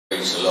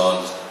Praise the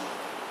Lord.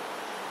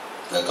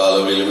 இந்த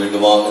காலவெளியில்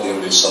மீண்டுமாக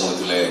தேவனுடைய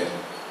சமூகத்திலே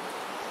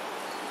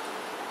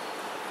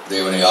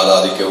தேவனை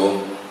ஆராதிக்கவும்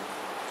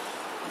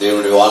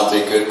தேவனுடைய வார்த்தை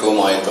கேட்கவும்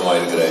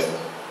ஆயத்தமாயிருக்கிறேன்.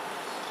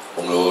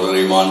 உங்களை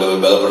ஒருவரையும்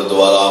ஆண்டவர்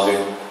பலப்படுத்துவாராக,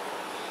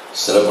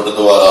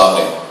 சிறப்படுத்துவாராக.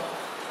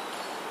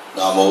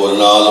 நாம் ஒவ்வொரு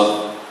நாளும்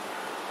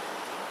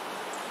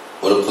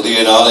ஒரு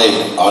புதிய நாளை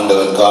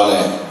ஆண்டவர் காண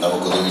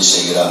நமக்கு உதவி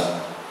செய்கிறார்.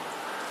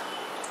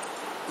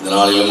 இந்த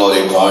நாளிலும்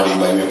அவரை பாடி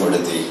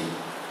மகிமைப்படுத்தி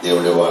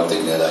தேவனுடைய வார்த்தை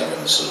நேராக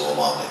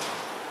சொல்வோமாக.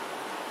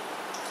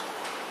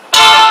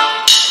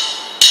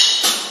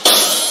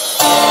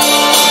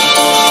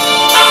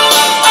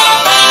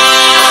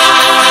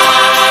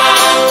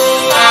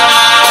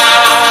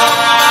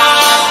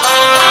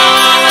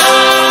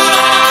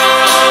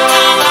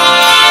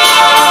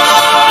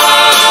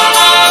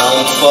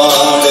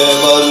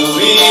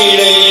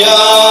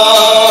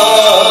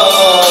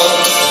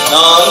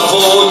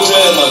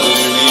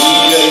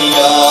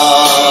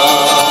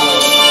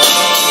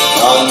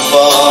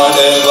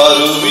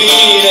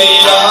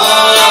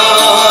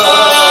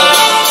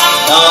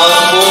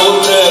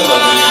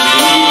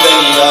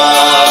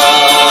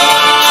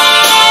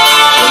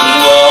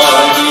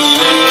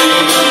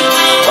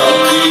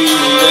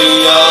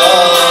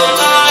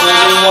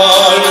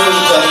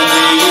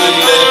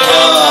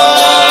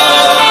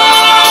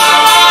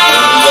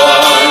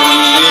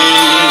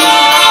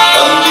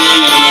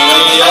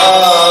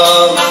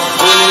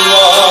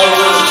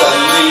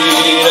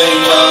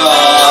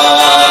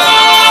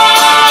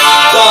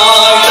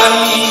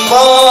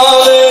 Bye.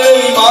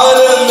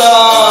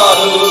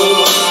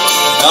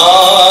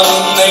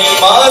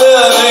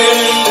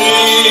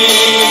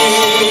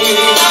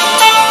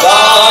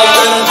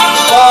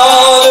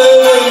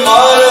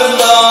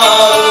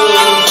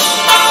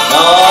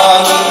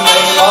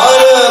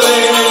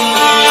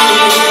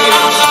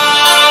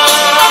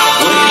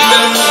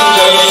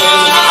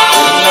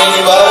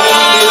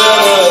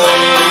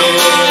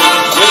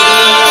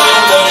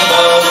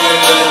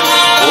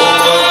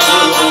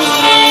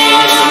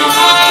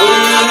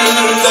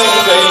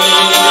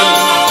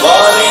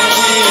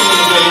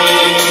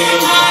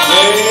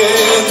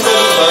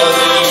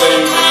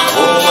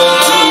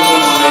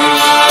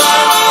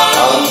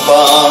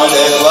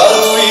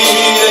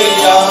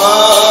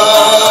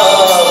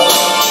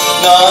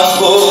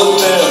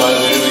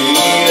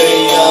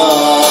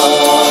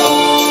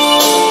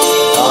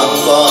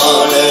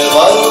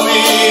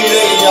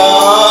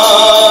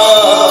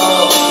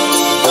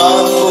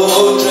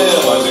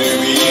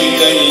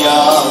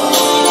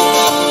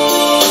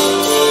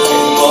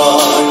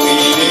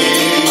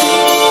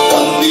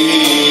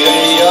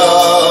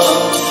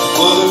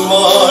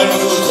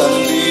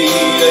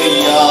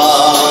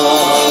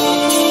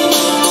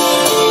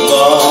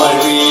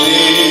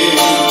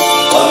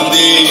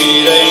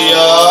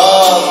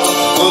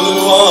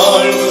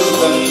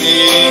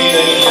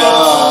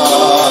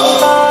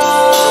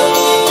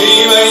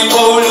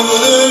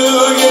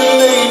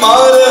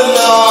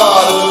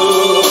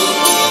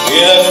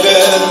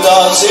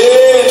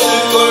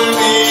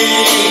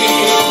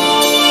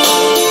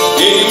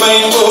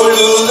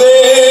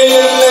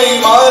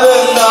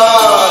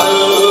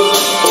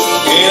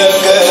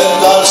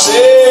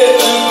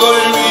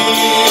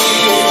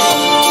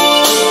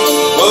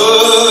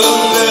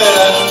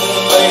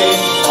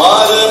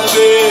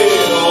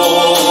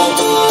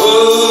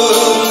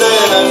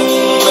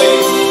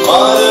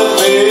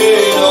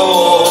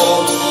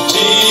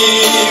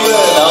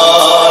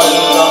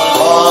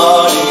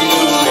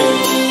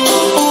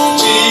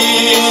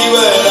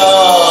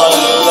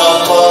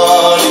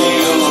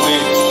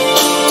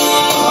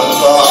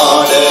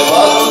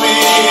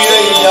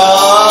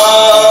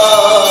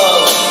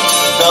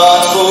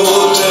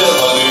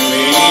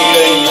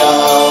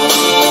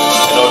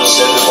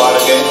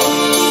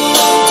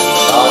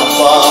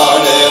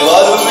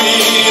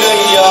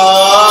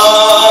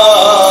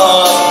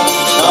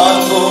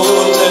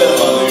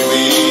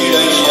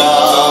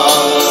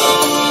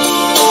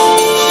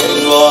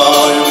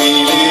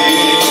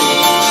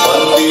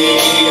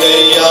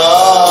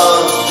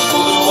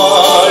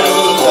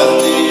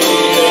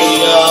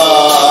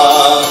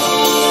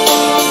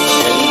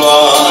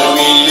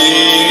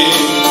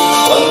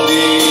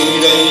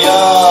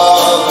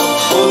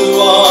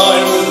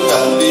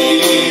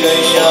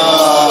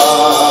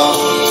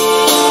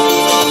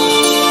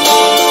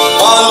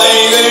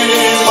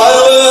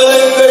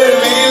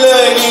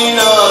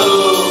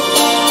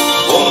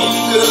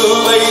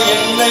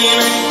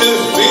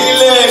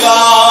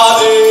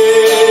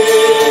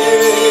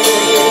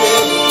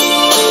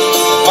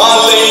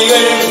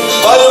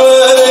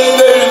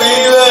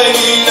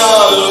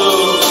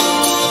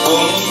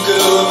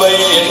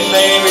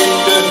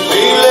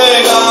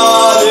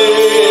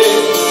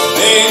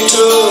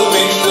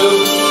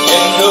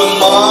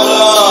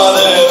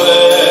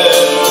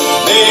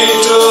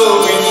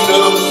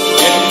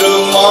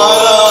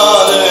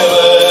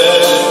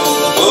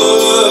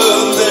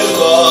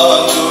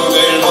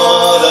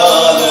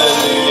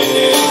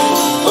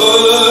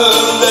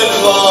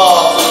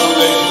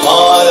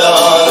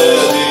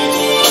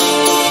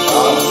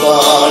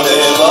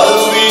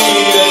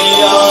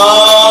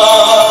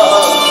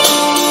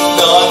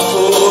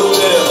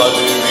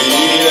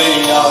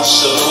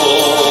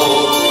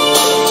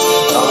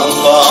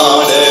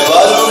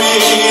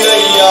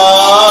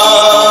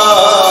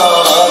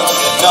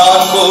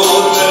 நான்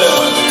போற்ற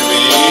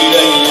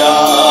மகிழ்வீரையா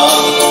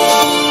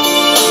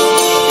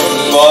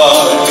என்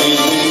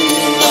வாழ்விலே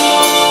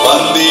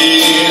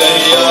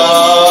வந்தீரையா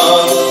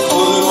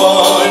புது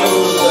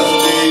வாழ்வு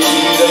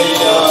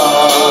தந்தீரையா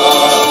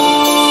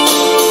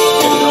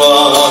என்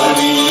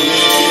வாழ்விலே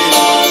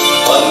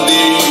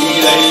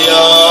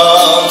வந்தீரையா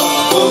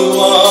புது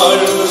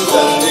வாழ்வு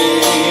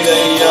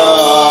தந்தீரையா.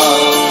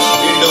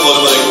 மீண்டும்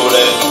ஒருவரை கூட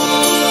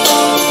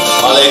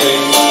மலைகள்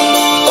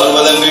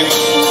பர்வதங்கள்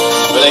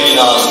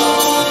விலகினால்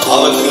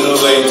அவர்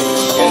கிருபை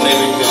என்னை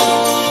விட்டு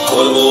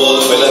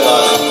ஒருபோதும்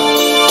விலகாது,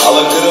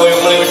 அவர் கிருபை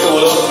உங்களை விட்டு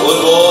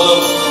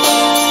ஒருபோதும்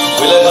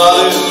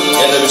விலகாது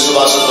என்ற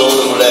விசுவாசத்தோடு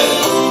கூட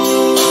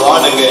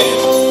பாடுங்க.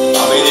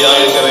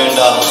 அமைதியாக இருக்க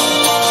வேண்டாம்.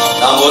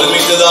 நாம்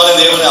ஒருமித்துதான்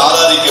தேவனை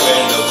ஆராதிக்க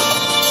வேண்டும்.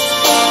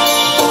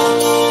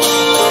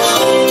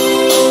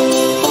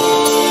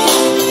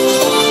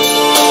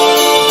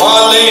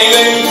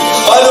 மலைகள்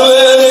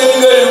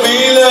பர்வதங்கள்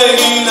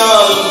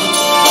விலகினாலும்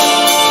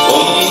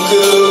உம்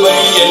கிருபை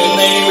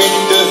என்னை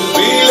விட்டு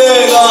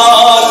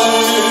விலகாது.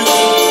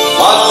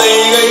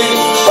 மலைகள்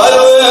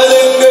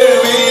பர்வதங்கள்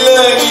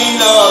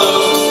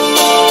விலகினாலும்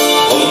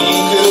உம்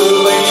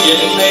கிருபை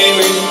என்னை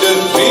விட்டு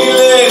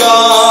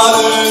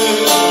விலகாது.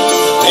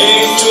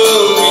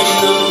 நேற்றும்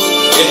இன்றும்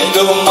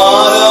என்றும்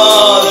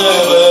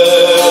மாறாதவர்,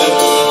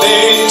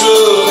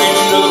 நேற்றும்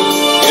இன்றும்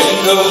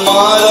என்றும்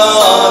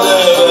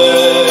மாறாதவர்.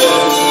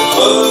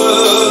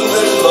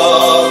 உந்தன்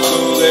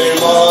வாக்குகள்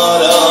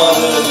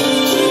மாறாதது,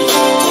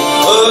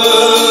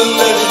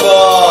 உந்தன்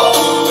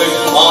வாக்குகள்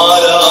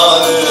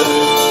மாறாதது.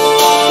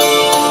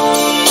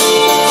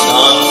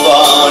 நான்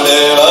பாட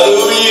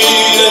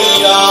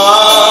வருவீரையா,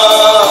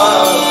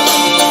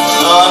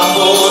 நான்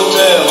போற்ற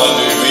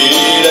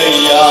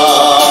மகிழ்வீரையா,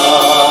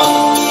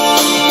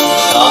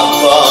 நான்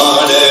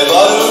பாட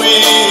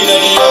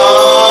வருவீரையா,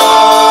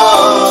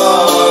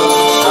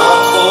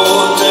 நான்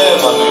போற்ற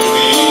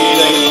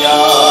மகிழ்வீரையா.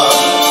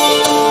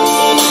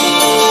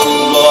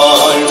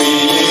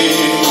 வாழ்விலே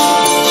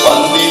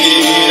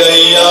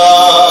வந்தீரையா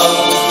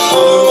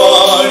புது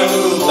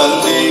வாழ்வு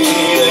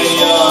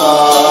தந்தீரையா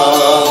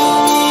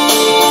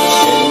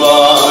என்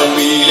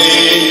வாழ்விலே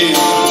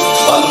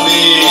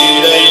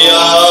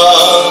வந்தீரையா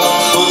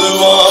புது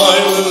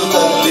வாழ்வு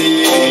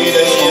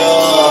தந்தீரையா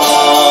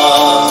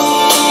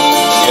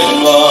என்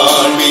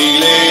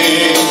வாழ்விலே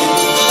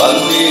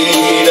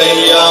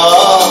வந்தீரையா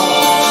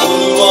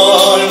புது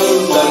வாழ்வு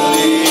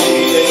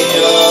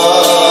தந்தீரையா.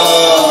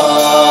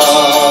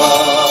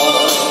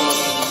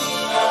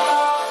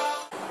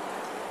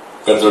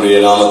 கர்த்தருடைய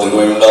நாமத்திற்கு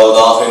மகிமை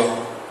உண்டாவதாக.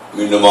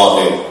 மீண்டுமாக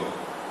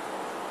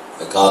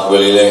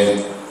கார்வெளியிலே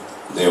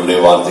தேவனுடைய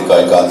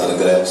வார்த்தைக்காய்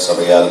காத்திருக்கிற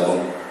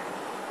சபையாருக்கும்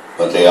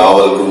மற்ற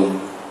யாவருக்கும்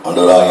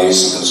ஆண்டவராகிய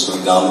இயேசு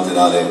கிறிஸ்துவின்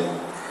நாமத்தினாலே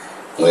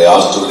உங்களை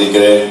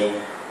ஆசீர்வதிக்கிறேன்.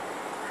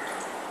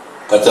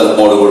 கர்த்தர்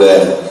நம்மோடு கூட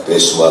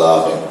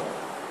பேசுவாராக.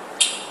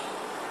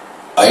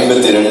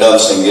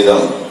 52ஆம்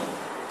சங்கீதம்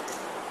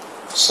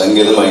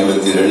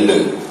 52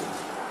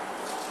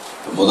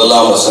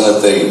 முதலாம்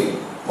வசனத்தை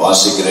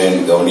வாசிக்கிறேன்,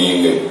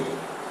 கவனியுங்கள்.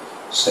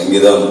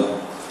 சங்கீதம்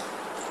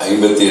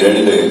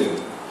 52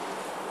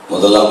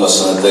 முதலாம்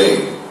வசனத்தை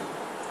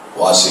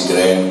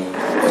வாசிக்கிறேன்,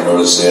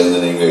 என்னோடு சேர்ந்து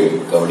நீங்கள்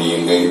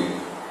கவனியுங்கள்.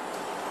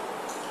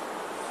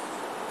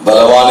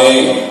 பலவானே,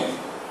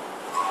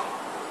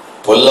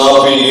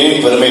 பொல்லாப்பில்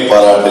ஏன் பெருமை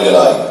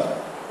பாராட்டுகிறாய்?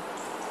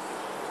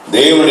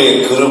 தேவனுடைய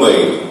கிருபை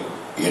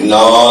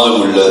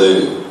என்னாலும் உள்ளது.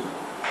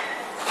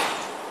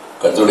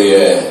 கர்த்தருடைய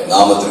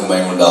நாமத்திற்கு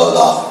மகிமை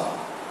உண்டாவதாக.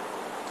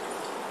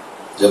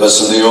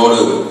 ஜெபசிந்தையோடு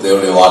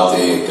தேவனுடைய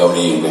வார்த்தையை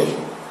கவனியுங்கள்.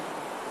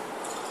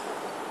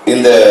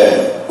 இந்த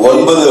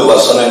 9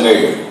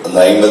 வசனங்கள் அந்த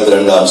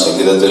 52ஆம்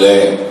சங்கீதத்திலே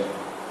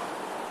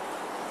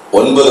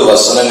 9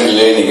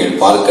 வசனங்களிலே நீங்கள்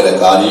பார்க்கிற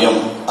காரியம்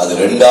அது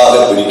 2ஆக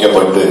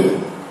பிரிக்கப்பட்டு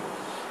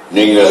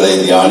நீங்கள் அதை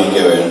தியானிக்க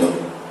வேண்டும்.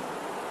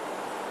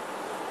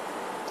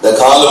 இந்த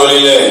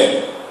காலவெளியிலே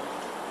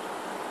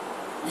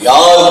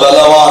யார்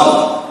பலவான்?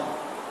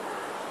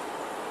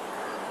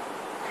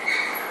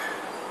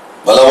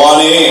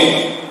 பலவானே,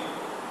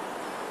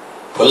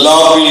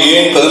 பொல்லாப்பில்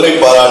ஏன் பெருமை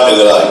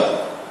பாராட்டுகிறாய்?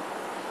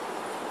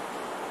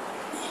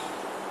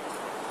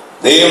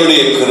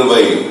 தேவனுடைய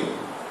கிருபை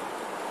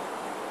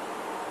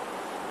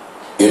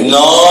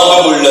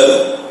என்னாலும் உள்ளது.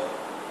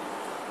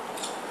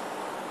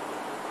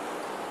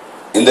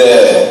 இந்த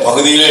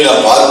பகுதியிலே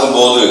நாம்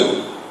பார்க்கும்போது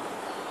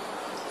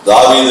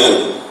தாவீது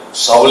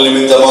சவுல்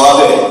நிமித்தமாக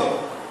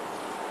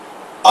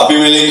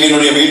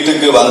அபிமெலேக்கினுடைய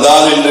வீட்டுக்கு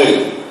வந்தான் என்று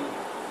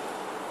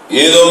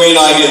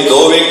ஏதோமீன் ஆகிய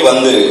தோவேக்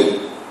வந்து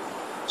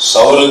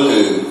சவுலுக்கு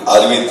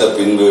அறிவித்த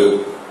பின்பு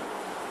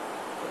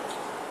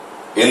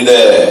இந்த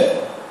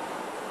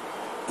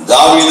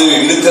தாவீது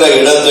இருக்கிற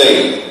இடத்தை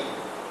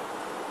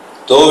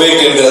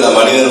தோவேக் என்கிற அந்த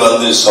மனிதன்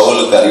வந்து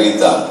சவுலுக்கு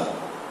அறிவித்தான்.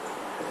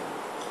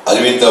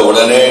 அறிவித்த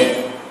உடனே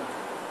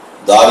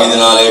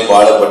தாவீதினாலே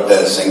பாடப்பட்ட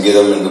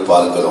சங்கீதம் என்று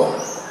பார்க்கிறோம்.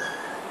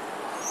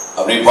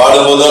 அப்படி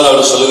பாடும்போதுதான்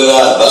அவர்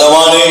சொல்லுகிறார்,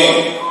 பலவானே,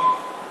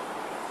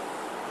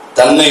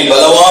 தன்னை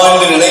பலவான்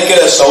என்று நினைக்கிற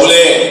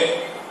சவுலே,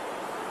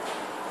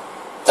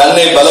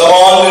 தன்னை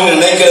பலவான் என்று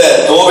நினைக்கிற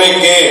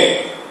தோவைக்கே,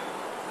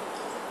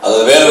 அது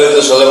வேறு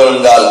விதத்தில் சொல்ல வேண்டும்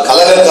என்றால்,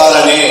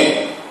 கலகக்காரனே,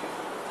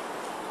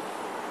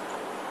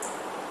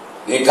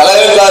 நீ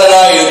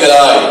கலகக்காரனாய்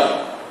இருக்கிறாய்.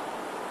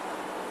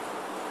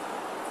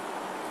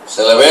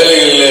 சில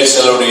வேளைகளிலே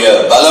சிலருடைய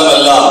பலம்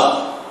எல்லாம்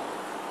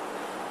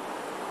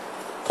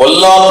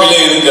பொல்லாப்பிலே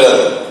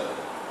இருக்கிறது.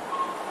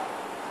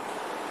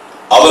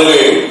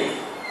 அவர்கள்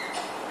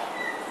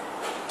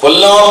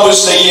பொல்லாப்பு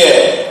செய்ய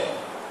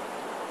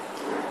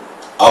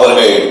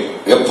அவர்கள்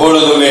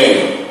எப்பொழுதுமே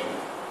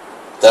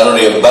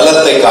தன்னுடைய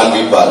பலத்தை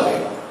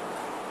காண்பிப்பார்கள்.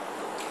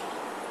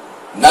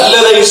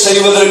 நல்லதை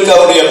செய்வதற்கு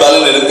அவருடைய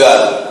பலன்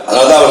இருக்காது.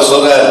 அதனால அவர்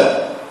சொல்றார்,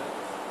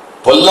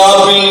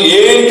 பொல்லாப்பில்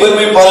ஏன்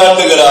பெருமை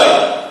பாராட்டுகிறாய்?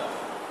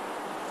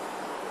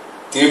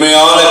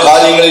 தீமையான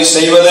காரியங்களை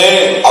செய்வதே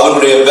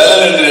அவர்களுடைய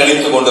பலன் என்று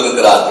நினைத்துக்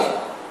கொண்டிருக்கிறார்கள்.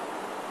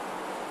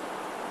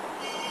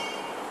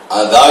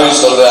 தாவீது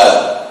சொல்றார்,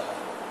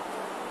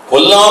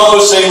 பொல்லாப்பு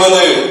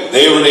செய்வது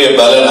தேவனுடைய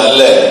பலன்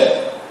அல்ல.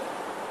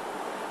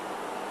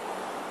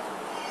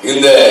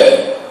 இந்த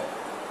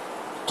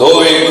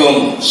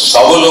தோவேக்கும்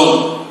சவுலும்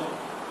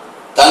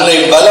தன்னை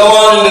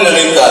பலவான் என்று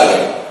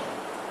நினைத்தார்கள்.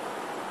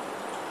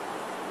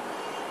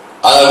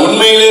 ஆனால்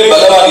உண்மையிலே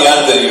பலவான்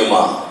யார்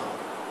தெரியுமா?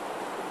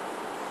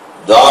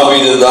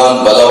 தாவீது தான்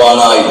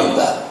பலவானாய்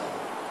இருந்தார்.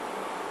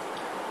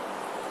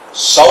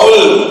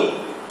 சவுல்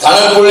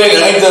தனக்குள்ளே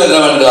நினைத்தது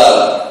என்னவென்றால்,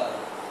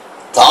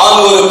 தான்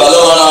ஒரு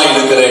பலவானாய்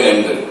இருக்கிறேன்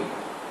என்று.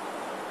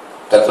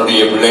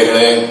 கர்த்தருடைய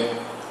பிள்ளைகளே,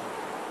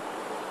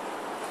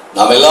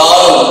 நாம்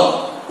எல்லாரும்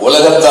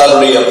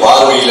உலகத்தாருடைய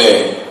பார்வையிலே,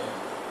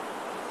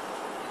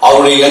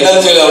 அவருடைய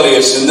எண்ணத்தில், அவருடைய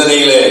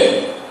சிந்தனையிலே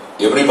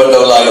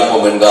எப்படிப்பட்டவர்களாக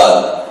இருப்போம் என்றால்,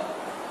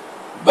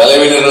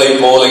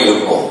 பலவீனர்களைப் போல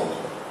இருப்போம்.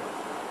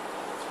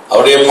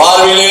 அவருடைய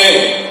பார்வையிலே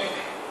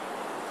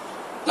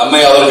நம்மை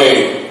அவர்கள்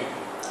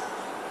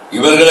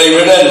இவர்களை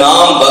விட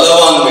நாம்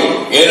பலவான்கள்.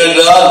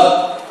 ஏனென்றால்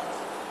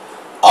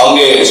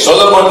அங்கே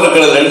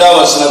சொல்லப்பட்டிருக்கிறது 2ஆம்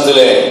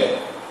வசனத்திலே,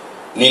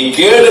 நீ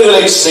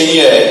கேடுகளை செய்ய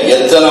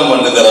எத்தனம்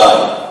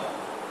பண்ணுகிறாய்.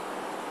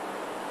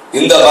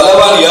 இந்த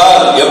பலவான்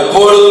யார்?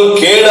 எப்பொழுதும்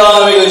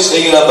கேடானவைகள்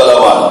செய்கிற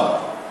பலவான்.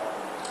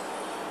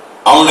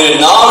 அவனுடைய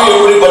நாவு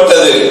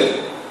எப்படிப்பட்டது?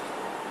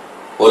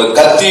 ஒரு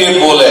கத்தியை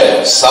போல,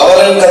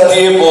 சவரன்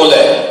கத்தியை போல.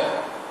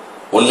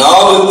 உன்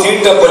நாவு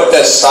தீட்டப்பட்ட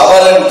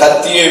சவரன்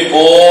கத்தியை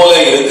போல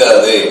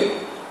இருக்கிறது.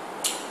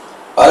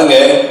 பாருங்க,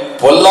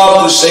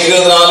 பொல்லாப்பு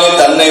செய்கிறதுனாலே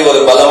தன்னை ஒரு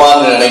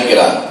பலவான்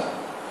நினைக்கிறான்.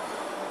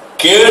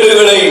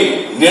 கேடுகளை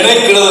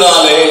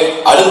நினைக்கிறதுனாலே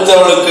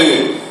அடுத்தவர்களுக்கு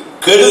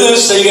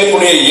கெடுதல்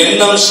செய்யக்கூடிய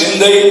எண்ணம்,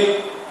 சிந்தை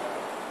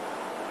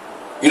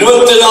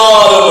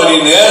 24 மணி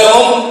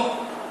நேரமும்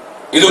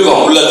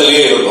இருக்கும்,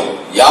 உள்ளத்திலேயே இருக்கும்.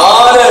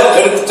 யாரை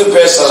கெடுத்து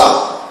பேசலாம்,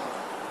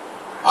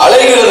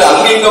 அலைகிறது,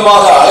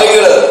 அங்கிங்கமாக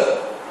அலைகிறது.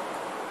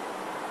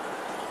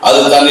 அது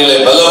தன்னிலை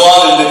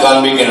பலவான் என்று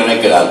காண்பிக்க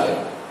நினைக்கிறார்கள்.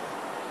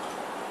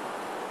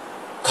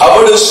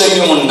 கபடு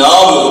செய்யும்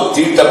நாவு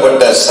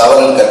தீட்டப்பட்ட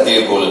சவரன்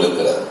கத்தியை போல்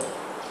இருக்கிறது.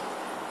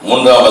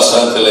 3ஆம்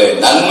வசனத்திலே,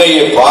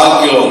 நன்மையை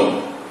பார்க்கிலும்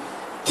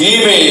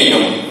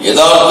தீமையையும்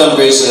யதார்த்தம்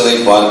பேசுவதை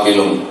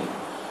பார்க்கிலும்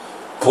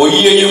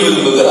பொய்யையும்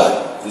விரும்புகிறார்.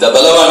 இந்த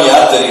பலவான்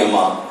யார்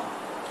தெரியுமா?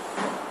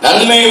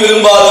 நன்மையை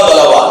விரும்பாத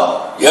பலவான்,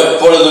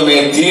 எப்பொழுதுமே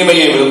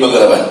தீமையை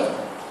விரும்புகிறவன்.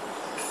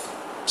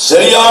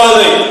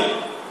 சரியானதை,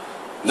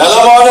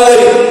 நலமானதை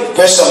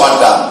பேச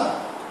மாட்டான்,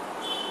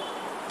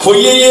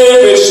 பொய்யையே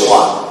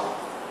பேசுவான்.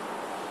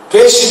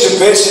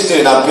 பேசிட்டு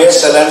நான்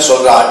பேசலன்னு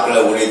சொல்ற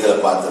ஆட்களை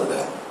ஊழியத்தில்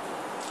பார்த்திருக்கிறேன்,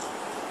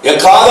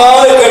 என்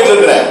காதால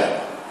கேட்டிருக்கிறேன்.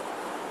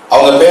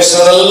 அவங்க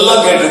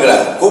பேசுறதெல்லாம்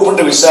கேட்டிருக்கிறேன்.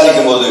 கூப்பிட்டு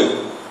விசாரிக்கும் போது,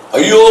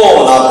 ஐயோ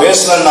நான்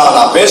பேசுறேன்னா,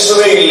 நான்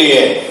பேசவே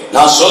இல்லையே,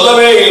 நான்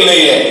சொல்லவே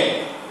இல்லையே.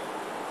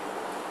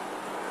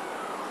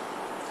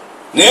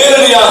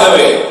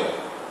 நேரடியாகவே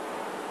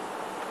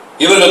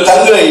இவர்கள்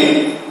தங்களை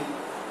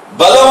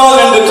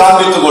பலவான் என்று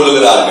காண்பித்துக்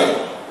கொள்ளுகிறார்கள்.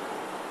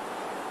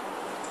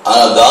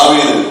 ஆனால்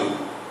தாவீது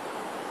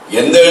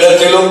எந்த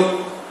இடத்திலும்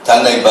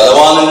தன்னை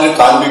பலவான் என்று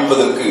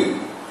காண்பிப்பதற்கு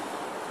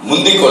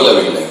முந்திக்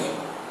கொள்ளவில்லை.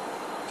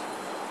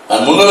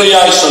 நான்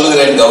முன்னுரையாய்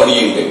சொல்லுகிறேன்,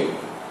 கவனியுங்கள்.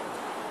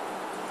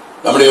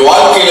 நம்முடைய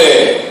வாழ்க்கையிலே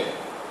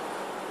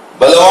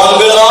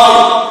பலவான்களாய்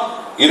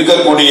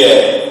இருக்கக்கூடிய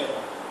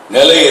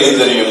நிலை எது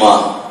தெரியுமா?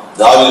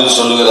 தாவீது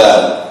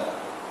சொல்லுகிறார்.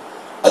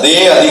 அதே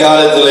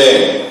அதிகாரத்திலே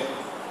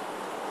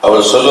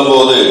அவர்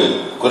சொல்லும்போது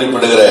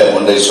குறிப்பிடுகிற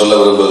ஒன்றை சொல்ல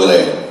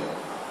விரும்புகிறேன்.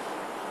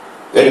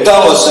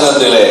 8ஆம்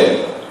வசனத்திலே,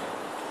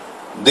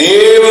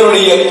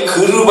 தேவனுடைய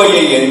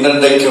கிருபையை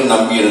என்றென்றைக்கும்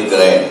நம்பி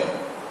இருக்கிறேன்.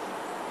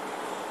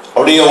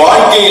 அவருடைய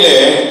வாழ்க்கையிலே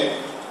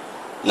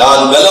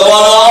நான்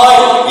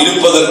பலவானாய்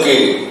இருப்பதற்கு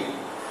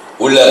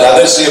உள்ள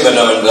ரகசியம்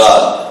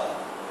என்னவென்றால்,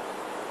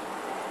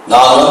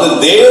 நான்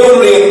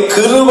தேவனுடைய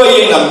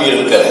கிருபையை நம்பி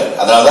இருக்கிறேன்.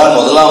 அதனால்தான்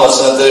 1ஆம்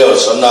வசனத்திலே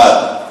அவர் சொன்னார்,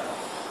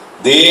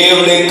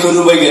 தேவனுடைய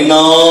கிருபை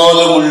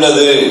என்னாலும்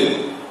உள்ளது.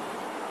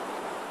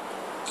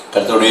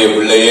 கர்த்தருடைய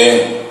பிள்ளையே,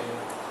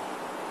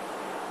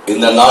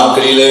 இந்த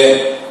நாட்களிலே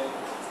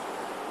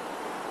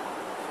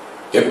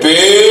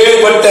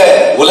எப்பேற்பட்ட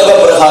உலக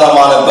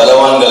பிரகாரமான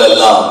பலவான்கள்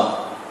எல்லாம்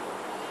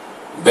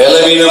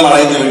பலவீனம்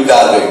அடைந்து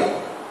விட்டார்கள்.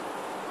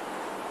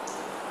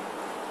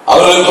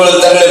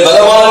 அவர்களுக்கு தங்களை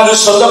பலவான் என்று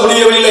சொல்ல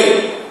முடியவில்லை.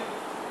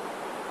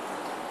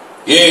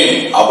 ஏன்?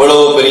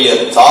 அவ்வளவு பெரிய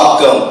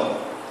தாக்கம்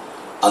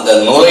அந்த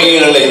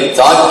நுரையீரலை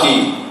தாக்கி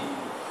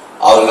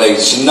அவர்களை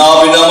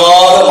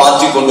சின்னாபின்னமாக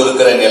மாற்றிக்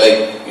கொண்டிருக்கிற நிலை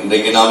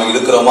இன்றைக்கு நாம்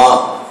இருக்கிறோமா?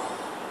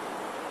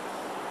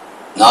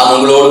 நான்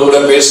உங்களோடு கூட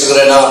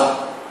பேசுகிறேனா?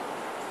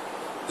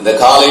 இந்த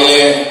காலையிலே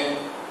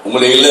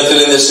உங்களுடைய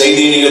இல்லத்தில் இந்த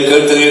செய்தியை நீங்கள்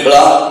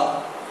கேட்கிறீர்களா?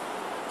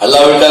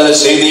 அல்லாவிட்டால் இந்த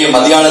செய்தியை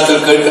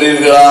மத்தியானத்தில்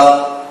கேட்கிறீர்களா?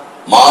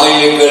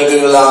 மாலையிலே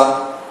கேட்கிறீர்களா?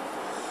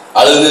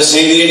 அல்லது இந்த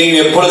செய்தியை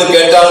நீங்கள் எப்பொழுது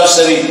கேட்டாலும்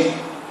சரி,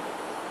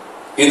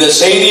 இந்த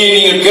செய்தியை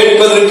நீங்கள்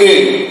கேட்பதற்கு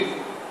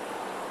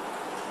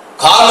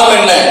காரணம்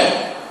என்ன?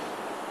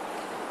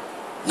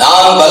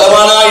 நான்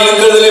பலவானா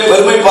இருக்கிறதிலே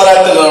பெருமை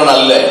பாராட்டுகிறவன்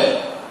அல்ல.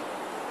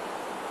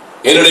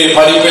 என்னுடைய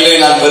படிப்பிலே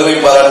நான் பெருமை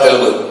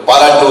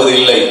பாராட்டுவது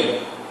இல்லை.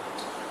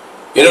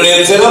 என்னுடைய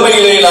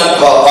திறமையிலே நான்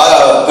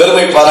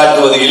பெருமை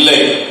பாராட்டுவது இல்லை.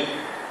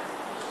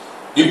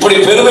 இப்படி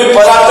பெருமை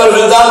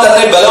பாராட்டவர்கள் தான்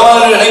தன்னை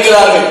பலவான்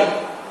நினைக்கிறார்கள்.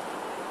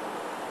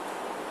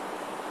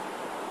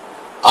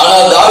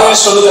 ஆனால் தாவீது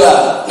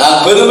சொல்லுகிறார்,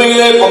 நான்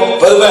பெருமையிலே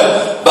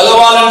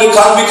பலவான் என்று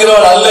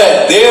காண்பிக்கிறவன் அல்ல,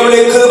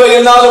 தேவனுடைய கிருபை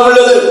என்னாலும்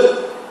உள்ளது.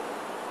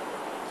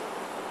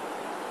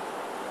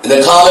 இந்த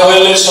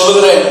காலவேளையில்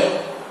சொல்லுகிறேன்,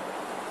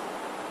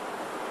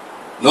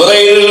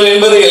 நுரையீரல்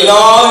என்பது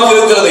எல்லாருக்கும்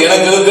இருக்கிறது.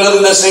 எனக்கு இருக்கிறது,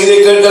 இந்த செய்தியை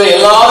கேட்கிற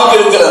எல்லாருக்கும்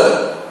இருக்கிறது.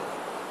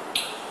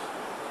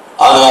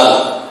 ஆனால்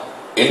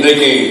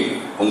இன்றைக்கு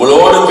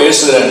உங்களோடு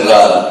பேசுகிறேன்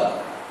என்றால்,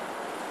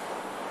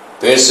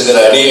 பேசுகிற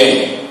அடியேன்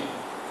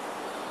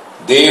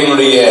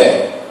தேவனுடைய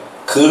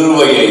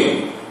கிருபையை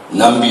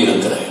நம்பி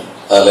இருக்கிறேன்.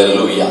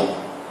 அல்லேலூயா.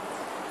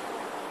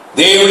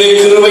 தேவனுடைய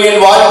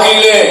கிருபையின்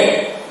வாழ்க்கையிலே,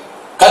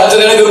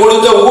 கர்த்தர் எனக்கு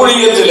கொடுத்த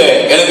ஊழியத்திலே,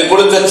 எனக்கு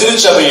கொடுத்த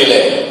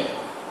திருச்சபையிலே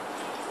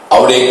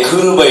அவருடைய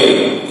கிருபை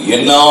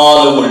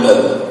என்னாலும்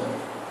உள்ளது.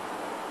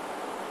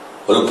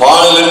 ஒரு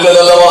பாடல்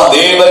இருக்கிறது அல்லவா,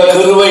 தேவ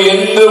கிருபை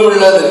என்றும்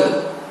உள்ளது,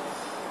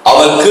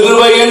 அவர்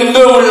கிருபை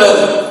என்றும்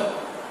உள்ளது,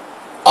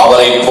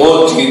 அவரை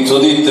போற்றி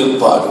துதித்து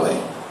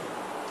பாடுவேன்.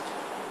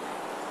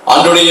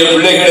 அன்றைய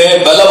பிள்ளைகளே,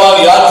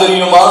 பலவான் யார்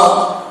தெரியுமா?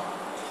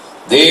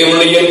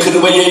 தேவனுடைய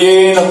கிருபையையே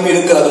நம்பி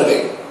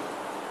இருக்கிறவர்கள்.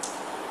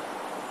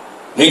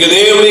 நீங்க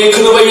தேவனுடைய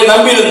கிருபையை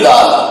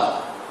நம்பியிருந்தால்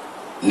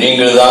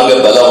நீங்கள் தாங்க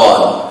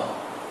பலவான்.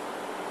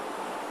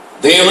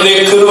 தேவனுடைய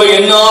கிருபை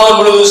என்னாலும்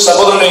உள்ளது.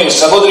 சகோதரனே,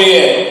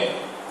 சகோதரியே,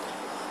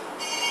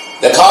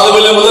 இந்த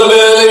காலவில் முதல்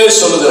வேலையே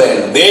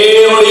சொல்லுகிறேன்,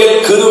 தேவனுடைய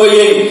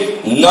கிருபையை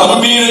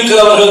நம்பி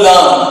இருக்கிறவர்கள்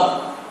தான்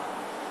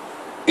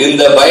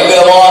இந்த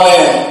பயங்கரமான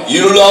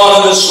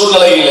இருளான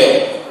சூழ்நிலையிலே,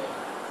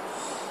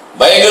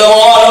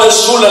 பயங்கரமான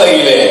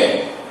சூழ்நிலையிலே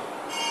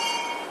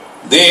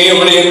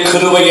தேவனுடைய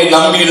கிருபையை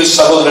நம்பியிரு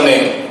சகோதரனே.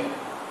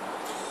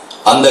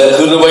 அந்த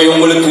கிருபை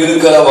உங்களுக்கு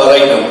இருக்கிற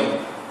வரைக்கும்,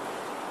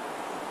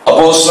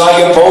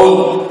 அப்போஸ்தலனாகிய பவுல்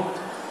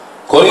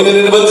கொரிந்து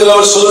நிருபத்தில்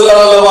அவர்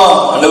சொல்கிறார் அல்லவா,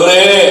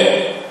 ஆண்டவரே,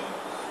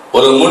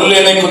 ஒரு முள்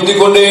என்னை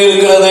குத்திக் கொண்டே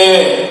இருக்கிறது,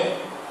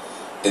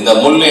 இந்த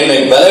முள் என்னை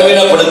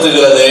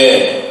பலவீனப்படுத்துகிறது.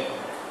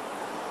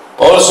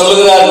 பவுல்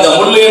சொல்லுகிறார், இந்த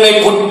முள் என்னை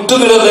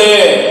குத்துகிறது,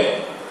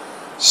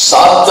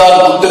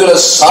 சாத்தான் குத்துகிற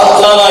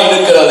சாத்தானா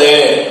இருக்கிறது.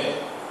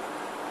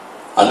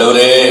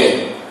 ஆண்டவரே,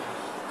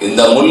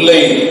 இந்த முள்ளை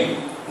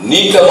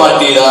நீக்க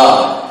மாட்டீரா?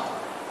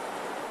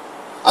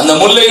 அந்த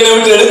முள்ளை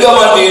விட்டு எடுக்க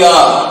மாட்டீரா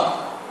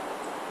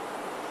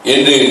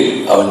என்று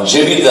அவன்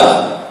ஜெபித்தான்.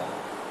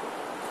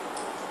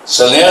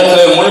 சில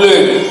நேரத்தில் முள்ளு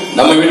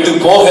நம்மை விட்டு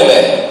போகல,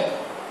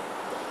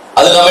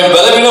 அது நம்மை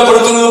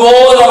பலவீனப்படுத்துவது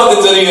போல நமக்கு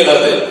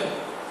தெரிகிறது.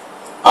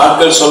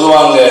 ஆட்கள்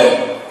சொல்லுவாங்க,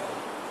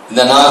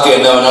 இந்த நாக்கு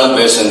என்ன வேணாலும்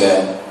பேசுங்க,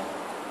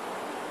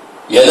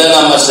 எதை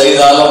நம்ம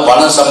செய்தாலும்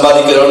பணம்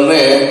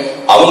சம்பாதிக்கிறோம்னு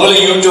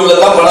அவங்களும் யூடியூப்ல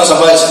தான் பணம்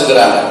சம்பாதிச்சுட்டு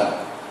இருக்கிறாங்க.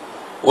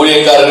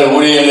 ஊழியக்காரர்கள்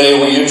ஊழியர்களை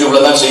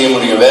யூடியூப்ல தான் செய்ய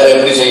முடியும், வேற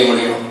எப்படி செய்ய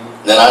முடியும்?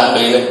 இந்த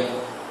நாட்களில்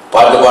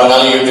பாட்டு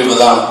பாடினாலும்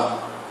யூடியூப் தான்,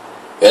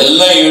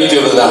 எல்லாம்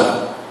யூடியூப் தான்,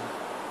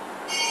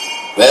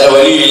 வேற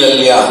வழி இல்லை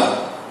இல்லையா?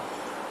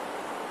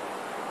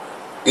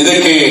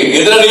 இதுக்கு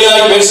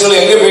எதிரடியாக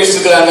பேசுறது எங்க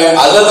பேசிருக்கிறாங்க?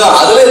 அதுலதான்,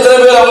 அதுல எத்தனை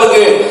பேர்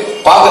அவங்களுக்கு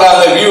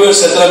பாக்குறாங்க,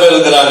 வியூவர்ஸ் எத்தனை பேர்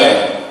இருக்கிறாங்க,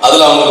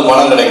 அதுல அவங்களுக்கு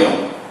பணம் கிடைக்கும்.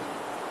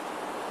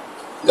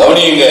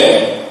 கவனியுங்க,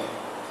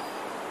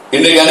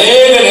 இன்றைக்கு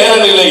அநேக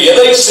நேரங்களில்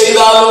எதை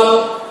செய்தாலும்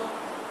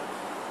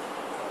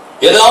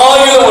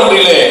ஏதாவது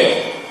ஒன்றிலே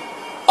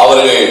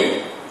அவர்கள்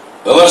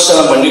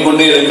விமர்சனம்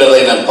பண்ணிக்கொண்டே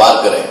இருக்கிறதை நான்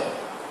பார்க்கிறேன்.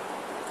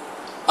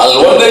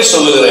 அதில் ஒன்றை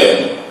சொல்லுகிறேன்,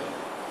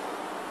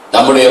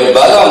 நம்முடைய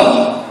பலம்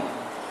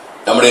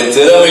நம்முடைய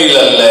திறமையில்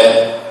அல்ல,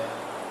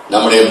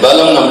 நம்முடைய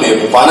பலம் நம்முடைய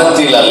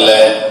பணத்தில் அல்ல,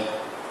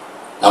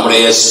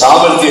 நம்முடைய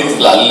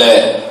சாமர்த்தியத்தில் அல்ல,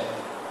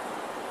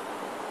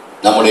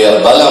 நம்முடைய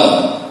பலம்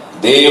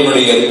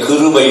தேவனுடைய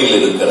கிருபையில்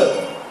இருக்கிறது.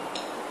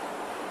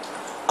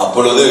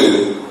 அப்பொழுது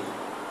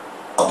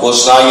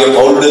அப்போஸ்தலனாகிய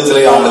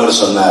பவுலிடத்திலே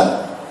ஆண்டவர் சொன்னார்,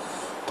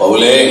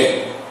 பவுலே,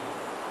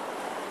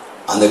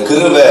 அந்த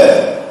கிருபை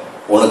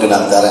உனக்கு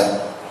நான் தரேன்.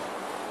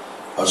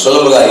 அவர்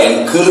சொல்லுகிறார்,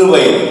 என்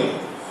கிருபை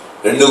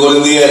 2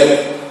 கொரிந்தியர்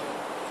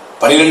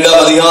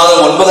 12ஆம்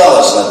அதிகாரம் 9ஆம்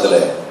வசனத்தில்,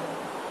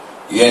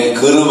 என்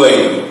கிருபை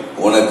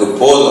உனக்கு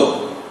போதும்,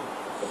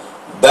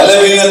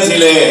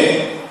 பலவீனத்திலே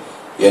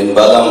என்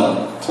பலம்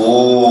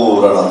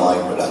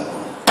பூரணமாய்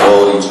விளங்கும்.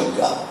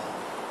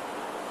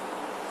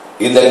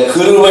 இந்த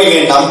கிருபையை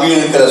நம்பி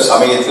இருக்கிற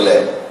சமயத்தில்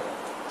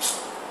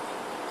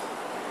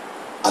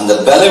அந்த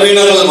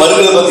பலவீனங்கள்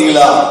வருகிறது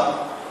பார்த்தீங்களா?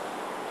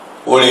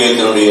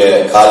 ஊழியத்தினுடைய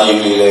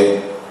காரியங்களிலே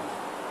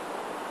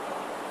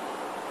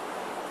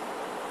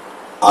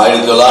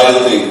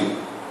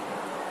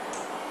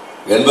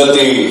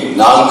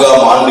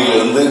 1984ஆம்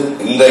ஆண்டிலிருந்து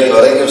இன்றைக்கு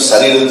வரைக்கும்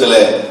சரீரத்தில்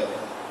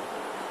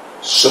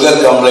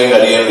சுகர் கம்ப்ளைண்ட்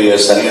அடியனுடைய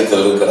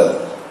சரீரத்தில் இருக்கிறது.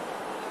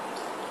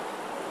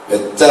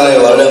 எத்தனை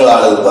வருடங்கள்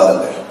ஆனது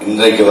பாருங்கள்.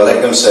 இன்றைக்கு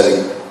வரைக்கும் சரி.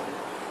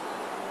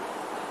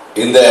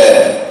 இந்த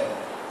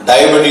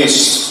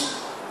டயபெட்டிஸ்,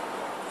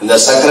 இந்த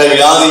சர்க்கரை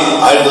வியாதி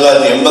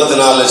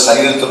 1984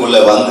 சரீரத்துக்குள்ள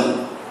வந்து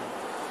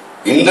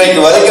இன்றைக்கு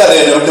வரைக்கும் அதை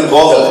என்னை விட்டு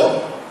போகல.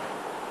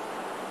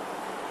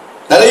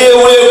 நிறைய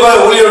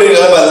ஊழியருடைய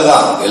நிலைமை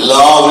அதுதான்.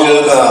 எல்லா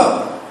ஊழியருக்கும்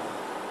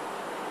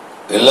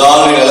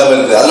எல்லாருடைய நிலைமை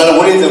இருக்கு. அதனால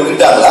ஊழியத்தை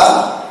விட்டுட்டாங்களா?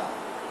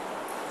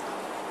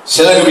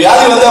 சிலருக்கு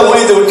வியாதி வந்தா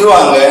ஊழியத்தை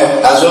விட்டுருவாங்க.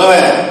 நான்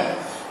சொல்லுவேன்,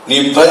 நீ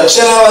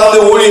பிரச்சனை வந்து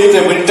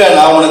ஊழியத்தை விட்ட,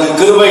 நான் உனக்கு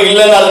கிருபை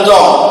இல்லைன்னு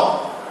அர்த்தம்.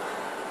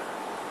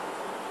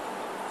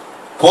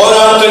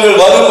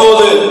 போராட்டங்கள்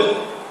வரும்போது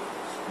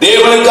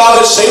தேவனுக்காக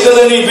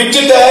செய்ததை நீ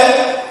விட்டுட்ட,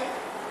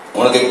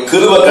 உனக்கு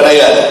கிருபை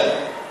கிடையாது.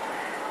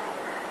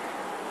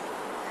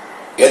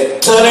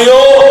 எத்தனையோ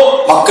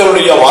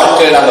மக்களுடைய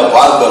வாழ்க்கையை நாங்க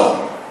பார்க்கிறோம்.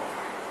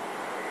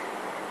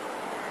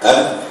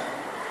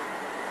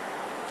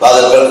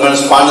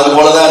 பாண்டது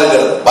போலதான்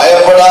இருக்கிறது.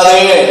 பயப்படாதே,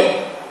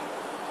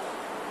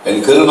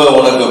 என் கிருபை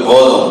உனக்கு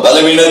போதும்.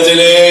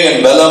 பலவீனத்திலே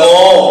என் பலமோ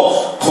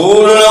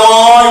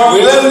பூரணமாய்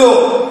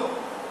விளங்கும்.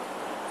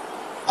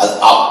 அது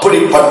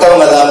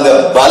அப்படிப்பட்டவங்க தாங்க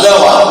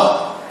பலவான்.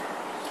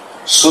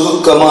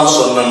 சுருக்கமா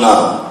சொன்னா,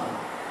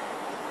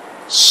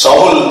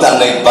 சவுல்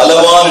தன்னை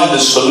பலவான் என்று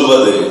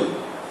சொல்லுவது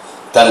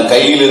தன்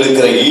கையில்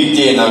இருக்கிற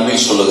ஈட்டியை நம்பி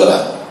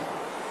சொல்லுகிறார்.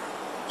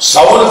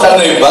 சவுல்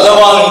தன்னை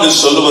பலவான் என்று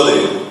சொல்லுவது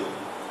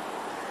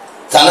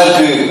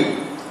தனக்கு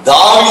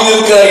தாவீது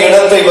இருக்கிற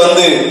இடத்தை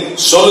வந்து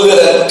சொல்லுகிற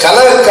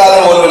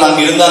கலகக்காரன் ஒருவன்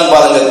அங்கு இருந்தான்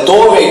பாருங்க,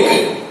 தோவேக்கு.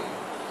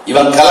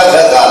 இவன்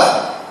கலகக்காரன்.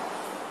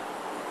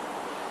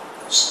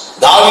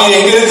 தாவீது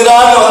எங்க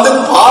இருக்கிறான்னு வந்து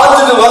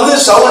பார்த்துட்டு வந்து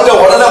சவுல்கிட்ட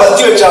உடனே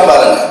வத்தி வச்சான்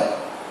பாருங்க.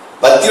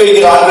 வத்தி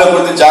வைக்கிற ஆண்களை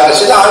கொடுத்து ஜாக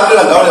சில ஆண்கள்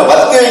நான் கவனிக்க,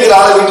 வத்தி வைக்கிற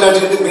ஆளை வீட்டில்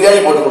வச்சுக்கிட்டு பிரியாணி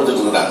போட்டு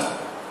கொடுத்துட்டு இருக்கிறாங்க.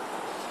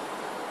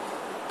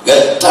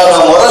 எத்தனை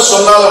முறை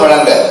சொன்னாலும்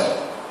விளங்க.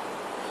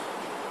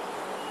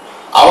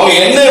 அவங்க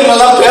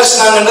என்னென்னலாம்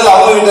பேசினாங்கன்றது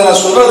அவங்க கிட்ட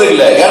நான் சொல்றது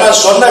இல்லை. ஏன்னா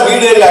சொன்ன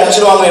வீடேறி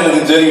அடிச்சிருவாங்க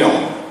எனக்கு தெரியும்.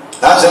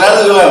 நான் சில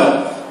நேரத்தில் சொல்லுவேன்,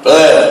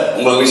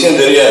 உங்களுக்கு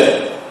விஷயம் தெரியாது,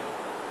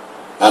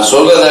 நான்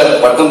சொல்றத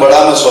பட்டும்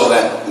படாம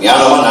சொல்றேன்,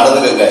 ஞானமா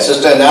நடந்துக்கங்க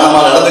சிஸ்டர், ஞானமா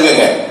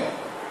நடந்துக்கங்க.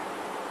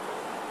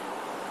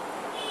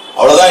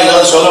 அவ்வளவுதான்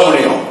என்னால சொல்ல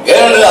முடியும்.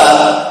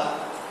 ஏனென்றால்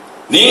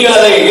நீங்கள்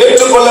அதை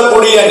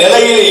ஏற்றுக்கொள்ளக்கூடிய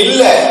நிலையில்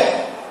இல்லை.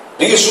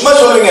 நீங்க சும்மா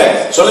சொல்லுங்க,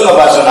 சொல்லுங்க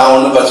பாஸ்டர், நான்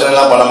ஒன்னும் பிரச்சனை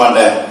எல்லாம் பண்ண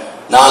மாட்டேன்,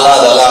 நான்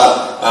அதெல்லாம்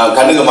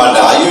கண்டுக்க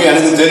மாட்டேன். ஐயோ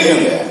எனக்கு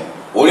தெரியுங்க,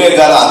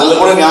 ஊழியக்காரன் அதுல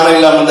கூட ஞானம்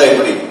இல்லாம இருந்தா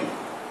எப்படி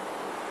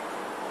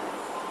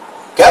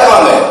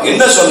கேட்பாங்க?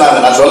 என்ன சொன்னாங்க?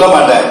 நான் சொல்ல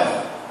மாட்டேன்,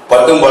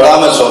 பட்டும்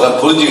படாம சொல்றேன்,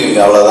 புரிஞ்சுக்கங்க,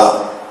 அவ்வளவுதான்.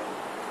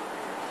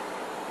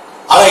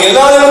 ஆனா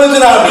எல்லாரும்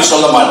நான் அப்படி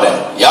சொல்ல மாட்டேன்.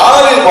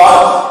 யாரு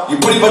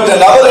இப்படிப்பட்ட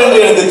நபர்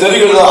என்று எனக்கு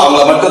தெரிகிறதோ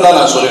அவங்களை மட்டும்தான்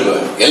நான்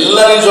சொல்லிடுவேன்.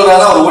 எல்லாரையும்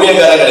சொல்றாங்க ஒரு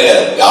ஊழியக்காரன்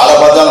கிடையாது. யாரை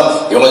பார்த்தாலும்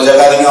இவங்க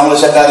சேர்க்காதீங்க, அவங்கள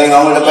சேர்க்காதீங்க,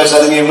 அவங்கள்ட்ட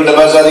பேசாதீங்க, இவங்ககிட்ட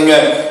பேசாதீங்க,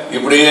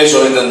 இப்படியே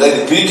சொல்லிட்டு இருந்தா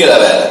இது பிரிக்கிற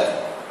வேலை.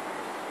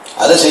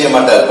 அதை செய்ய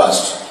மாட்டார்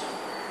பாஸ்டர்.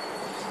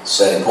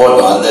 சரி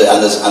போட்டோம், அந்த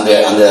அந்த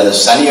அந்த அந்த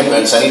சனியை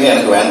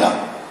எனக்கு வேண்டாம்.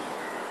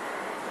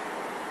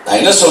 நான்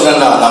என்ன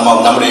சொல்றேன்னா,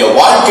 நம்முடைய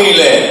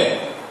வாழ்க்கையில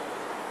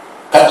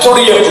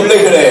கர்த்தருடைய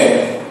பிள்ளைகளே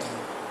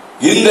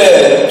இந்த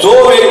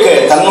தோவேக்க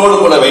தன்னோடு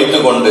கூட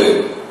வைத்துக் கொண்டு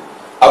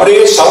அப்படியே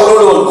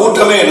சவுலோடு ஒரு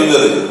கூட்டமே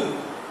இருந்தது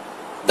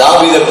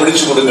தாவீதை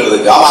பிடிச்சு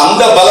கொடுக்கிறதுக்கு. அவன்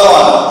அந்த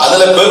பலவான்,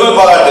 அதுல பெருமை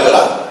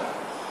பாராட்டுகிறான்.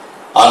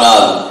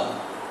 ஆனால்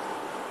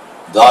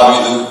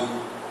தாவீது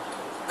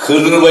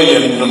கிருபை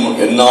என்னும்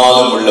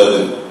என்னாலும்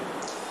உள்ளது,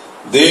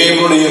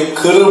 தேவனுடைய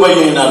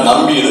கிருபையை நான்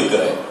நம்பி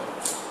இருக்கிறேன்.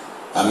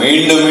 நான்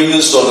மீண்டும்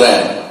மீண்டும்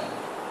சொல்றேன்,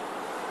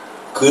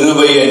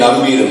 கிருபையை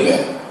நம்பி இருங்க,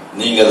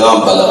 நீங்க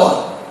தான்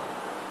பலவான்.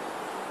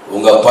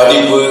 உங்க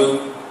படிப்பு,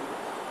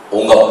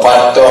 உங்க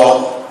பட்டம்,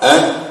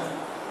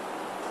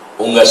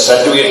 உங்க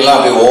சர்டிபிகேட் எல்லாம்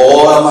அப்படி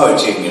ஓரமா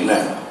வச்சுக்கீங்க.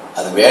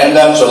 அது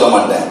வேண்டாம்னு சொல்ல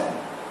மாட்டேன்.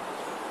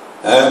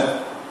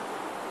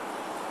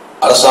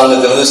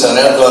 அரசாங்கத்திலிருந்து சில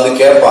நேரத்தில் வந்து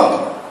கேட்பாங்க,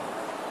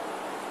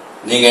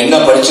 நீங்க என்ன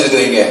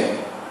படிச்சிருக்கிறீங்க?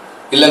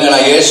 இல்லைங்க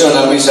நான் இயேசுவை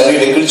நம்பி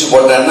சர்டிபிகேட் கிழிச்சு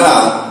போட்டேன்னா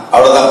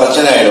அவ்வளவுதான்,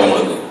 பிரச்சனை ஆயிடும்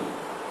உங்களுக்கு.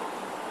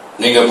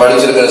 நீங்க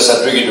படிச்சிருக்கிற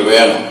சர்டிபிகேட்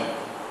வேணும்.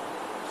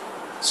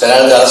 சில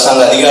நேரத்தில்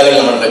அரசாங்க அதிகாரிகள்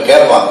நம்மகிட்ட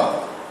கேட்பாங்க,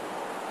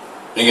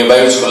 நீங்க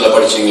பைபிள் ஸ்கூல்ல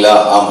படிச்சீங்களா?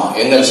 ஆமா.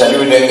 எங்க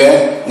சர்டிபிகேட் எங்க?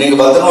 நீங்க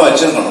பத்திரமா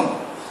வச்சிருக்கணும்.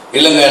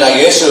 இல்லைங்க நான்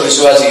இயேசுவை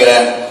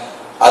விசுவாசிக்கிறேன்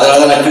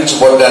அதனால நான் கிழிச்சு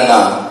போட்டேன்னா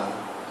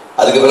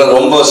அதுக்கு பிறகு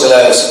ரொம்ப சில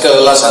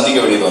சிக்கல்கள்லாம் சந்திக்க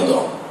வேண்டியது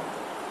வந்துடும்.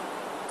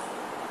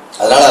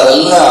 அதனால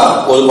அதெல்லாம்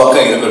ஒரு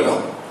பக்கம்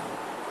இருக்கட்டும்.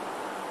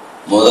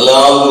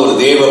 முதலாவது ஒரு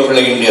தேவ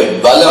பிள்ளையினுடைய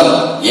பலம்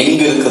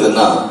எங்க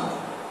இருக்குதுன்னா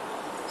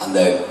அந்த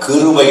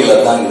கிருபையில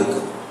தான் இருக்கு.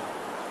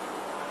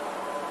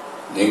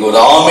 நீங்க ஒரு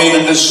ஆமென்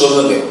என்று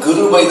சொல்லுங்க.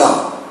 கிருபை தான்,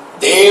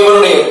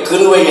 தேவனுடைய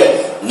கிருபையை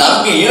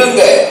நம்பி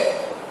இருங்க.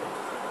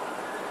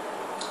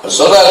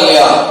 சொல்றாரு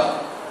இல்லையா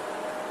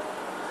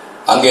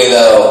அங்கே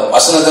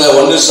வசனத்துல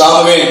 1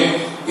 சாமுவேல்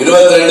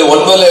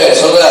 22:9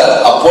 சொல்றார்,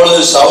 அப்பொழுது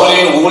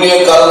சவுலின்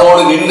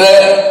ஊழியக்காரனோடு நின்ற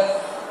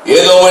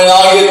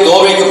ஏதோமனாகிய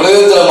தோபிக்கு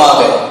பிரதித்திரமாக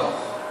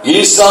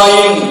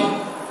ஈசாயின்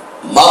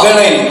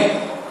மகனை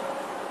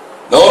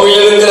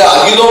நோவில் இருக்கிற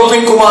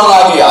அகிதோப்பின்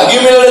குமாரனாகிய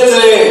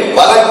அகிமேலிடத்திலே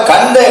வர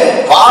கண்டேன்.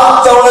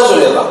 பார்த்தவன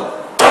சொல்லிடலாம்.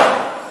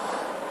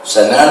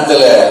 சில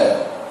நேரத்துல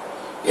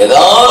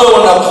ஏதாவது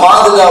ஒன்ன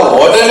பார்த்துட்டா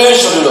உடனே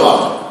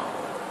சொல்லிடுவாங்க.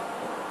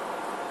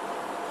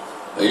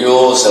 ஐயோ,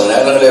 சில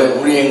நேரங்களில்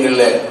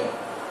ஊழியங்கள்ல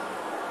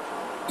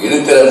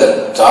இருக்கிற அந்த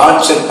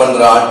டார்ச்சர்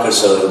பண்ற ஆட்கள்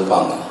சிலர்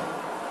இருப்பாங்க.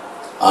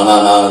 ஆனா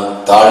நான்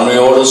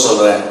தாழ்மையோடு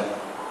சொல்றேன்,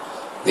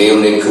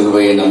 தேவனுடைய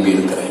கிருபையை நம்பி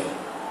இருக்கிறேன்.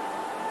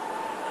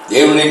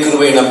 தேவனுடைய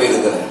கிருபையை நம்பி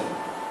இருக்கிறேன்.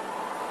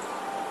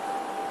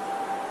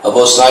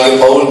 அப்போஸ்தலனாகிய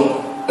பவுல்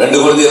 2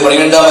 கொரிந்தியர்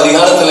 12ஆம்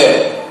அதிகாரத்திலே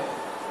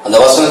அந்த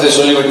வசனத்தை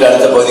சொல்லிவிட்டு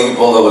அடுத்த பகுதிக்கு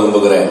போக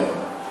விரும்புகிறேன்.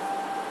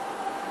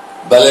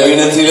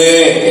 பலவீனத்திலே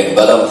என்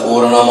பலம்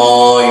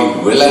பூரணமாய்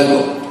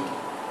விளங்கும்.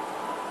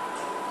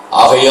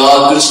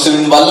 ஆகையால்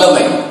கிறிஸ்துவின்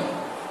வல்லமை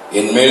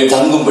என் மேல்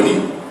தங்கும்படி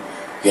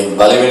என்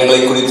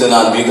பலவீனங்களை குறித்து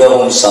நான்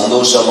மிகவும்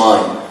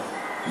சந்தோஷமாய்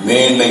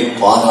மேன்மை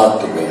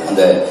பாராட்டுவேன்.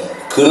 அந்த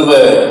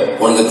கிருபை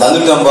உனக்கு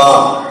தந்துட்டம்பா.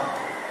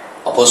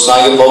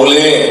 அப்போஸ்தலனாகிய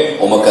பவுலே,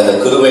 உமக்கு அந்த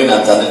கிருபை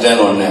நான்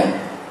தந்துட்டேன்னு ஒண்ணு.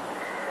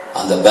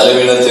 அந்த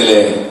பலவீனத்திலே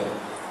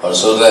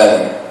அவர் சொல்ற,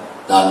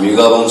 நான்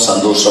மிகவும்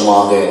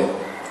சந்தோஷமாக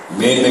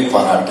மேன்மை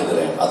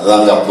பாராட்டுகிறேன்.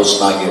 அதுதாங்க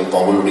அப்போஸ்தலனாகிய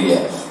பவுலுடைய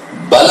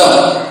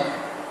பலம்.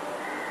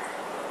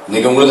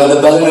 இன்னைக்கு உங்களுக்கு அந்த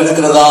பலம்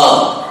இருக்கிறதா?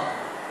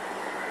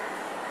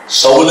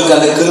 சவுலுக்கு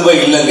அந்த கிருபை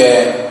இல்லைங்க.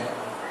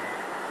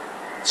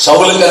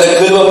 சவுலுக்கு அந்த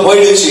கிருபை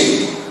போயிடுச்சு.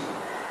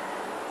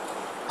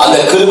 அந்த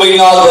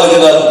கிருபையினால்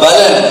வருகிற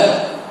பலன்,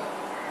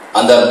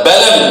 அந்த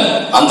பலன்,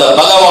 அந்த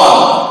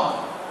பலவான்.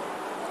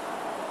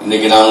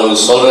 இன்னைக்கு நான்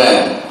உங்களுக்கு சொல்றேன்,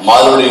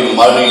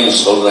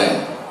 மறுபடியும் சொல்றேன்,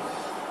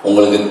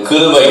 உங்களுக்கு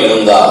கிருபை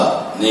இருந்தால்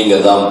நீங்க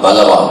தான்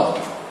பலவான்.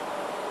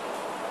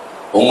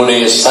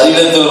 உங்களுடைய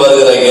சரீரத்தில்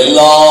வருகிற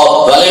எல்லா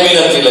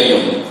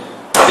பலவீனத்திலையும்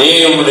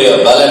தேவனுடைய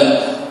பலன்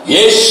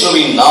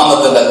இயேசுவின்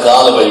நாமத்தின்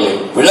காலவழியை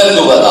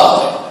விளங்குவதாக,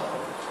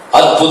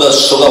 அற்புத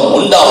சுகம்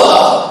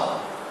உண்டாவதாக.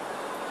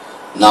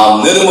 நாம்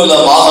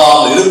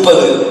நிர்மூலமாகாமல்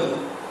இருப்பது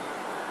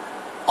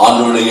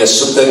ஆண்டவருடைய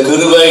சுத்த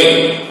கிருபை.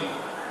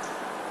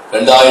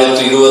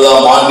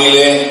 2020ஆம்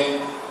ஆண்டிலே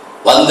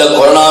வந்த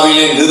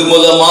கொரோனாவிலே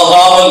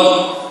நிர்மூலமாகாமல்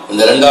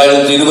இந்த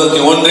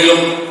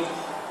 2021லும்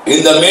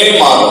இந்த மே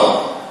மாதம்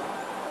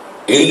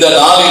இந்த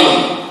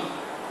நாளிலும்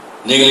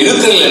நீங்கள்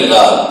இருக்கிறீர்கள்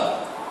என்றால்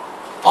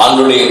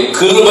ஆண்டவருடைய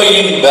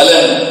கிருபையின்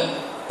பலன்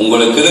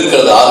உங்களுக்கு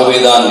இருக்கிறது.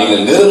 ஆகவேதான்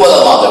நீங்கள்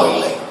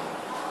நிர்மூலமாகவில்லை.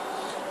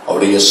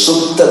 அவருடைய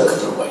சுத்த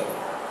கிருபை,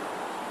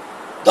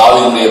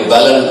 தாவீதுடைய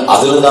பலன்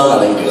அதில் தான்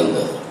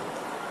அடங்கியிருந்தது.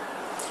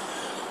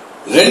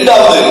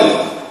 இரண்டாவது,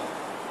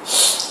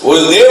 ஒரு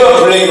தேவ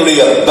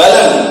பிள்ளையினுடைய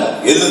பலன்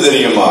எது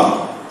தெரியுமா?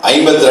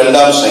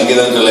 52ஆம்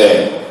சங்கீதத்திலே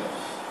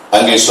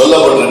அங்கே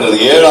சொல்லப்பட்டிருக்கிறது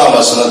 7ஆம்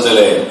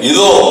வசனத்திலே,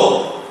 இதோ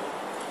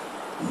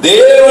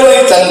தேவனை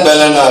தன்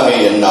பலனாக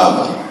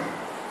எண்ணாமல்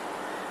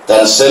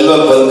தன் செல்வ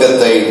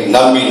பெருக்கத்தை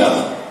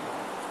நம்பினார்.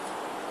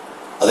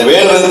 அதை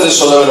வேறு விதத்தில்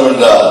சொல்ல வேண்டும்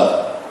என்றால்,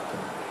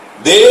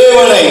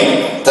 தேவனை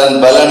தன்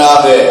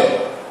பலனாக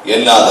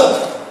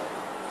எண்ணாதவர்.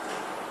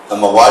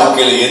 நம்ம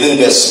வாழ்க்கையில்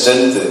எதுங்க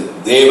ஸ்ட்ரென்த்?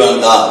 தேவன்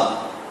தான்.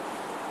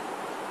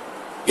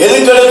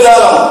 எதுக்கு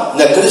எடுத்தாலும்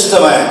இந்த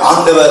கிறிஸ்தவன்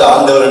ஆண்டவர்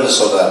ஆண்டவர் என்று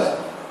சொல்றாரு.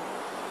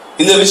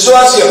 இந்த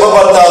விசுவாசி எப்ப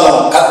பார்த்தாலும்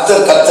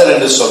கர்த்தர் கர்த்தர்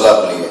என்று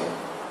சொல்றாரு.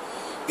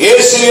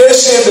 இயேசு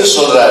இயேசு என்று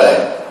சொல்றாரு.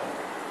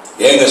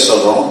 ஏங்க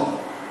சொல்றோம்?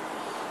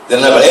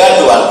 என்ன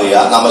விளையாட்டு வார்த்தையா?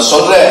 நம்ம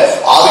சொல்ற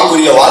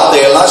ஆவிக்குரிய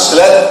வார்த்தையெல்லாம்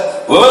சிலர்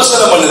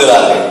விமர்சனம்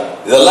பண்ணுகிறார்கள்.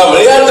 இதெல்லாம்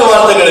விளையாட்டு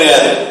வார்த்தை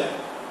கிடையாது.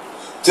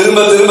 திரும்ப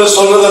திரும்ப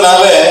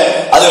சொல்றதுனால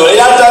அது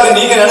விளையாட்டாக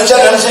நீங்க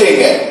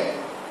நினைச்சீங்க.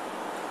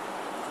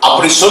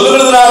 அப்படி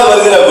சொல்லுகிறதுனால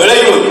வருகிற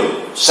விளைவு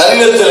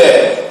சரீரத்திலே,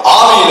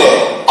 ஆவியிலே,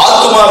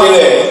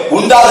 ஆத்மாவிலே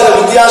உண்டாகிற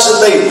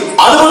வித்தியாசத்தை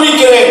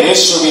அனுபவிக்கிறேன்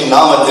இயேசுவின்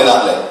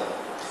நாமத்தினால.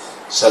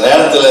 சில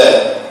நேரத்துல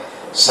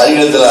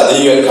சரீரத்தில்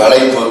அதிக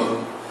களைப்பு,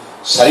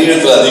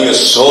 சரீரத்தில் அதிக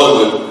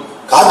சோர்வு.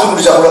 காற்று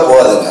குடிச்சா கூட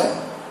போகாதுங்க.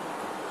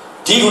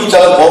 டீ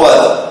குடிச்சாலும்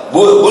போகாது,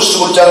 பூஸ்ட்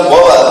குடிச்சாலும்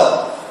போகாது,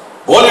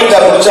 போலிவிட்டா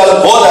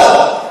குடிச்சாலும் போகாது.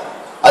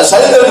 அது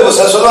சரீரத்துக்கு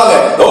சொல்லுவாங்க,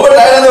 ரொம்ப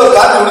டயர்டா ஒரு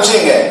காற்று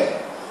குடிச்சுங்க,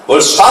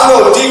 ஒரு ஸ்ட்ராங்கா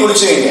ஒரு டீ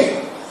குடிச்சுங்க,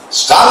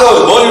 ஸ்ட்ராங்கா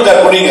ஒரு போலிவிட்டா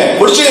குடிங்க,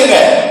 குடிச்சுங்க.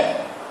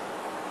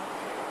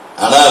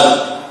 ஆனால்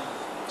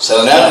சில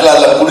நேரத்தில்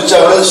அதில் குடிச்சா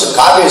விட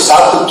காஃபியை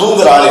சாப்பிட்டு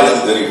தூங்குற ஆள்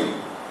எனக்கு தெரியும்.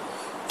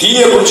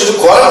 டீயை குடிச்சிட்டு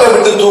குரட்டை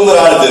விட்டு தூங்குற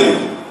ஆள்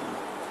தெரியும்.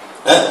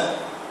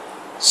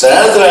 சில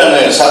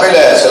நேரத்தில் சபையில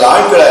சில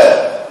ஆட்களை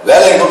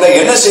வேலையை கொண்ட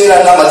என்ன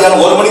செய்யறாங்கன்னா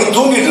மத்தியானம் 1 மணிக்கு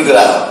தூங்கிட்டு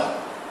இருக்கிறாங்க.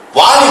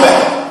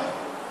 வாலிபன்,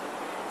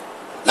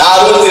 நான்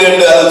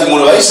 62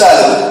 63 வயசு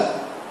ஆகுது.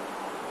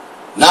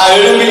 நான்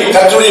எழுப்பி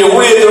கர்த்தருடைய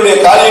ஊழியத்தினுடைய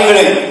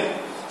காரியங்களை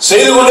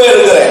செய்து கொண்டே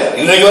இருக்கிறேன்.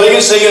 இன்றைக்கு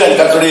வரைக்கும் செய்கிறேன்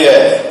கர்த்தருடைய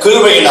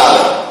கிருபையினால.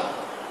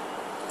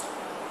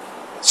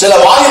 சில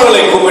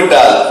வாலிபர்களை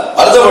கூப்பிட்டால்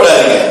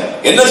வருத்தப்படாதீங்க.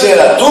 என்ன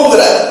செய்யறார்?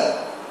 தூங்குறார்.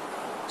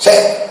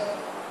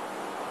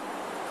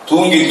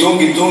 தூங்கி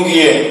தூங்கி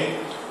தூங்கியே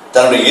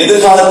தன்னுடைய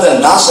எதிர்காலத்தை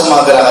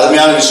நாசமாக்குறாங்க.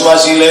 அருமையான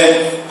விசுவாசிகளே,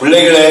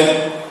 பிள்ளைகளே,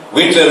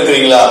 வீட்டில்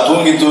இருக்கிறீங்களா?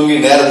 தூங்கி தூங்கி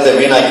நேரத்தை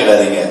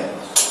வீணாக்கிடாதீங்க.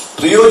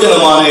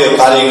 பிரயோஜனமான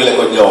காரியங்களை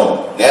கொஞ்சம்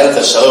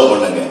நேரத்தை செலவு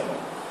பண்ணுங்க.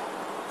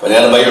 கொஞ்ச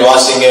நேரம் பைபிள்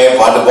வாசிங்க,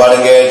 பாட்டு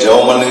பாடுங்க,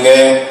 ஜெபம் பண்ணுங்க.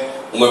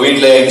 உங்க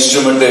வீட்டுல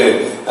இன்ஸ்ட்ருமெண்ட்,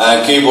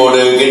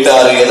 கீபோர்டு,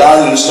 கிட்டார்,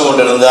 ஏதாவது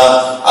இன்ஸ்ட்ருமெண்ட் இருந்தா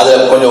அதை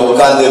கொஞ்சம்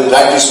உட்கார்ந்து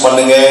பிராக்டிஸ்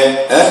பண்ணுங்க.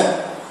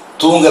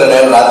 தூங்குற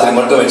நேரம் ராத்திரி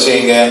மட்டும்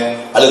வச்சுங்க,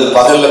 அல்லது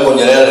பகல்ல கொஞ்ச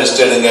நேரம்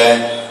ரெஸ்ட் எடுங்க.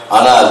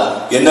 ஆனால்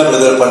என்ன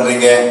பிரதர்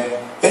பண்றீங்க?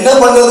 என்ன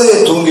பண்றது?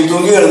 தூங்கி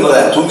தூங்கி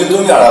எழும்புறேன், தூங்கி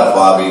தூங்கி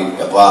அடாப்பாவி.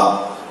 எப்பா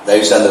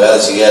தயவுசு அந்த வேலை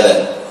செய்யாத.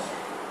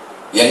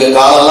 எங்க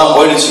காலம்லாம்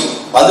போயிடுச்சு,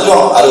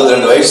 வந்துட்டோம்.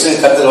 62 வயசு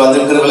கர்த்தர்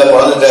வந்துருக்கிறவங்கள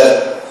குழந்துட்டாரு,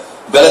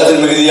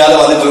 பலத்தின் மிகுதியால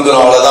வந்துட்டு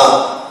இருக்கிறோம், அவ்வளவுதான்.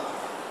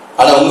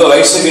 ஆனா உங்க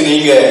வயசுக்கு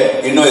நீங்க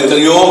இன்னும்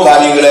எத்தனையோ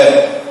காரியங்களை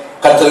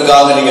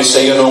கர்த்தருக்காக நீங்க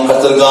செய்யணும்,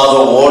 கர்த்தருக்காக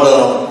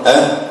ஓடணும்.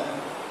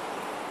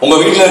 உங்க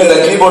வீட்டுல இருக்கிற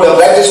கீபோர்டை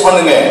பிராக்டிஸ்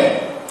பண்ணுங்க,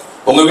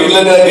 உங்க வீட்டுல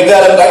இருக்கிற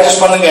கிட்டாரை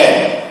பிராக்டிஸ் பண்ணுங்க,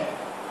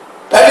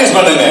 பிராக்டிஸ்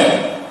பண்ணுங்க.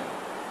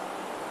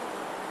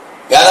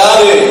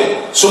 யாராவது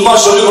சும்மா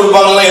சொல்லி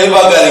கொடுப்பாங்கன்னா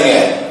எதிர்பார்க்காதீங்க.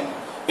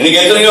 இன்னைக்கு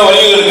எத்தனையோ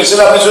வழிகள் இருக்கு.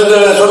 சில அப்படி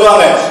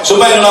சொல்லுவாங்க,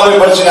 சும்மா எங்க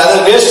போய் படிச்சுங்க,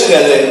 அது வேஸ்ட்டுங்க.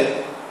 அது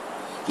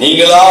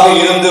நீங்களாக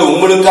இருந்து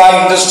உங்களுக்காக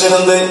இன்ட்ரெஸ்ட்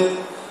இருந்து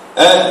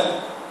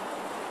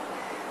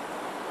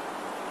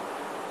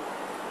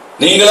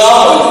நீங்களா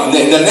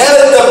இந்த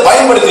நேரத்தை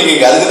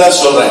பயன்படுத்திக்க.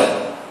 அதுக்குதான் சொல்றேன்,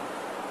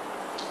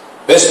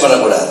 வேஸ்ட்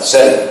பண்ணக்கூடாது.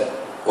 சரி,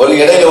 ஒரு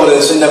இடையில ஒரு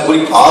சின்ன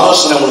குறிப்பு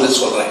ஆலோசனை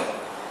உங்களுக்கு சொல்றேன்.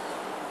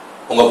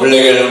 உங்க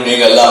பிள்ளைகள்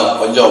நீங்க எல்லாம்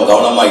கொஞ்சம்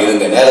கவனமா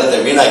இருங்க, நேரத்தை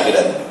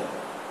வீணாக்கிறாங்க.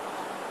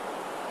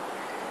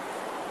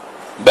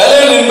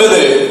 பலன்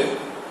என்பது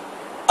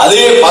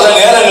அதே பல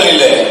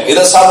நேரங்களில்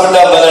இதை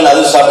சாப்பிட்டா பலன்,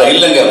 அது சாப்பிட்டா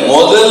இல்லைங்க.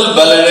 முதல்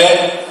பலனே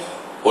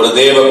ஒரு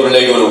தேவ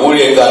பிள்ளை, ஒரு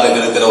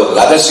ஊழியக்காரனுக்கு இருக்கிற ஒரு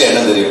ரகசியம்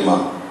என்ன தெரியுமா?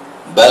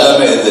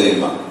 பலமே எது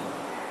தெரியுமா?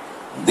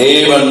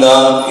 தேவன்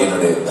தான்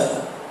என்னுடைய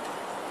பலன்.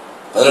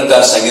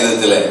 18ஆம்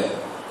சங்கீதத்தில்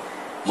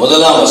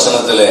 1ஆம்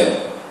வசனத்தில்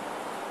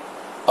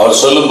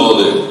அவர் சொல்லும்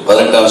போது,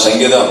 18ஆம்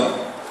சங்கீதம்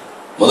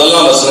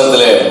 1ஆம்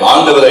வசனத்தில்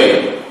ஆண்டவரை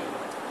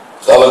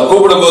அவர்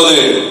கூப்பிடும் போது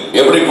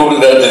எப்படி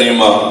கூப்பிடுகிறார்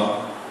தெரியுமா?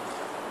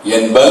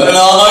 என்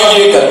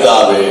பலனாகிய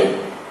கர்த்தாவே.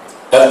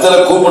 கர்த்தரை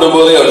கூப்பிடும்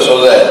போதே அவர்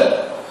சொல்ற,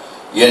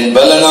 என்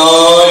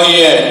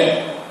பலனாகிய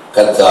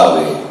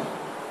கர்த்தாவே.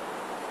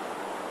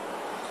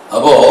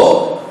 அப்போ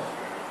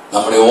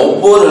நம்முடைய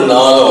ஒவ்வொரு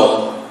நாளும்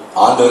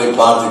ஆண்டவரை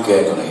பார்த்து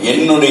கேட்கணும்,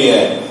 என்னுடைய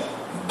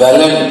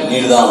பலன்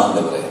நீர்தான்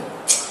ஆண்டவரே.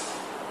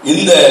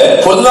 இந்த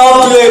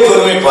பொல்லாப்பிலே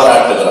பெருமை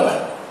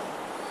பாராட்டுகிறவன்,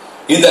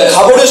 இந்த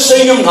கபடு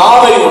செய்யும்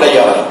நாவை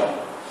உடையவன்,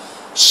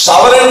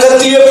 சவரன்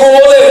கத்தியை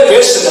போல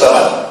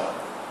பேசுகிறவன்,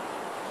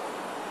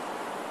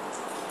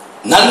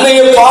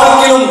 நன்மையை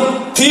பார்க்கிலும்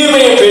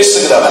தீமையை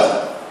பேசுகிறவன்,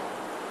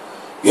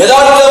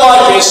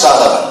 யதார்த்தமாய்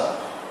பேசாதவன்,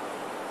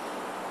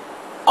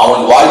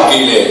 அவன்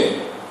வாழ்க்கையிலே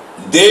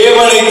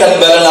தேவனை தன்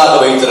பலனாக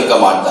வைத்திருக்க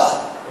மாட்டான்.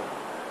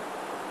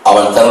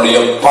 அவன் தன்னுடைய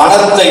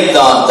பணத்தை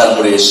தான்,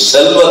 தன்னுடைய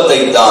செல்வத்தை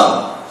தான்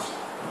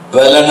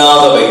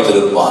பலனாக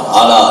வைத்திருப்பான்.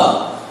 ஆனால்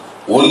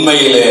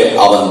உண்மையிலே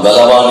அவன்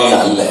பலவானே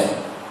அல்ல.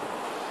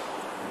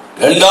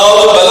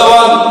 இரண்டாவது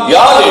பலவான்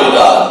யார்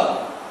என்றால்,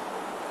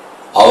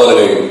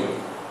 அவர்கள்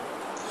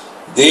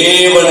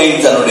தேவனை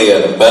தன்னுடைய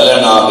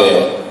பலனாக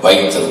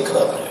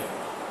வைத்திருக்கிறவர்கள்.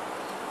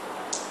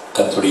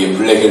 கர்த்தருடைய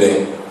பிள்ளைகளே,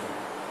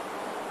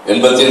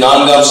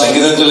 84ஆம்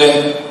சங்கீதத்திலே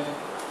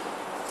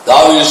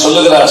தாவீது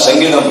சொல்லுகிறார்.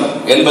 சங்கீதம்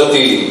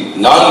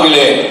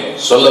 84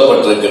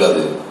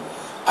 சொல்லப்பட்டிருக்கிறது.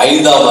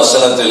 5ஆம்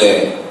வசனத்திலே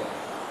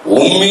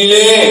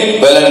உம்மிலே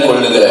பலன்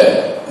கொள்ளுகிற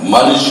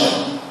மனுஷன்.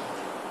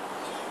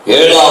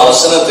 7ஆம்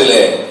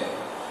வசனத்திலே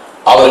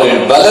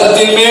அவர்கள்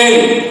பலத்தின் மேல்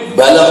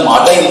பலம்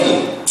அடைந்து.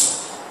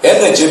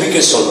 ஏங்க ஜெபிக்க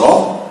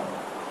சொல்றோம்?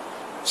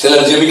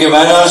 சிலர் ஜெபிக்க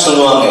வேணாம்னு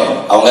சொல்லுவாங்க.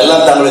 அவங்க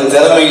எல்லாம் தங்களுடைய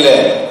திறமையில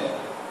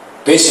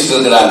பேசிட்டு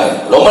இருக்கிறாங்க.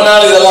 ரொம்ப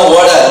நாள் இதெல்லாம்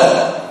ஓட.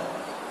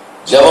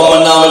 ஜெபம்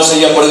பண்ணாமல்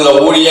செய்யப்படுகிற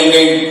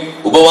ஊழியங்கள்,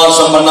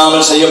 உபவாசம்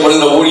பண்ணாமல்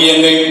செய்யப்படுகிற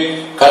ஊழியங்கள்,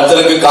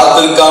 கர்த்தருக்கு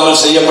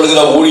காத்திருக்காமல்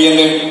செய்யப்படுகிற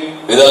ஊழியங்கள்,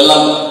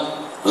 இதெல்லாம்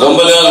ரொம்ப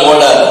நாள்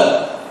ஓடாது.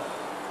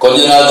 கொஞ்ச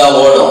நாள் தான்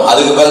ஓடும்.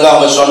 அதுக்கு பிறகு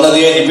அவங்க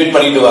சொன்னதையே ரிப்பீட்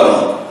பண்ணிட்டு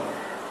வரணும்.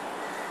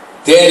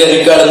 தேஞ்ச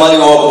ரிக்கார்டு மாதிரி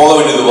போக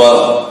வேண்டியது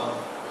வரும்.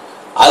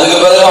 அதுக்கு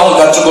பிறகு அவங்க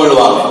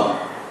கற்றுக்கொள்வாங்க.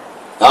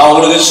 நான்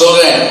உங்களுக்கு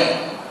சொல்றேன்,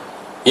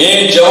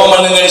 ஏன் ஜெபம்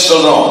பண்ணுங்கன்னு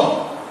சொல்றோம்?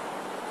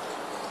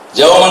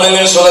 ஜெபம்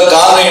பண்ணுங்கன்னு சொல்ற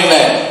காரணம் என்ன?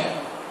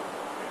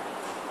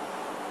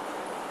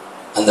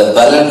 அந்த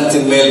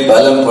பலத்தின் மேல்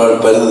பலம்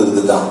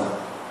பெறுவதற்கு தான்.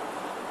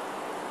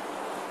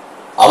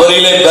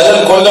 அவரிலே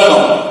பலன்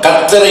கொள்ளணும்.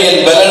 கர்த்தரை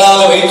என்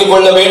பலனாக வைத்துக்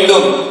கொள்ள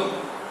வேண்டும்.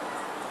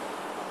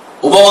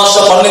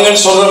 உபவாசம்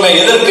பண்ணுங்கன்னு சொல்றோமே,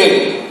 எதற்கு?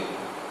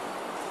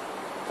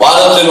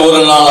 வாரத்தில் ஒரு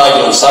நாள்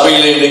ஆகியும்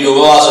சபையில இன்னைக்கு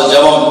உபவாச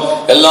ஜெபம்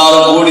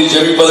எல்லாரும் கூடி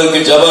ஜெபிப்பதற்கு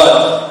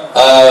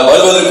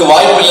வருவதற்கு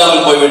வாய்ப்பு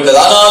இல்லாமல் போய்விட்டது.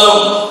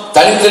 ஆனாலும்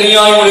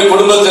தனித்தனியாய் உடைய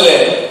குடும்பத்திலே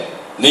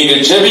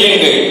நீங்கள்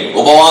ஜெபியுங்க,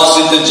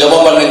 உபவாசித்து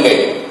ஜெபம் பண்ணுங்க,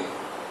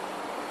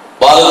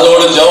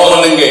 பாரத்தோடு ஜெபம்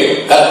பண்ணுங்க.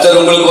 கர்த்தர்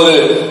உங்களுக்கு ஒரு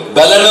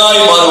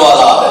பலனாய்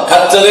மாறுவாராக.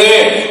 கர்த்தரே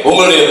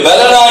உங்களுடைய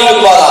பலனாய்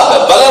இருப்பாராக.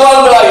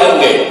 பலவான்களாய்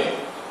இருங்க,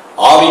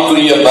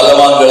 ஆவிக்குரிய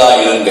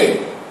பலவான்களாய் இருங்க.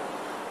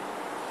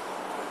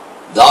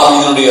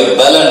 தாவீதுடைய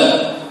பலன்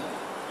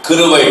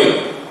கிருபை,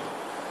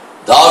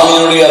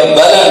 தாவீதுடைய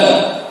பலன்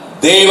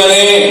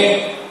தேவனே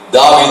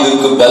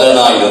தாவீதுக்கு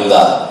பலனாய்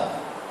இருந்தார்.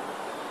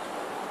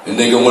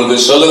 இன்றைக்கு உங்களுக்கு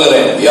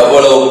சொல்லுகிறேன்,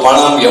 எவ்வளவு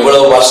பணம்,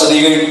 எவ்வளவு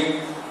வசதிகள்,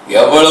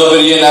 எவ்வளவு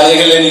பெரிய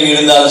நிலைகளில் நீங்க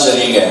இருந்தாலும்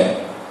சரிங்க,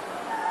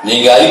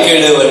 நீங்க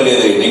அறிக்கையிட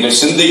வேண்டியது, நீங்கள்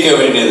சிந்திக்க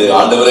வேண்டியது,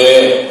 ஆண்டவரே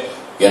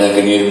எனக்கு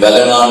நீர்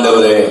பலன்,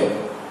 ஆண்டவரே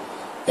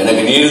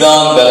எனக்கு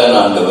நீர்தான் பலன்,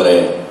 ஆண்டவரே.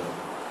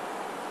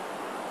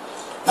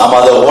 நாம்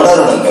அதை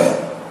உணரணுங்க.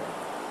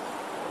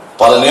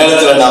 பல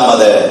நேரத்தில் நாம்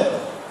அதை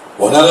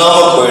உணராம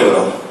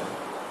போயிடுறோம்.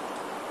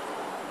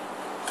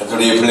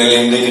 கர்த்தருடைய பிள்ளைகளை,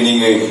 இன்றைக்கு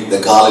நீங்க இந்த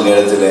கால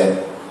நேரத்தில்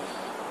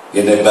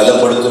என்னை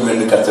பலப்படுத்தும்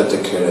என்று கர்த்தத்தை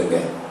கேளுங்க.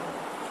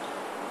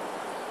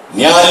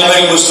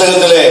 நியாயங்களின்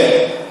புஸ்தகத்திலே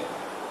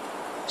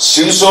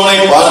சிம்சோனை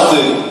பார்த்து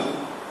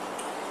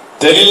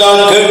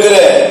தெளிலான் கேட்கிற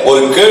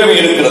ஒரு கேள்வி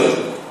இருக்கிறது.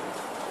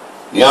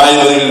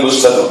 நியாயங்களின்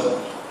புஸ்தகம்,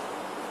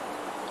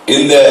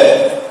 இந்த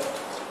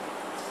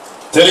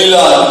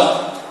தெளிலான்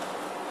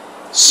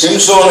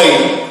சிம்சோனை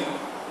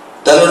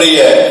தன்னுடைய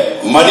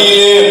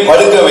மடியிலே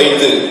படுக்க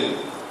வைத்து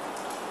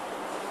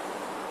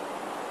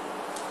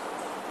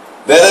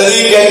வேற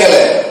எதையும் கேட்கல.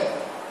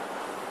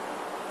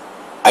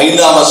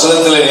 5ஆம்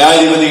வசனத்தில்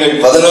நியாயாதிபதிகள்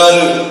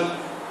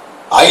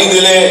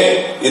 16:5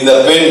 இந்த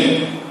பெண்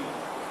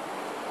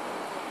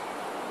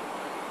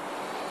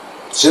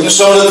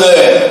சிம்சோனத்தை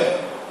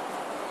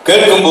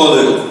கேட்கும்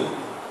போது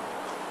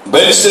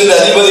பெலிஸ்தரின்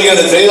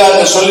அதிபதிகள் தெளிவாக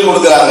சொல்லி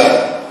கொடுக்கிறாங்க.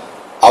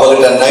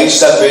 அவர்கிட்ட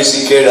நைஸா பேசி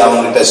கேளு,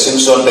 அவன்கிட்ட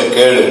சிம்சோன்ட்ட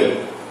கேளு,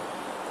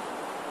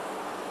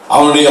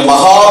 அவனுடைய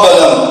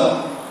மகாபலம்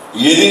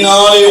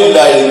எதினாலே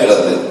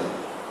உண்டாயிருக்கிறது.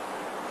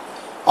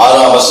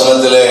 6ஆம்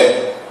வசனத்திலே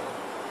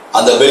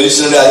அந்த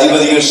பெலிஸ்தருடைய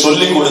அதிபதிகள்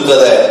சொல்லி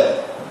கொடுத்தத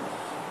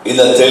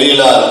இந்த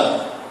தெளிலால்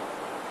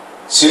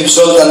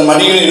சிம்சோன் தன்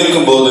மடியில்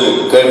இருக்கும் போது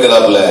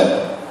கேட்கிறாப்ல,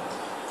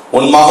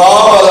 உன்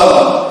மகாபலம்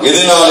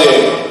எதினாலே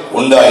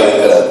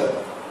உண்டாயிருக்கிறது.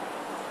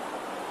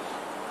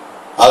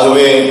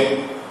 ஆகவே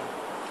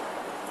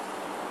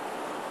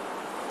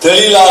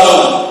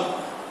தெளிலாலும்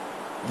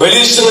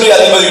பெலிஸ்தருடைய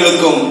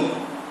அதிபதிகளுக்கும்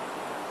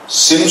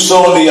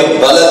சிம்சோனுடைய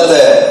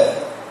பலத்தை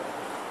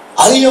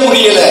அறிய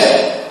முடியல.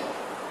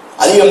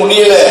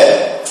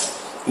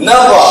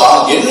 என்னப்பா,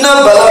 என்ன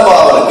பலம்பா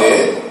அவனுக்கு?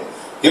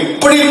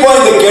 எப்படிப்பா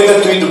இந்த கேட்ட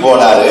தூக்கிட்டு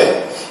போனாரு?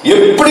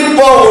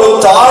 எப்படிப்பா ஒரு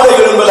தாடை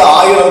எலும்புல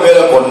 1000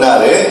 பேரை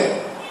கொன்னாரு?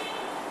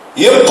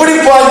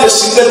 எப்படிப்பா இந்த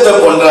சிங்கத்தை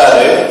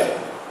கொன்றாரு?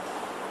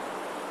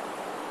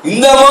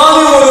 இந்த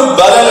மாதிரி ஒரு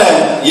பலனை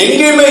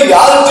எங்கேயுமே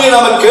யார்கிட்டையும்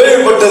நாம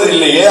கேள்விப்பட்டது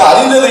இல்லையே,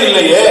 அறிந்தது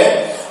இல்லையே.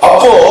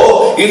 அப்போ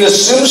இந்த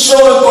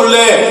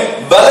சிம்சோனுக்குள்ளே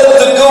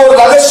பலத்துக்கு ஒரு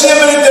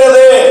ரகசியம்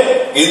இருக்கிறது.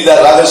 இந்த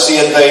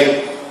ரகசியத்தை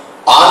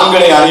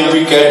ஆண்களை அனுப்பி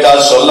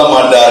கேட்டால் சொல்ல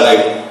மாட்டாரு.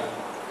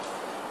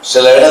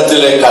 சில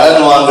இடத்துல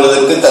கடன்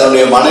வாங்குறதுக்கு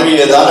தன்னுடைய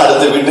மனைவியை தான்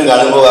அடுத்த வீட்டுக்கு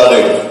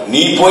அனுப்புவார்கள்.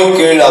 நீ போய்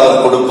கேள்,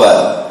 அவர்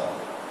கொடுப்பார்.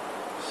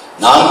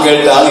 நான்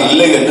கேட்டால்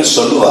இல்லை என்று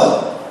சொல்லுவார்.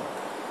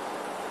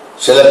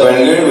 சில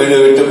பெண்கள் வீடு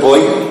விட்டு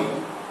போய்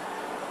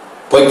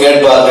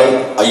கேட்பார்கள்,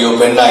 ஐயோ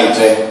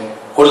பெண்ணாயிற்றே,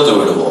 கொடுத்து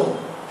விடுவோம்.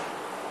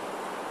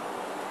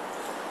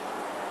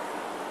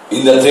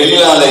 இந்த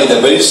தெளிவான இந்த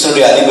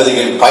பெலிஸ்தருடைய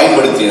அதிபதிகள்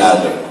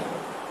பயன்படுத்தினார்கள்.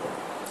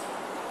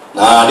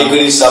 நான்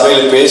அடிக்கடி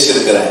சபையில்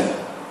பேசியிருக்கிறேன்.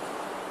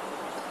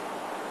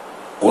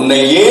 உன்னை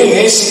ஏன்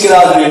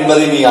நேசிக்கிறார்கள்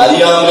என்பதை நீ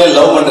அறியாமலே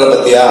லவ் பண்ற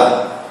பத்தியா,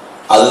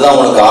 அதுதான்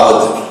உனக்கு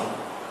ஆபத்து.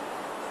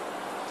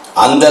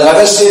 அந்த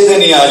ரகசியத்தை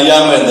நீ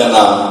அறியாம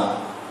இருந்தனா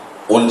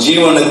உன்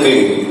ஜீவனுக்கு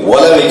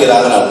ஒல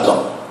வைக்கிறாங்கன்னு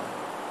அர்த்தம்.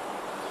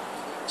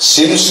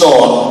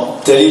 சிம்சோன்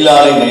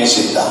தெளிலாலை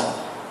நேசித்தார்.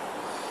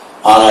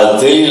 ஆனால்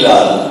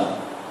தெளிலால்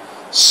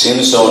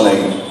சிம்சோனை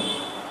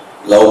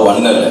லவ்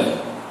பண்ணல.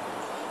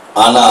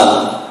 ஆனால்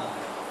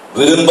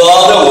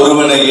விரும்பாத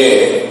ஒருவனையே,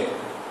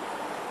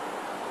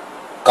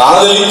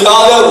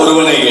 காதலிக்காத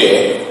ஒருவனையே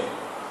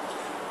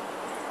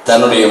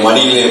தன்னுடைய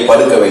மடியிலே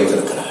படுக்க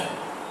வைத்திருக்கிறார்.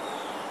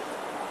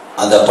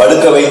 அந்த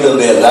படுக்க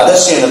வைத்ததுடைய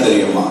ரகசியம் என்ன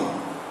தெரியுமா?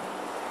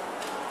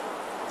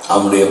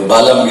 அவனுடைய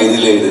பலம்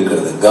எதிலே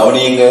இருக்கிறது.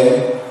 கவனியுங்க,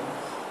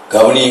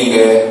 கவனியுங்க,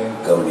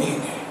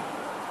 கவனியுங்க.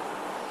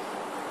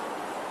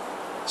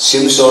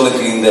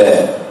 சிம்சோனுக்கு இந்த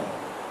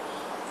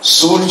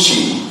சூழ்ச்சி,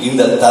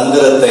 இந்த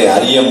தந்திரத்தை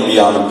அறிய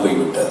முடியாமல்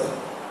போய்விட்டது.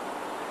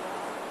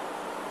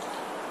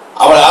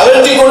 அவள்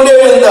அலட்டி கொண்டே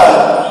இருந்தாள்.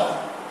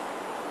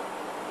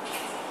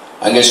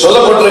 அங்கே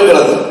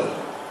சொல்லப்பட்டிருக்கிறது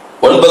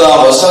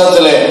 9ஆம்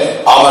வசனத்திலே,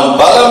 அவன்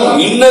பலம்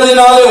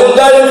இன்னதினாலே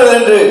உண்டாயிருக்கிறது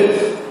என்று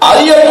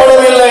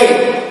அறியப்படவில்லை.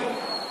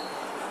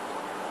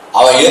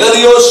 அவன்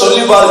எதையோ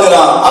சொல்லி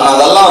பார்க்கிறான், ஆனா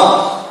அதெல்லாம்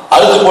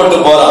அறுத்து போட்டு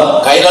போறான்.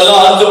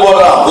 கையிலெல்லாம் அறுத்து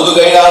போடுறான், புது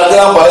கையில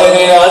அறுக்கிறான், பழைய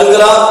கையில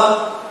அறுக்கிறான்,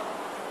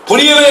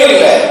 புரியவே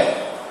இல்லை.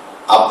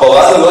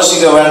 அப்பவாது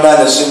யோசிக்க வேண்டாம்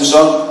இந்த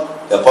சிம்சோன்,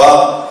 எப்பா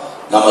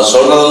நம்ம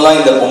சொல்றதெல்லாம்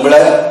இந்த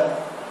பொம்பளை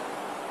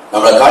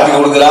நம்மளை காட்டி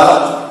கொடுக்குறா,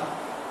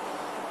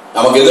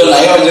 நமக்கு ஏதோ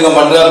நயவஞ்சகம்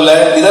பண்றாருல.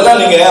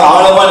 இதெல்லாம் நீங்க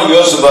ஆழமா நீங்க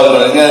யோசிச்சு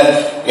பாருங்க.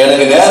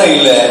 எனக்கு நேரம்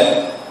இல்லை,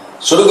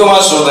 சுருக்கமா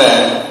சொல்றேன்.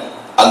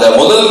 அந்த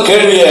முதல்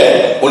கேள்விய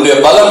உன்னுடைய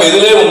பலம்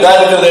எதிலே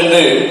உண்டாயிருக்கிறது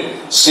என்று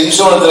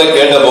சிம்சோனத்துல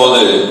கேட்ட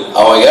போது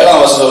அவன்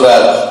 7ஆம் வசனம்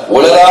சொல்றார்,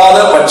 உலராத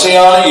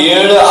பச்சையான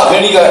 7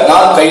 அகனிக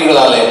நான்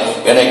கைகளாலே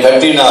என்னை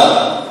கட்டினால்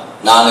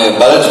நான்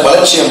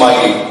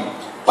பலட்சியமாகி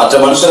மற்ற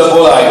மனுஷரை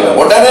போல ஆகிடுவேன்.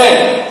 உடனே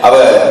அவ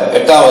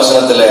 8ஆம்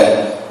வசனத்துல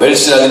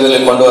பெலிஸ்தர் அதிபதிகளை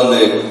கொண்டு வந்து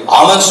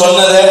அவன்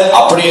சொன்னதை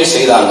அப்படியே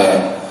செய்தாங்க,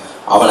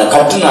 அவனை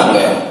கட்டுனாங்க.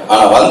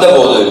 ஆனா வந்த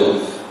போது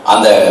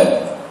அந்த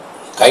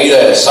கையில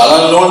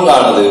சலநூல்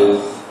ஆனது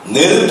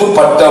நெருப்பு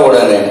பட்ட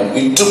உடனே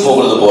விற்று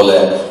போகிறது போல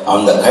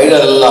அந்த கையில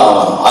எல்லாம்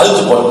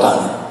அறுத்து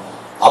போட்டாங்க.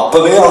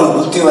 அப்பவே அவனுக்கு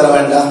புத்தி வர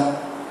வேண்டாம்?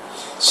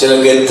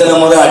 சிலருக்கு எத்தனை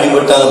முறை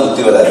அடிபட்டாலும்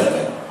புத்தி வராதுங்க.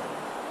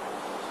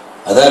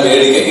 அதான்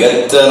வேடிக்கை.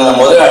 எத்தனை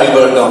முறை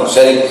அடிபடட்டும்,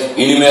 சரி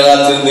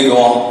இனிமேதான்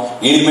திருந்திக்குவோம்,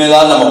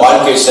 இனிமேதான் நம்ம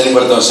வாழ்க்கையை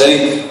சரிப்படுத்தும். சரி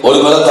ஒரு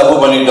முறை தப்பு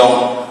பண்ணிட்டோம்,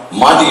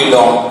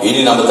 மாட்டிக்கிட்டோம்,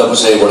 இனி நம்ம தப்பு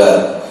செய்யக்கூடாது,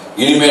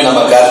 இனிமேல்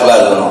நம்ம கேர்ஃபுல்லா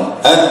இருக்கணும்.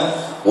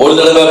 ஒரு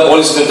தடவை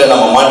போலீஸ் கிட்ட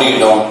நம்ம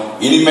மாட்டிக்கிட்டோம்,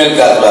 இனிமேல்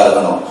கேர்ஃபுல்லா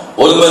இருக்கணும்.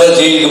 ஒரு முறை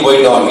ஜெயிலுக்கு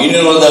போயிட்டோம்,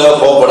 இன்னொரு தடவை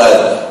போகக்கூடாது,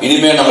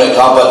 இனிமேல் நம்மளை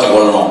காப்பாற்றிக்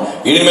கொள்ளணும்,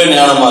 இனிமேல்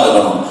ஞானமா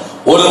இருக்கணும்.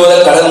 ஒரு முறை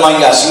கடன்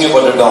வாங்கி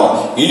அசிங்கப்பட்டுட்டோம்,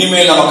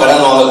 இனிமேல் நம்ம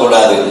கடன்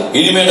வாங்கக்கூடாது,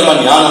 இனிமேல் நம்ம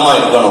ஞானமா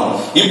இருக்கணும்.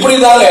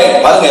 இப்படிதாங்க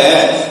பாருங்க,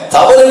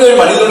 தவறுகள்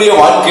மனிதனுடைய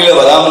வாழ்க்கையில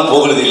வராமல்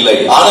போகிறது இல்லை,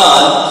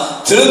 ஆனால்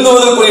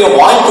திருந்துவதற்குரிய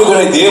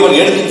வாய்ப்புகளை தேவன்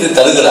எடுத்து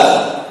தருகிறார்.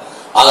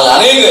 ஆனால்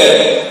அநேகர்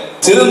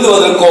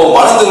திருந்துவதற்கோ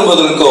மனம்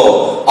திரும்புவதற்கோ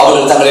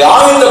அவர்கள் தங்களை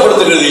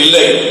ஆயத்தப்படுத்துகிறது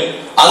இல்லை.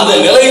 அந்த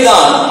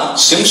நிலைதான்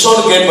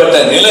சிம்சோனுக்கு ஏற்பட்ட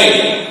நிலை.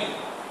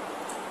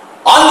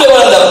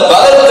 ஆண்டவர் அந்த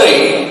பலத்தை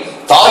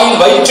தாயின்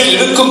வயிற்றில்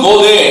இருக்கும்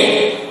போதே,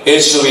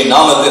 இயேசுவின்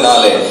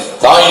நாமத்தினாலே,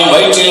 தாயின்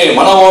வயிற்றிலே,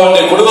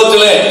 மனோவனுடைய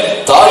குடும்பத்திலே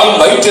தாயின்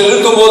வயிற்றில்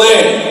இருக்கும் போதே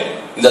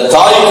இந்த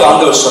தாய்க்கு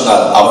ஆண்டவர்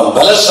சொன்னார், அவன்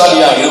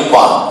பலசாலியா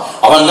இருப்பான்,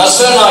 அவன்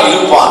நசரனா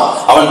இருப்பான்,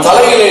 அவன்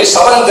தலையிலே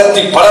சவரன்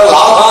கத்தி படல்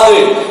ஆகாது,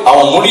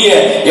 அவன் முடிய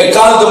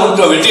எக்காலத்து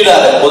மட்டும்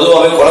வெட்டிடாத.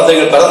 பொதுவாகவே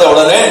குழந்தைகள் பிறந்த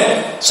உடனே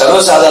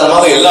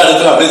சர்வசாதாரணமாக எல்லா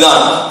இடத்திலும்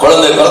அப்படிதான்,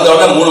 குழந்தை பிறந்த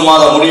உடனே 3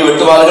 மாதம் முடி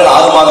வெட்டுவார்கள்,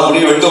 6 மாதம்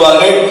முடி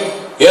வெட்டுவார்கள்.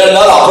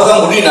 ஏனென்றால்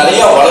அப்பதான் முடி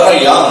நிறைய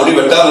வளரையா, முடி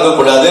வெட்டாம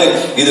இருக்கக்கூடாது.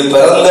 இது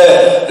பிறந்த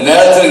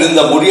நேரத்தில்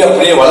இருந்த முடி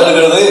அப்படியே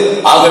வளர்கிறது,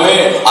 ஆகவே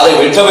அதை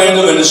வெட்ட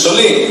வேண்டும் என்று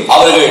சொல்லி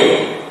அவர்கள்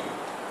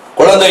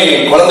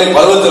குழந்தை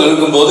பருவத்தில்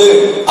இருக்கும் போது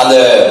அந்த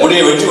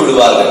முடியை வெட்டி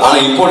விடுவார்கள். ஆனா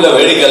இப்போ உள்ள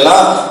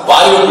வேடிக்கைலாம்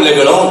வாலிப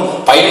பிள்ளைகளும்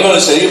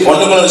பையன்களும் சரி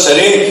பொண்ணுங்களும்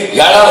சரி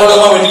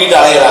ஏடாகூடமா வெட்டிக்கிட்டு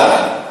அலைகிறாங்க.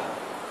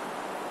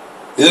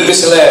 இதற்கு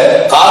சில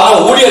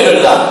காரணம்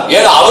ஊழியர்கள் தான்.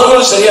 ஏன்னா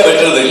அவர்களும் சரியா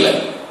வெட்டுறது இல்லை,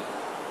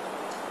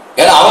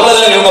 ஏன்னா அவங்க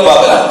தான் இவங்க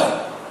பாக்குறாங்க.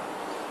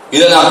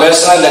 இதை நான்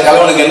பேசினா இந்த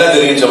கலவனுக்கு என்ன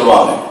தெரியும்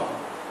சொல்லுவாங்க.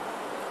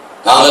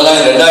 நாங்கெல்லாம்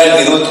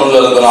 2021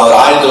 இருக்கிறோம், அவர்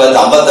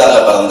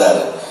 1956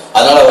 பிறந்தாரு,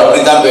 அதனால அவர்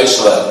அப்படித்தான்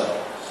பேசுவார்.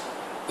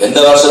 எந்த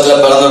வருஷத்துல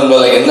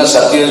பிறந்தவங்க என்ன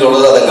சத்தியம்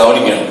சொல்றது அதை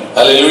கவனிக்கணும்.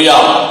 அல்லேலூயா,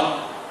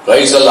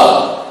 பிரைஸ் எல்லாம்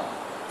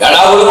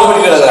ஏடாகூடமா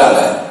பண்ணி கிடக்குறாங்க.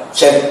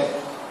 சரி,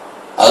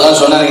 அதெல்லாம்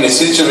சொன்னா நீங்க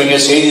சிரிச்சுடுவீங்க,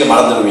 செய்தியை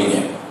மறந்துடுவீங்க.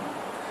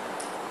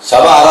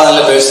 சபை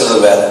ஆராதனையில பேசுறது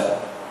வேற.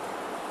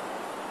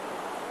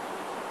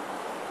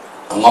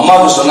 அவங்க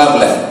அம்மாவுக்கு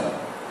சொன்னாங்கள,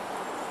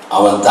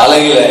 அவன்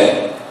தலையில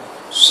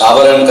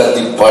சவரன்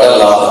கத்தி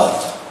படலாக.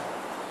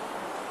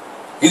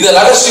 இந்த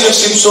ரகசியம்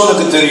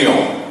சிம்சோனுக்கு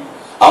தெரியும்.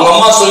 அவங்க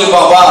அம்மா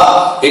சொல்லிப்பாப்பா,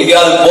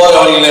 எங்கேயாவது போற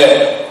வழியில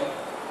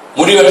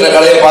முடி வெட்டுற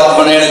கடையை பார்த்து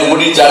பண்ண, எனக்கு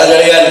முடி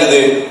ஜடையா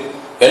இருக்குது,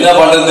 என்ன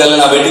பண்றது தெரியல,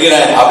 நான்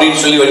வெட்டிக்கிறேன்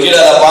அப்படின்னு சொல்லி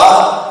வெட்டிடாதப்பா,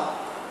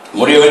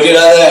 முடிய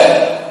வெட்டிடாத.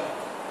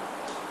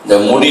 இந்த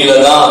முடியில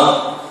தான்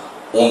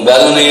உன்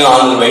பலனையும்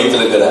ஆண்டு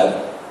வைத்திருக்கிறார்.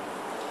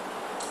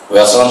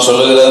 வசனம்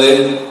சொல்லுகிறது,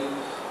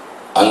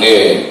 அங்கே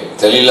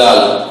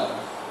தெளிலால்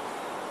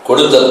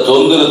கொடுத்த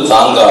தொந்தரவு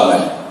தாங்காம,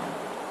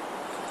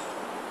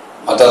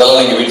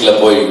 மற்றதெல்லாம் நீங்க வீட்டுல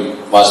போய்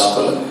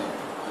வாசிக்கொள்ளுங்க.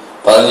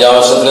 15ஆம்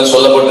வருஷத்துல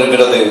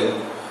சொல்லப்பட்டிருக்கிறது,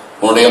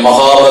 உன்னுடைய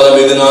மகாபலம்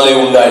எதனாலே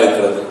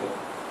உண்டாயிருக்கிறது.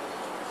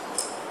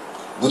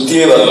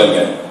 புத்தியே வரலங்க.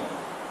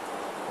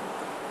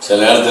 சில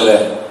நேரத்துல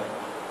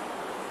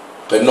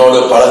பெண்ணோடு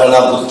பழகினா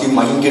புத்தி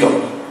மங்கிடும்.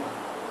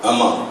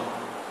 ஆமா,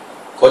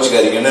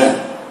 கோச்சுக்காதீங்கன்னு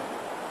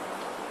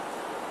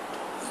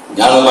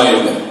ஞானமா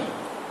இருங்க.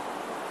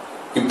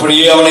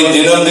 இப்படியே அவனை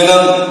தினம்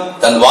தினம்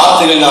தன்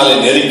வார்த்தைகளினாலே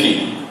நெருக்கி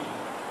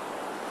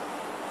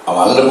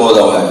அவன் அல்ற போது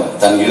அவன்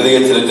தன்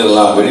இருதயத்தில்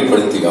இருக்கிறதெல்லாம்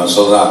வெளிப்படுத்தி அவன்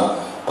சொல்றான்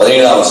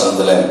 17ஆம்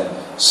வசனத்துல,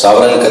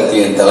 சவரன்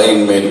கத்தியின்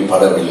தலையின் மேல்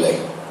படவில்லை.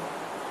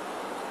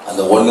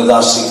 அந்த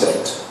ஒண்ணுதான்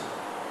சீக்ரெட்.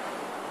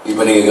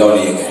 இப்ப நீங்க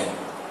கவனியுங்க,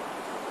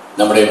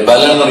 நம்முடைய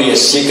பலனுடைய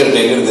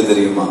சீக்ரெட் எங்க இருக்கு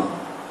தெரியுமா?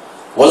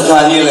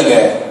 உலகம் அறியலைங்க.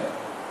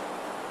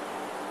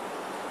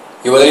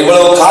 இவளை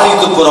இவ்வளவு காரி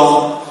துப்புறோம்,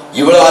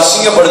 இவ்வளவு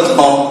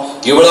அசிங்கப்படுத்துறோம்,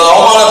 இவ்வளவு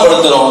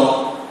அவமானப்படுத்துறோம்,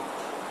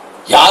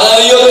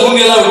 யாரையோ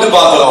தூண்டியெல்லாம் விட்டு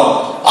பார்க்கிறோம்.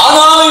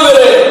 ஆனால்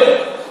இவரு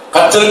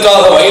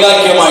கர்த்தருக்காக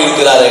வைராக்கியமா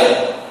இருக்கிறாரே,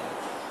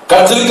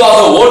 கர்த்தருக்காக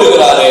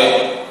ஓடுகிறாரே,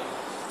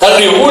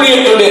 தன்னுடைய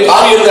ஊழியர்களுடைய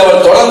காரியத்தை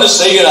அவர் தொடர்ந்து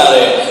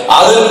செய்கிறாரே,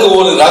 அதற்கு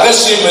ஒரு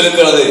ரகசியம்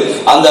இருக்கிறது.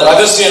 அந்த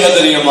ரகசியம் என்ன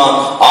தெரியுமா?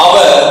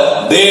 அவர்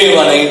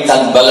தேவனை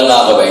தன்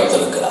பலனாக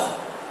வைத்திருக்கிறார்.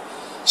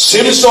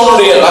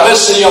 சிம்சோனுடைய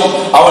ரகசியம்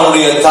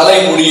அவனுடைய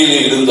தலைமுடியில்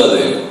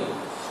இருந்தது.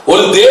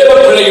 ஒரு தேவ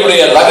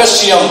பிள்ளையுடைய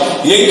ரகசியம்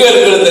எங்க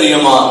இருக்கிறது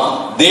தெரியுமா?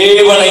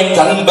 தேவனை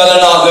தன்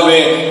பலனாகவே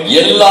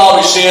எல்லா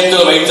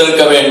விஷயத்திலும்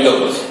வைத்திருக்க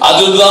வேண்டும்.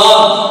 அதுதான்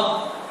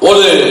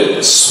ஒரு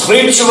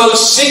ஸ்பிரிச்சுவல்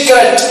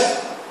சீக்ரெட்,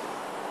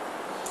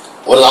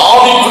 ஒரு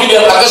ஆவிக்குரிய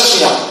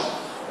ரகசியம்.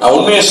 நான்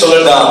உண்மையை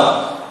சொல்லட்டா,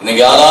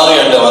 இன்னைக்கு யாராவது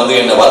என்கிட்ட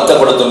என்னை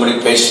வருத்தப்படுத்தும்படி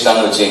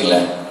பேசிட்டான்னு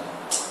வச்சுங்களேன்,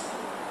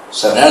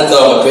 சில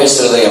நேரத்தில் அவங்க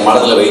பேசுறதை என்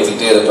மனதில்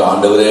வைத்துக்கிட்டே இருப்பேன்.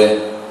 ஆண்டவரே,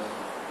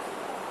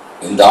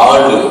 இந்த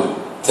ஆளு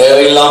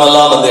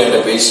தேவையில்லாமல்லாம் என்கிட்ட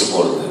பேசி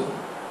போடுது.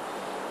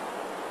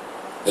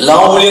 எல்லா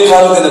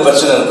ஊழியக்காரருக்கும் இந்த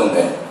பிரச்சனை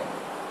இருக்குங்க.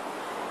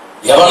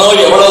 எவனோ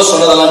எவ்வளவு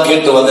சொன்னதெல்லாம்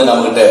கேட்டு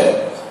நம்ம கிட்ட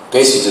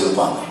பேசிட்டு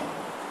இருப்பாங்க.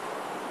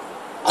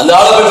 அந்த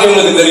ஆளை பற்றி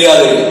உங்களுக்கு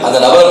தெரியாது, அந்த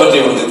நபரை பற்றி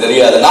உங்களுக்கு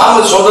தெரியாது.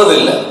 நாங்க சொல்றது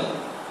இல்லை,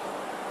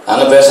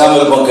 நாங்க பேசாம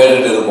இருப்போம்,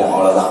 கேட்டுட்டு இருப்போம்,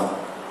 அவ்வளவுதான்.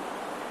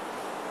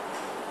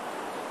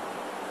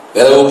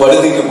 இரவு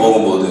படுக்கைக்கு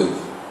போகும்போது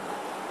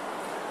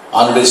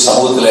ஆண்டுடைய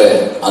சமூகத்துல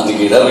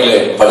அன்றைக்கு இரவிலே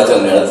படுக்கிற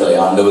நேரத்துல,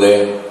 ஆண்டவரே,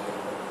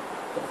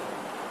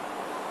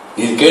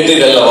 நீர்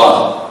கேட்டீர் அல்லவா,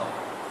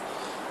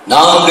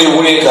 நான் உடைய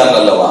ஊழியக்காரன்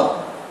அல்லவா,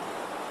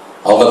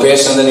 அவங்க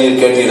பேசுனதை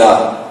நீர் கேட்டீரா,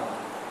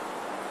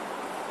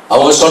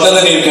 அவங்க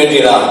சொன்னதை நீர்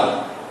கேட்டீரா,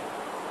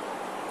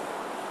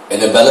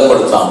 என்னை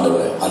பலப்படுத்த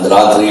ஆண்டவர். அந்த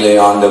ராத்திரியிலே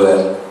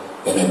ஆண்டவர்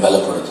என்னை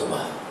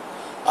பலப்படுத்துவார்.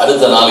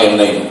 அடுத்த நாள்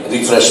என்னை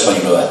ரிஃப்ரெஷ்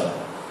பண்ணிடுவார்,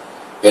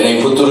 என்னை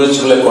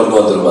புத்துணர்ச்சிகளை கொண்டு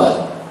வந்துடுவார்.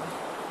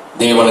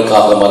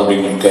 தேவனுக்காக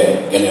மறுபடியும் நிற்க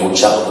என்னை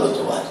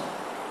உற்சாகப்படுத்துவார்.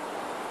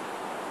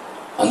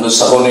 அன்பு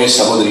சகோதரே,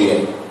 சகோதரியே,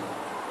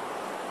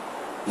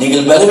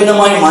 நீங்கள்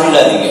பலவீனமாய்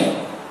மாறிடாதீங்க.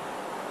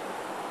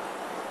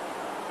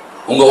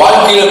 உங்க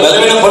வாழ்க்கையில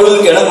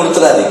பலவீனப்படுவதற்கு இடம்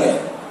கொடுத்துடாதீங்க.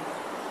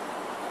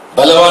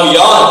 பலவான்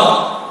யார்?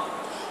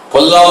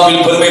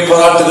 பொல்லாவில் பெருமை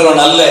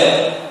பாராட்டுகிறவன் அல்ல.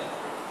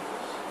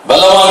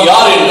 பலவான்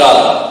யார்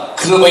என்றால்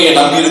கிருபையை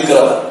நம்பி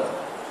இருக்கிறவன்.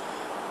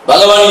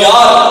 பலவான்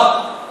யார்?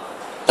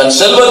 தன்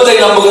செல்வத்தை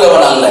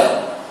நம்புகிறவன் அல்ல,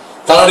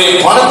 தன்னுடைய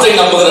பணத்தை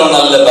நம்புகிறவன்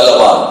அல்ல.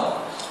 பலவான்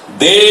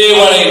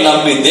தேவனை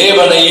நம்பி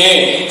தேவனையே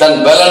தன்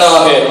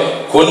பலனாக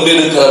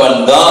கொண்டிருக்கிறவன்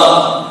தான்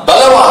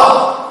பலவான்.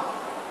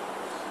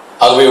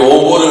 ஆகவே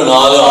ஒவ்வொரு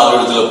நாளும்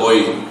ஆண்டவரிடத்துல போய்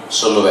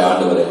சொல்லுவேன்,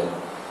 ஆண்டவரே,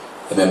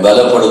 என்னை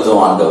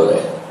பலப்படுத்தும் ஆண்டவரே,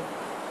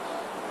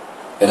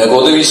 எனக்கு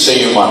உதவி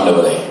செய்யும்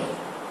ஆண்டவரே.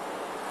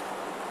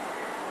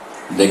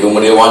 இன்றைக்கு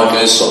உங்களுடைய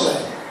வாழ்க்கையை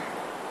சொல்றேன்,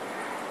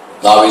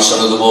 தாவீது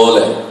சொன்னது போல,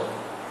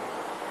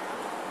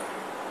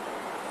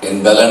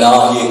 என்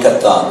பலனாகிய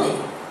கர்த்தாவே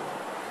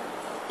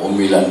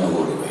உம்மில் அன்பு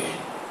கூறுவேன்.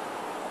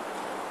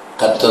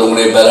 கர்த்தர்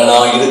உங்களுடைய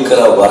பலனாக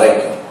இருக்கிற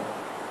வரைக்கும்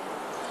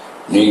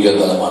நீங்கள்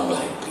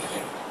பலவான்களாக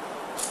இருப்பீர்கள்.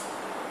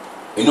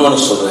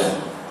 இன்னொன்னு சொல்றேன்,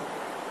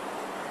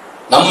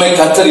 நம்மை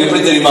கர்த்தர்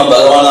எப்படி தெரியுமா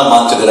பலவானா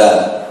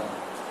மாற்றுகிறார்?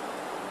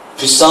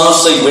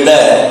 பிசாசை விட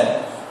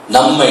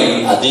நம்மை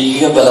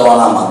அதிக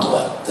பலவானா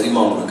மாற்றுவார்.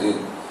 தெரியுமா உங்களுக்கு?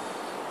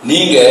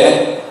 நீங்க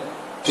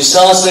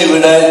பிசாசை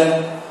விட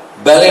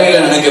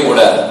பலவீனம் நினைக்க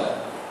கூடாது.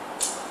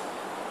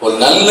 ஒரு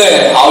நல்ல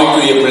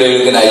ஆவிக்குரிய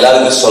பிள்ளைகளுக்கு நான்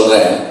எல்லாருக்கும்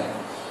சொல்றேன்,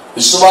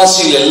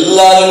 விசுவாசிகள்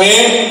எல்லாருமே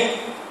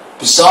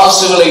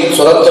பிசாசுகளை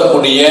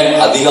துரத்தக்கூடிய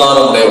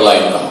அதிகாரம்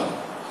உடையவர்களாயிருக்கணும்.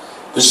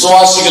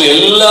 விசுவாசிகள்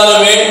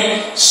எல்லாருமே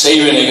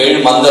செய்வினைகள்,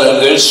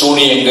 மந்திரங்கள்,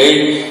 சூனியங்கள்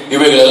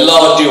இவைகள்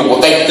எல்லாவற்றையும்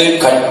உடைத்து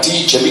கட்டி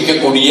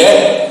ஜெபிக்கக்கூடிய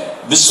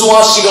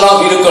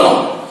விசுவாசிகளாக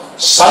இருக்கணும்.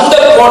 சண்டை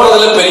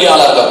போடுறதுல பெரிய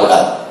ஆளா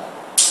இருக்கக்கூடாது.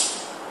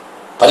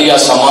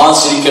 பரிகாசமா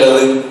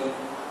சிரிக்கிறது,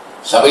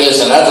 சபையில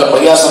சில நேரத்தில்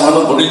பரிகாசமா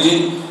முடிஞ்சு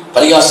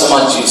பரிகாசமா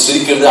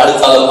சிரிக்கிறது,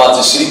 அடுத்த ஆளை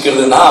பார்த்து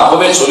சிரிக்கிறது. நான்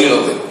அப்பவே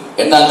சொல்லிடுறது,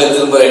 என்ன அங்க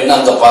திரும்புற, என்ன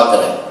அங்க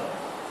பாக்குற,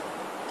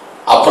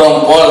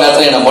 அப்புறம் போற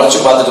நேரத்தில் என்ன முறைச்சு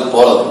பார்த்துட்டு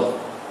போறது.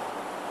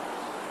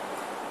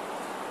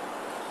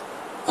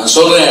 நான்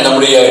சொல்றேன்,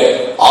 நம்முடைய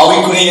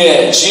ஆவிக்குரிய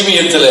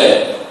ஜீவியத்துல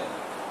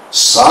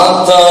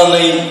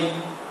சாத்தானை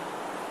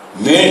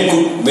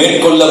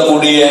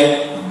மேற்கொள்ளக்கூடிய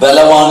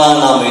பலவானா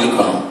நாம்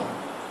இருக்கணும்.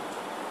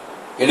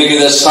 இன்னைக்கு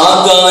இந்த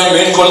சாத்தானை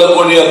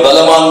மேற்கொள்ளக்கூடிய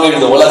பலவான்கள்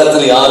இந்த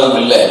உலகத்தில் யாரும்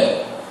இல்லை.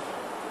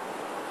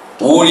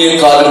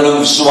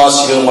 ஊழியக்காரர்களும்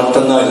விசுவாசிகள்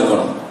மட்டும்தான்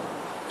இருக்கணும்,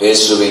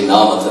 இயேசுவின்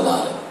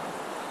நாமத்தினால.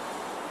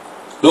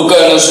 லூக்கா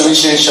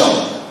சுவிசேஷம்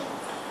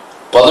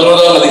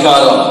 11ஆம்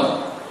அதிகாரம்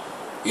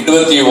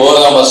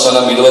 21ஆம்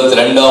வசனம்,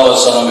 22ஆம்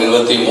வசனம்,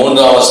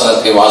 23ஆம்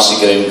வசனத்தை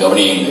வாசிக்கிறேன்,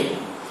 கவனியுங்கள்.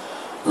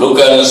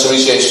 லூக்கா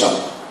சுவிசேஷம்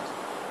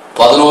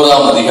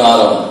 11ஆம்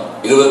அதிகாரம்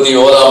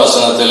 21ஆம்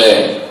வசனத்திலே,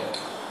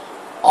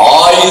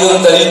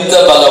 ஆயுதம் தரித்த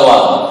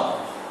பலவான்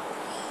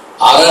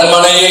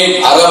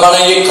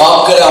அரண்மனையை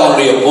காக்கிற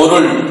அவனுடைய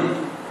பொருள்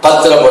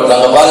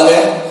பத்திரப்பட்டாங்க. பாருங்க,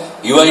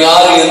 இவன்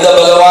யாரு? எந்த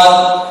பலவான்?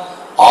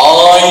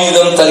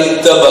 ஆயுதம்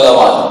தரித்த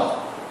பலவான்.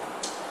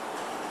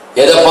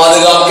 எதை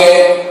பாதுகாக்க?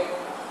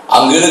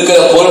 அங்க இருக்கிற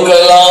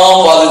பொருட்கள்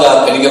எல்லாம்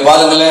பாதுகாக்க. நீங்க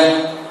பாருங்களேன்,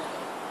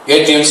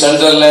 ஏடிஎம்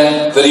சென்டர்ல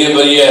பெரிய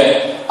பெரிய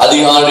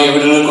அதிகாரியுடைய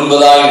வீடுகளுக்கு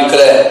உண்பதாக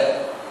இருக்கிற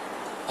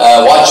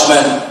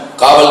வாட்ச்மேன்,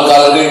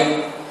 காவல்காரர்கள்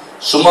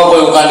சும்மா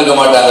போய் உட்காந்துக்க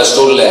மாட்டாங்க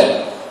ஸ்டூல்ல.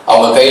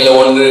 அவங்க கையில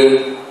ஒன்று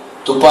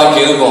துப்பாக்கி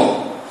இருக்கும்,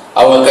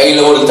 அவங்க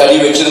கையில ஒரு தடி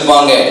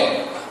வச்சிருப்பாங்க.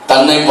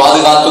 தன்னை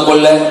பாதுகாத்துக்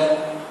கொள்ள,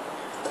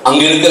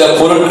 அங்க இருக்கிற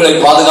பொருட்களை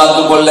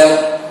பாதுகாத்துக் கொள்ள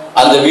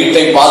அந்த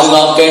வீட்டை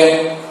பாதுகாக்க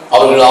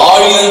அவர்கள்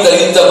ஆயுதம்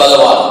தரித்த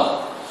பலவான்.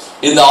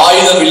 இந்த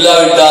ஆயுதம்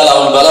இல்லாவிட்டால்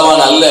அவன்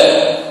பலவான் அல்ல.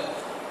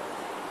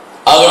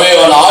 ஆகவே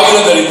அவன்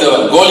ஆயுதம்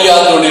தரித்தவன்.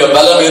 கோலியாத்தினுடைய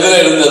பலம் எதிர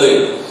இருந்தது.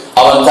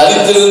 அவன்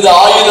தரித்திருந்த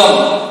ஆயுதம்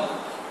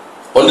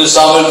 1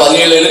 சாமுவேல்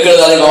 17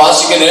 இருக்கிறது, அதை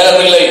வாசிக்க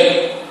நேரமில்லை.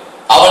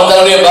 அவன்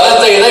தன்னுடைய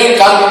பலத்தை எதை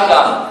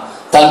காண்பித்தான்?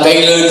 தன்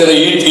கையில் இருக்கிற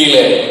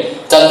ஈட்டியிலே,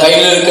 தன்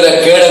கையில் இருக்கிற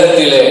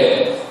கேடகத்திலே,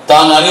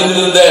 தான்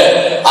அணிந்திருந்த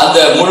அந்த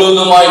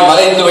முழுவதுமாய்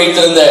மறைத்து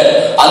வைத்திருந்த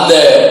அந்த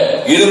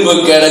இரும்பு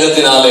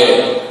கேடகத்தினாலே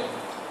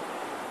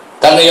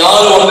தன்னை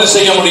யாரும் ஒன்று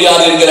செய்ய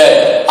முடியாது என்கிற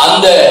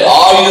அந்த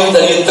ஆயுதம்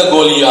தரித்த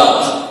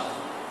கோலியாத்.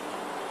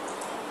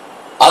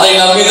 அதை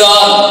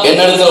நம்பிதான்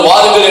என்னிடத்தில்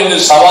வாருங்கள் என்று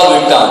சவால்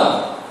விட்டான்.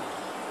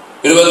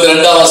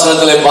 22ஆம்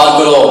வசனத்திலே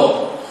பார்க்கிறோம்,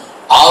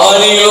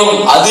 அவனிலும்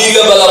அதிக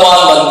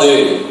பலவான் வந்து.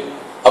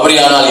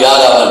 அப்படியானால்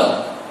யார் அவன்?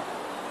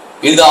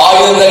 இந்த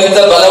ஆயுதம் தரித்த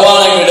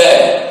பலவானை விட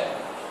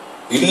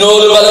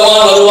இன்னொரு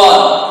பலவான்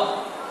வருவான்.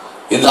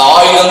 இந்த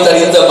ஆயுதம்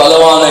தரித்த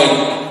பலவானை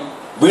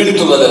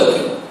வீழ்த்துவதற்கு.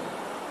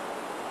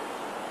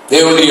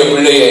 தேவனுடைய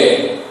பிள்ளையே,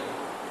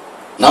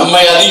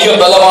 நம்மை அதிக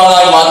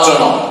பலவானாய்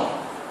மாற்றணும்.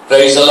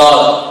 Praise the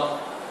Lord.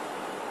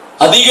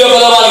 அதிக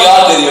பலவான்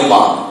யார்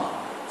தெரியுமா?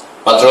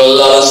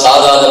 மற்றவர்கள்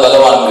சாதாரண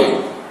பலவான்கள்.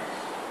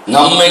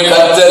 நம்மை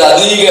கர்த்தர்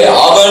அதிக,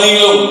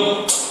 அவனிலும்.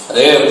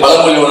 அதே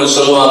பழமொழி ஒன்று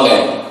சொல்லுவாங்க,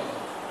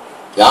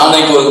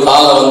 யானைக்கு ஒரு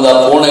காலம் வந்தா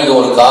பூனைக்கு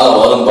ஒரு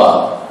காலம் வரும்பா.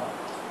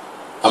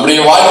 நம்முடைய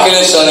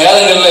வாழ்க்கையில சில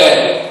நேரங்கள்ல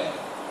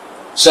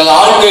சில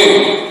ஆட்கள்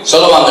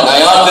சொல்லுவாங்க,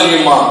 நான் யார்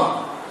தெரியுமா,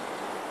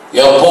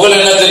 என் புகழ்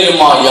என்ன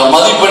தெரியுமா, என்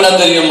மதிப்பு என்ன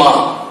தெரியுமா,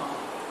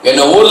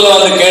 என்ன ஊர்ல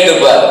வந்து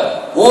கேட்டுப்ப.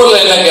 ஊர்ல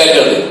என்ன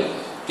கேட்கறது?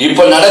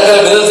 இப்ப நடக்கிற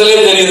விதத்திலே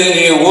தெரியுது,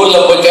 நீ ஊர்ல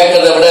போய்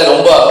கேட்கறத விட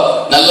ரொம்ப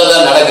நல்லதா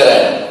நடக்கிற.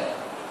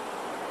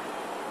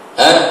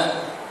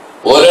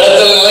 ஒரு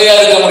இடத்துல நிலையா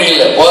இருக்க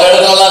முடியல, ஒரு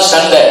இடத்துலலாம்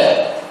சண்டை.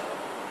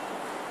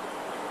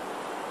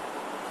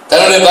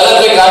 தன்னுடைய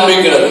பலத்தை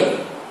காண்பிக்கிறது.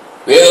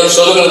 வேதம்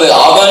சொல்லுகிறது,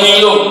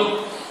 அவனிலும்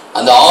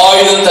அந்த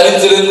ஆயுதம்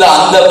தரித்திருந்த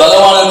அந்த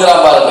பலவான்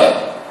இருக்கிறான் பாருங்க,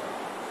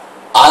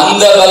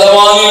 அந்த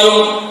பலவானிலும்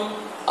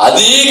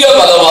அதிக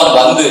பலவான்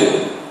வந்து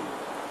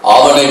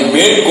அவனை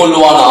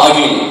மேற்கொள்வான்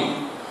ஆகி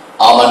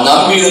அவன்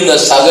நம்பியிருந்த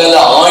சகல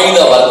ஆயுத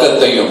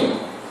வர்க்கத்தையும்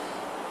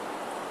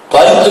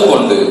பறித்து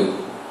கொண்டு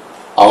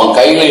அவன்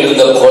கையில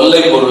இருந்த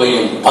கொள்ளை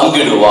பொருளையும்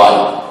பங்கிடுவாய்.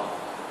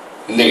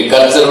 இன்றைக்கு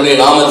கர்த்தருடைய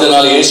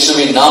நாமத்தினால்,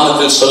 இயேசுவின்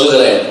நாமத்தில்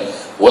சொல்லுகிறேன்,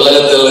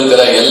 உலகத்தில்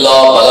இருக்கிற எல்லா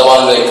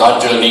பலவான்களை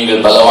காற்றில்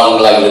நீங்கள்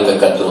பலவான்களாக இருக்க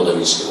கர்த்தர்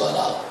உதவி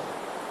செய்வாரா.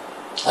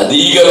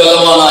 அதிக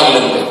பலவானாய்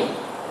இருங்கள்.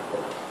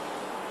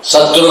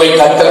 சத்துருவை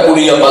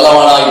கட்டக்கூடிய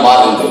பலவானாய்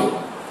மாறுங்கள்.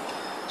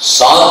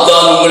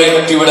 சாத்தான் உங்களை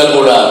கட்டிவிடக்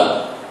கூடாது.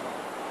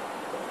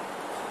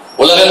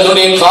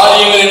 உலகத்துடைய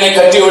காரியங்கள் என்னை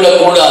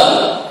கட்டிவிடக் கூடாது.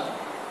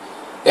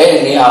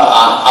 நீ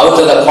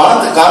அவர்கிட்ட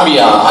பணத்தை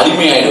காமியா,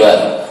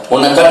 அடிமையாயிடுவார்.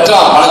 உன்னை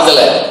கட்டுறான் பணத்துல.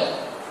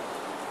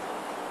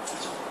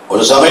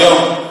 ஒரு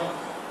சமயம்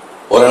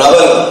ஒரு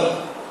நபர்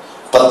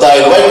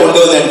 10,000 ரூபாய் கொண்டு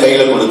வந்து என்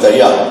கையில கொடுத்த,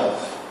 ஐயா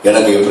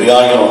எனக்கு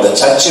எப்படியாயும் அந்த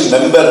சர்ச்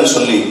மெம்பர்னு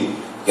சொல்லி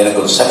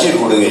எனக்கு ஒரு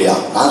சர்டிஃபிகேட் கொடுங்க ஐயா.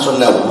 நான்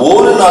சொன்னேன்,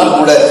 ஒரு நாள்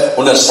கூட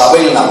உன்னை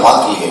சபையில் நான்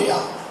பார்க்கலையா,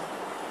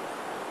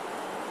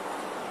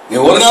 நீ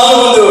ஒரு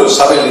நாள் வந்து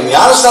சபையில்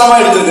ஞானஸ்தானமா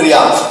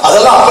எடுத்துக்கிறியா,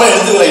 அதெல்லாம் அப்புறம்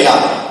எடுத்துக்கிறியா,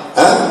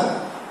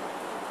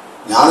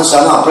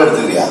 ஞானஸ்தானம் அப்புறம்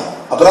எடுத்துக்கிறியா,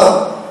 அப்புறம்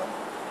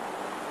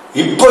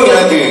இப்போ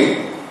எனக்கு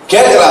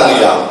கேட்கிறாங்க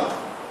ஐயா,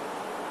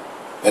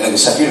 எனக்கு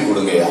சர்டிஃபிகேட்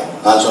கொடுங்கய்யா.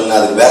 நான் சொன்னேன்,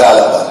 அதுக்கு வேற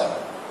ஆளை பாரு,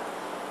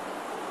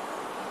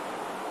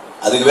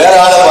 அதுக்கு வேற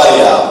ஆளை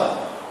பாருயா.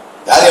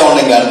 யாரையா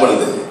உன்னை இங்க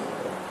அனுப்புறது?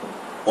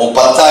 உன்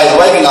 10,000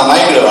 ரூபாய்க்கு நான்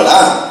மயங்கிடுவேனா?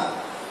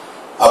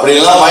 அப்படி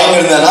எல்லாம்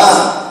மயங்கிருந்தேன்னா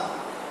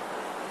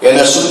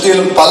என்னை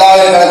சுற்றிலும்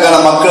பல்லாயிரக்கணக்கான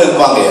மக்கள்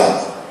இருப்பாங்கய்யா.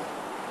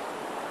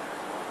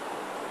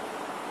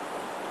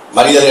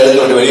 மரியாதை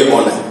எடுத்து விட்டு வெளியே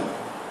போனேன்.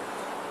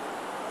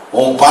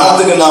 உன்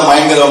பணத்துக்கு நான்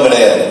மயங்கிறவன்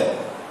கிடையாது.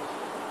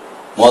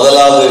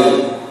 முதலாவது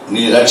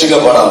நீ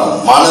ரட்சிக்கப்படணும்,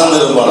 மனம்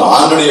திரும்பணும்,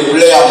 ஆண்டுடைய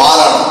பிள்ளையா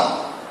மாறணும்.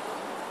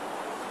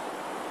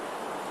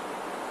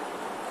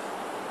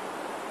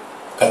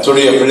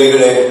 கர்த்தருடைய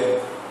பிள்ளைகளே,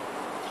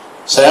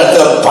 சில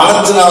இடத்துல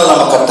பணத்தினால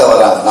நம்ம கட்ட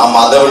வராங்க,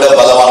 நாம் அதை விட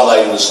பலவான்களா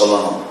என்று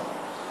சொல்லணும்.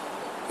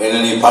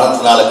 என்ன நீ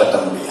பணத்தினால கட்ட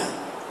முடியாது.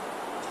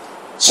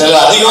 சில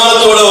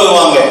அதிகாரத்தோட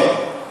வருவாங்க,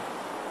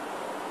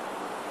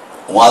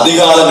 உன்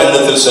அதிகாரம்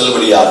எண்ணத்தில்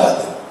செல்லுபடி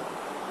ஆகாது.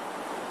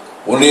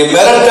 உன்னுடைய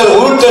மிரட்டல்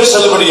உருட்டல்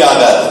செல்லுபடி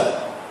ஆகாது.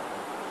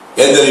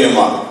 ஏன்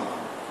தெரியுமா?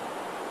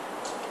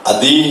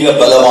 அதிக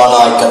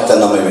பலவானாய்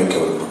கர்த்தர் நம்மை வைக்க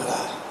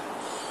விரும்புகிறார்.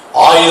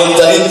 ஆயுதம்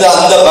தரித்த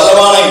அந்த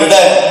பலவானை விட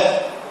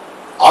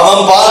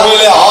அவன்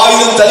பார்வையிலே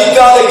ஆயுதம்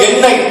தரிக்காத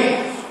என்னை,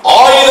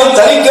 ஆயுதம்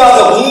தரிக்காத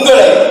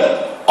உங்களை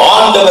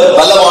ஆண்டவர்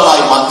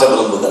பலவானாய் மாற்ற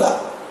விரும்புகிறார்.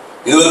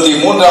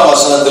 23ஆம்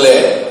வசனத்திலே,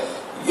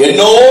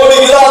 என்னோடு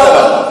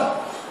இராதவன்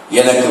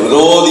எனக்கு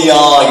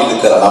விரோதியாய்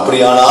இருக்கிறான்.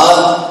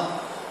 அப்படியானால்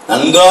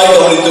நன்றாய்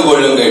கவனித்துக்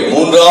கொள்ளுங்கள்.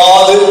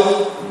 3வது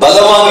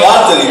பலவான்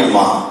யார்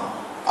தெரியுமா?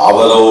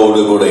 அவரோடு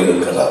கூட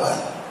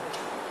இருக்கிறவன்.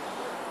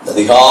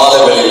 அதிகால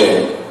வேளையிலே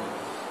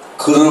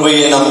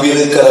கிருபையை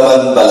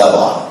நம்பியிருக்கிறவன்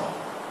பலவான்.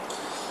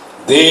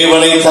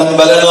 தேவனை தன்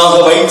பலனாக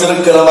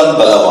வைத்திருக்கிறவன்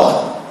பலவான்.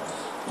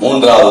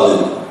 மூன்றாவது,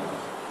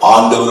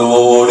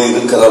 ஆண்டவரோடு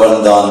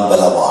இருக்கிறவன் தான்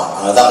பலவான்.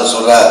 அதான்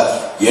சொல்ற,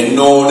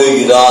 என்னோடு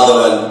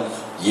இராதவன்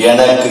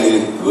எனக்கு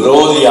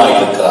விரோதியாக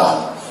இருக்கிறான்,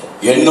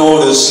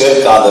 என்னோடு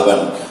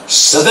சேர்க்காதவன்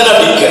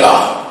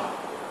சிதறடிக்கிறான்.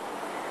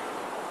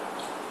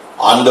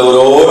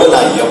 ஆண்டவரோடு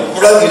நான்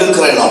எவ்வளவு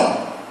இருக்கிறேனோ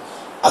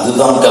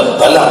அதுதான்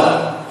பலம்.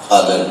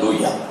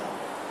 ஹல்லேலூயா.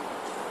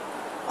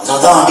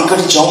 அதான்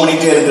அடிக்கடி ஜெபம்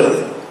பண்ணிட்டே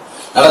இருக்கிறது.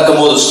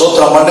 நடக்கும்போது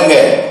ஸ்தோத்திரம் பண்ணுங்க,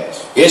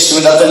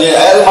 இயேசுவின் ரத்தம்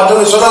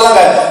மற்றவங்க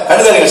சொல்றாங்க.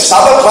 கண்டுங்க,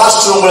 சபை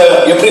பாஸ்டர் உங்களை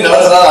எப்படி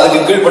நடத்துறாரு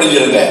அதுக்கு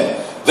கீழ்ப்படிஞ்சிருங்க.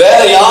 வேற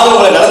யாரும்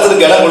உங்களை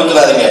நடத்துறதுக்கு இடம்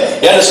கொடுத்துறாதீங்க.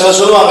 ஏன்னு சிலர்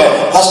சொல்லுவாங்க,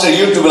 பாஸ்டர்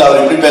யூடியூப்ல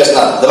அவர் இப்படி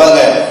பேசினார், இந்த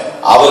பாருங்க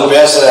அவர்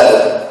பேசுறாரு,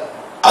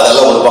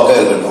 அதெல்லாம் ஒரு பக்கம்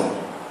இருக்கட்டும்.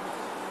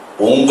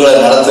 உங்களை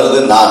நடத்துறது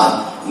நான்,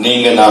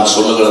 நீங்க நான்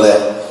சொல்லுகிறத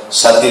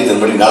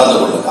சத்தியத்தின்படி நடந்து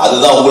கொள்ளுங்க.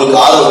 அதுதான் உங்களுக்கு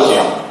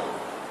ஆரோக்கியம்.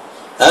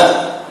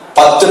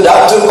 10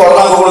 டாக்டர்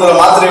கொரோனாவுக்கு கொடுக்குற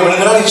மாத்திரை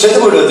விழுங்கினா நீ செத்து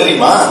போயிடுவ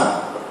தெரியுமா?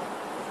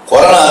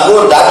 கொரோனாவுக்கு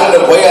ஒரு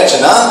டாக்டர்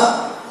போயாச்சுன்னா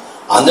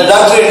அந்த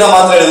டாக்டர் என்ன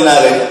மாத்திரை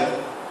எழுதினாரு,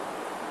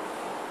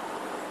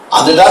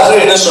 அந்த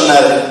டாக்டர் என்ன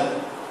சொன்னாரு,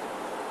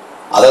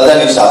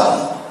 அதான் நீ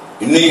சாப்பிடணும்.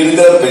 இன்னைக்கு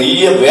இருக்கிற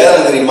பெரிய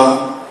வேதனை தெரியுமா?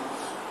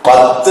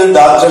 10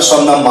 டாக்டர்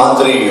சொன்ன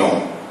மாத்திரையும்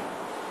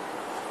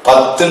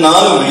 10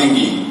 நாள்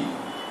விழுங்கி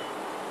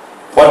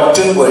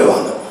பட்டுன்னு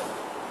போயிடுவாங்க.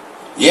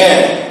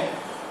 ஏன்?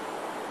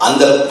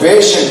 அந்த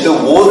பேஷண்ட்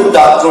ஒரு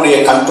டாக்டருடைய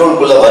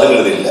கண்ட்ரோல்குள்ள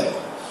வருகிறது இல்லை.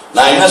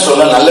 நான் என்ன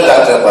சொல்ல, நல்ல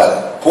டாக்டர் பாரு,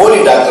 போலி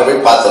டாக்டர்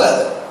போய்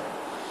பார்த்துறாரு.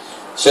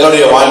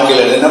 சிலருடைய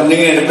வாழ்க்கையில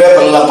நீங்க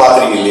பேப்பர்லாம்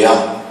பாக்குறீங்க இல்லையா,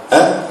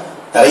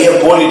 நிறைய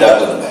போலி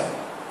டாக்டருங்க.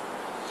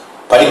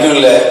 படிக்கும்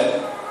இல்லை,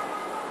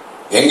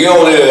 எங்கேயோ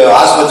ஒரு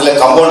ஆஸ்பத்திரியில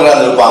கம்பவுண்டரா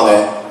இருப்பாங்க.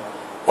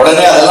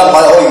 உடனே அதெல்லாம்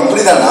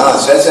இப்படிதானா,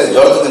 சரி சரி,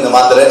 ஜுரத்துக்கு இந்த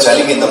மாத்திரை,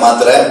 சளிக்கு இந்த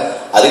மாத்திரை,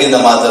 அதுக்கு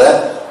இந்த மாத்திரை,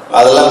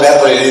 அதெல்லாம்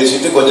பேப்பர் எழுதி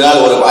வச்சுட்டு கொஞ்ச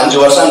நாள் ஒரு 5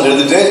 வருஷம்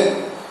எழுதிட்டு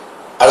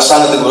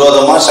அரசாங்கத்துக்கு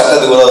விரோதமா,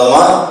 சட்டத்துக்கு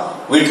விரோதமா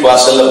வீட்டு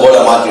வாசல்ல போர்ட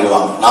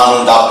மாற்றிடுவாங்க,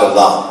 நானும் டாக்டர்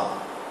தான்.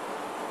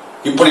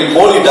 இப்படி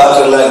போலி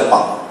டாக்டர் எல்லாம்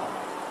இருப்பாங்க.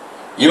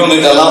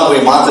 இவங்கிட்ட எல்லாம்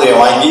போய் மாத்திரையை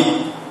வாங்கி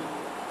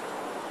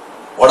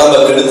உடம்பை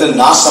கெடுத்து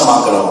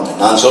நாசமாக்குறவங்க.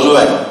 நான்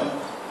சொல்லுவேன்,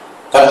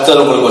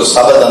 கர்த்தர் உங்களுக்கு ஒரு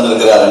சபை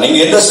தந்திருக்கிறாரு. நீங்க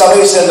எந்த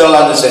சபையை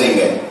சேர்ந்தாலும்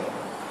சரிங்க,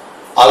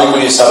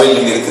 ஆவிக்குரிய சபையில்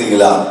நீங்க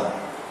இருக்கிறீங்களா?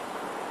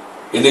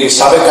 இன்னைக்கு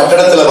சபை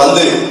கட்டடத்துல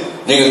வந்து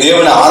நீங்க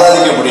தேவனை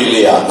ஆராதிக்க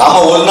முடியலையா? நாம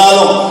ஒரு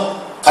நாளும்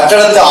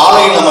கட்டடத்தை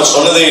ஆலயம் நம்ம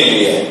சொன்னதே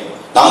இல்லையே.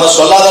 நம்ம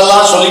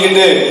சொல்லாதெல்லாம்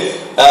சொல்லிக்கிட்டு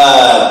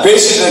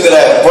பேசிட்டு இருக்கிற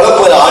குழப்ப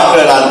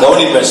ஆட்களை நான்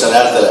கவனிப்பேன். சில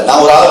நேரத்துல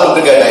நான் ஒரு ஆளை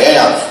கூப்பிட்டு கேட்டேன்,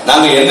 ஏன்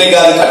நாங்க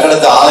என்னைக்காவது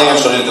கட்டடத்தை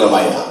ஆலயம்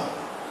சொல்லியிருக்கிறோமா?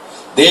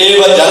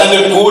 தேவ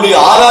ஜனங்கள் கூடி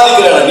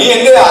ஆராதிக்கிற, நீ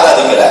எங்க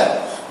ஆராதிக்கிற?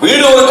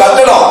 வீடு ஒரு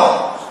கட்டடம்,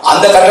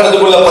 அந்த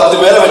கட்டடத்துக்குள்ள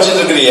 10 பேரை வச்சுட்டு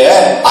இருக்கிறீங்க,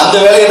 அந்த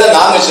வேலையை தான்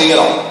நாங்க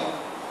செய்யறோம்.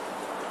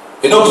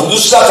 இன்னும்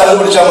புதுசா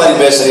கண்டுபிடிச்ச மாதிரி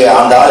பேசுறிய,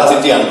 அந்த ஆளை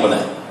திட்டி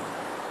அனுப்புனேன்,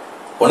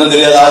 ஒண்ணும்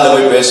தெரியாத ஆள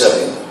போய் பேச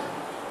அப்படின்னு.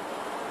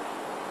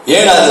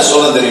 ஏன் நான் இதை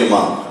சொல்ல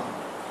தெரியுமா?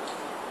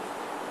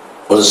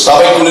 ஒரு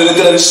சபைக்குள்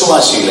இருக்கிற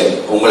விசுவாசிகளே,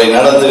 உங்களை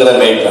நடத்துகிற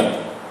மேய்ப்பன்,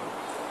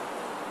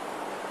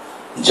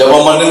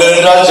 ஜெபம் பண்ணுங்க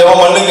என்றால்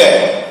ஜெபம் பண்ணுங்க,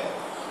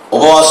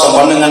 உபவாசம்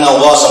பண்ணுங்கன்னா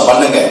உபவாசம்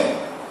பண்ணுங்க,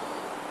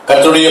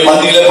 கர்த்தருடைய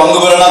பந்தியில பங்கு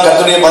பெறனா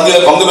கர்த்தருடைய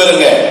பந்தியில பங்கு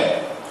பெறுங்க.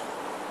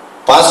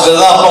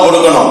 பாஸ்டர் தான் அப்பம்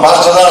கொடுக்கணும்,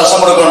 பாஸ்டர் தான்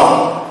ரசம் கொடுக்கணும்.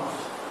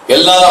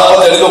 எல்லாரும்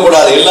அப்பத்தை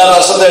எடுக்கக்கூடாது, எல்லாரும்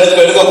ரசத்தை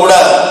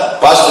எடுக்கக்கூடாது.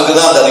 பாஸ்டருக்கு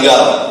தான் அந்த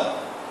அதிகாரம்.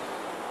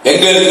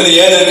 எங்க இருக்குது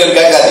ஏது இருக்குன்னு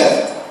கேட்காதீங்க.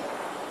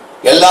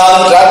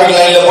 எல்லாரும் டிராபிக்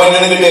லைன்ல போய்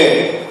நின்றுக்கிட்டு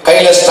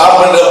கையில ஸ்டாப்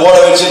பண்ற போர்டை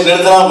வச்சு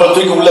நிறுத்தினா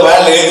தூக்கி உள்ள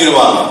வேன்ல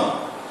ஏற்றிடுவாங்க.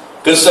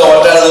 கிறிஸ்தவ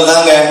வட்டாரத்தில்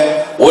தாங்க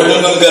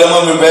ஒழுங்கும்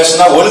கிரமம்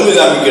பேசினா ஒழுங்கு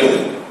காமிக்கிறது.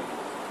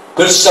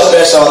 கிறிஸ்தவ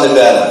பேச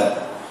வந்துட்டாரு,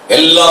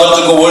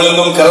 எல்லாவற்றுக்கும்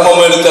ஒழுங்கும்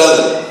கிரமமும்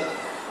இருக்கிறது.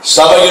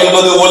 சபை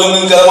என்பது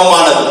ஒழுங்கும்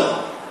கிரமமானது.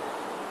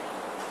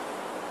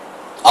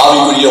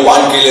 ஆவிக்குரிய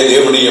வாழ்க்கையிலே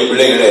தேவனுடைய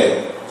பிள்ளைகளே,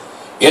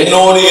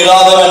 என்னோடு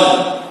இராதவன்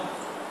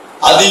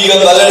அதிக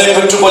பலனை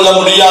பெற்றுக் கொள்ள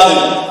முடியாது.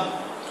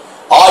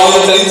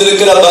 ஆயுதம்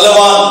தரித்திருக்கிற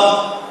பலவான்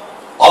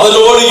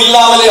அவரோடு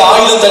இல்லாமலே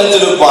ஆயுதம்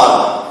தரித்திருப்பான்.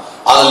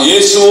 ஆனால்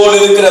இயேசுவோடு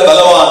இருக்கிற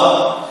பலவான்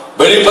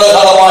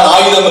வெளிப்பிரகாரமான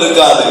ஆயுதம்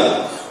இருக்காது.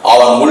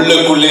 அவன்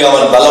உள்ளுக்குள்ளே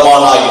அவன்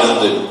பலவானாய்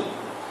இருந்து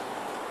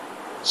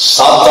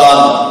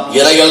சாத்தான்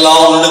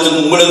இறையெல்லாம்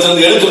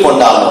உங்களிடத்திலிருந்து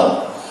எடுத்துக்கொண்டானோ,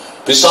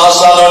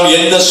 பிசாசானவன்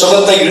எந்த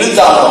சுகத்தை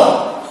இழுத்தானோ,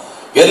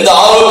 எந்த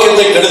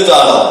ஆரோக்கியத்தை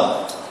கெடுத்தானோ,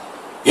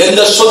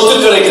 எந்த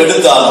சொத்துக்களை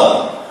கெடுத்தானோ,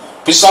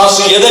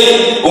 பிசாசு எதை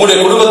உங்களுடைய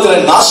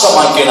குடும்பத்தில்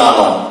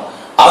நாசமாக்கினானோ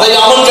அதை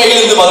அவன்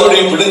கையிலிருந்து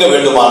மறுபடியும் பிடுங்க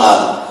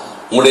வேண்டுமானால்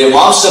உங்களுடைய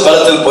மாம்ச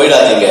பலத்தில்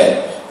போயிடாதீங்க,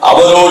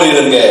 அவரோடு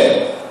இருங்க.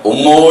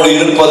 உம்மோடு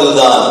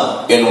இருப்பதுதான்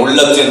என்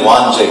உள்ளத்தின்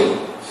வாஞ்சை,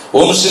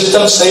 உம்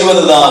சித்தம்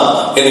செய்வதுதான்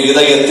என்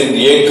இதயத்தின்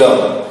ஏக்கம்.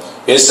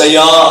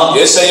 ஏசையா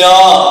ஏசையா,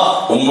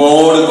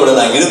 உம்மோடு கூட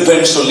நான்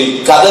இருப்பேன்னு சொல்லி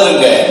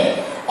கதறுங்க.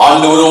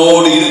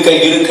 ஆண்டவரோடு இருக்க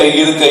இருக்க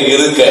இருக்க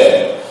இருக்க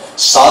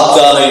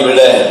சாத்தானை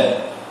விட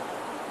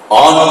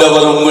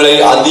ஆண்டவர் உங்களை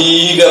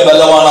அதிக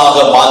பலவானாக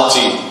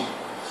மாற்றி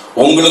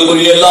உங்களுக்கு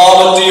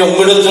எல்லாவற்றையும்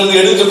உங்களிடத்திலிருந்து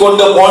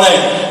எடுத்துக்கொண்டு போன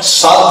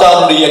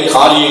சாத்தானுடைய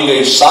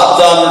காரியங்கள்,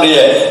 சாத்தானுடைய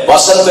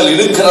வசத்தில்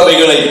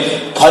இருக்கிறவைகளை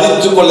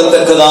பறித்துக்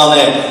கொள்ளத்தக்கதான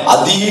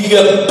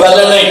அதிக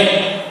பலனை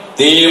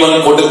தேவன்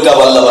கொடுக்க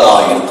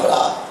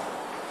வல்லவராயிருக்கிறார்.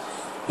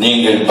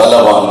 நீங்கள்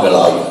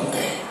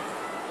பலவான்களாயிருங்கள்.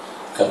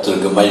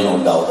 கர்த்தருக்கு மகிமை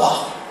உண்டாவதா.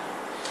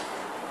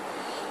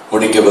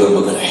 முடிக்க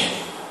விரும்புகிறேன்.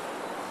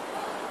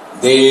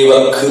 தேவ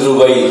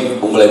கிருபை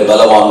உங்களை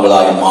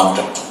பலவான்களாய்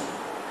மாற்றட்டும்.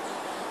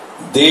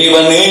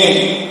 தேவனே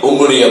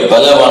உங்களுடைய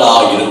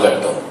பலவனாய்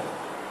இருக்கட்டும்.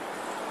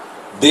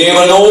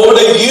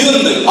 தேவனோடு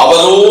இருந்து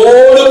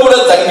அவரோடு கூட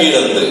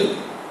தங்கியிருந்து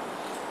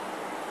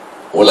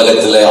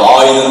உலகத்தில்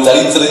 1000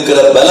 தரித்திருக்கிற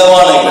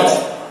பலவானை விட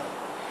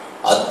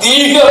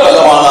அதிக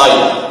பலவானாய்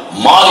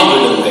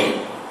மாறிவிடுங்கள்.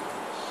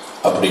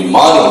 அப்படி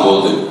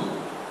மாறும்போது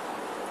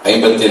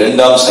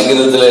 52ஆம்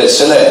சங்கீதத்தில்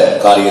சில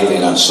காரியத்தை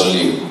நான்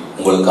சொல்லி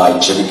உங்களுக்கு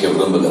ஆட்சேபிக்க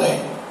விரும்புகிறேன்.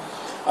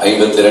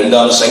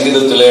 52ஆம்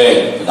சங்கீதத்திலே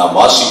நான்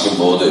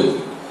வாசிக்கும் போது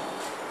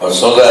அவர்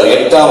சொல்றார்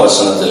 8ஆம்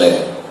வசனத்திலே,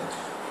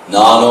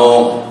 நானோ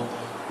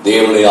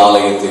தேவனுடைய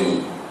ஆலயத்தில்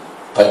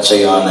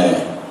பச்சையான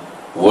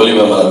ஒலிவ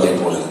மரத்தை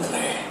போல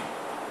இருக்கிறேன்.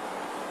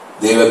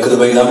 தேவ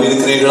கிருபை நம்பி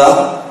இருக்கிறீர்களா?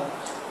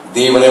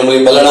 தேவனை உங்களை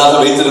பலனாக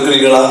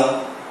வைத்திருக்கிறீர்களா?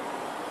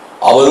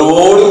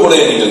 அவரோடு கூட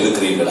நீங்கள்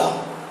இருக்கிறீர்களா?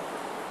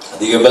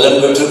 அதிக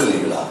பலன்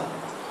பெற்றிருக்கிறீர்களா?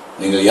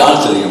 நீங்கள்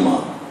யார் தெரியுமா?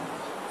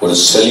 ஒரு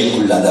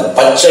செழிப்புள்ள, அந்த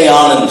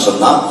பச்சையானன்னு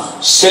சொன்னா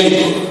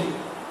செழிப்பு.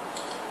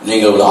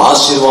 நீங்கள் ஒரு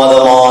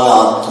ஆசீர்வாதமான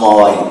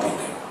ஆத்மாவா இருப்பீங்க.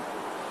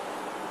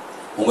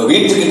 உங்க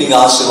வீட்டுக்கு நீங்க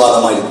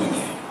ஆசீர்வாதமா இருப்பீங்க.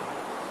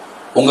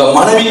 உங்க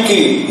மனைவிக்கு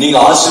நீங்க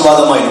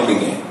ஆசீர்வாதமா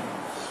இருப்பீங்க.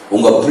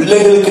 உங்க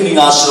பிள்ளைகளுக்கு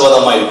நீங்க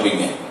ஆசீர்வாதமா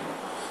இருப்பீங்க.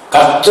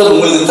 கர்த்தர்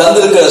உங்களுக்கு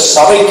தந்திருக்கிற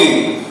சபைக்கு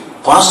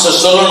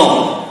பாஸ்டர் சொல்லணும்,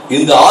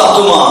 இந்த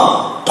ஆத்துமா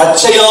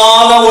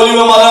பச்சையான ஒலிவ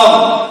மரம்.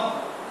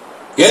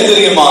 ஏன்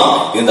தெரியுமா?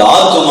 இந்த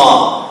ஆத்துமா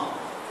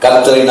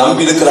கர்த்தரை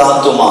நம்பி இருக்கிற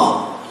ஆத்துமா.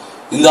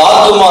 இந்த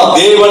ஆத்துமா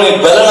தேவனை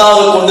பலனாக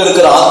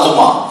கொண்டிருக்கிற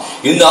ஆத்துமா.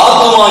 இந்த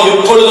ஆத்துமா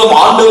எப்பொழுதும்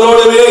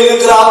ஆண்டவரோடவே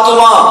இருக்கிற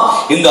ஆத்துமா.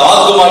 இந்த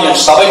ஆத்துமா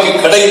என் சபைக்கு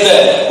கிடைத்த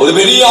ஒரு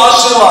பெரிய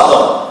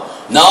ஆசீர்வாதம்.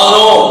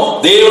 நானோ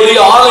தேவனுடைய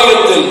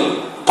ஆலயத்தில்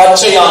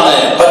பச்சையான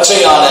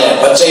பச்சையான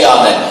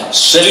பச்சையான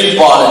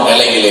செழிப்பான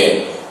நிலையிலே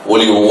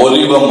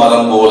ஒலிவ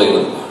மரம் போல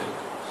இருந்தார்.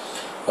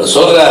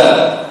 சொல்ற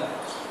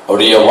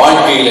அவருடைய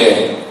வாழ்க்கையிலே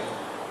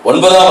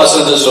 9ஆம்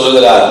வசனத்தில்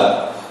சொல்லுகிறார்,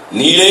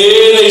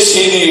 நீரே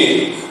செய்தி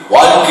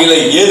வாழ்க்கையில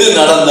எது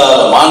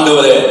நடந்தாலும்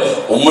ஆண்டவரே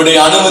உம்முடைய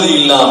அனுமதி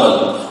இல்லாமல்,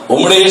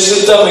 உம்முடைய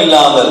சித்தம்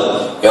இல்லாமல்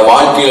என்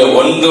வாழ்க்கையில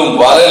ஒன்றும்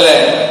வரல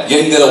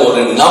என்கிற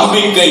ஒரு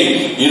நம்பிக்கை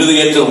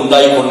இருதயத்தில்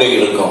உண்டாகி கொண்டே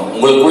இருக்கும்.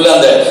 உங்களுக்குள்ள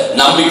அந்த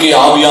நம்பிக்கை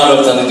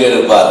ஆவியானவர் தந்துட்டே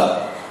இருப்பார்.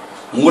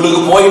 உங்களுக்கு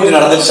போய் இப்படி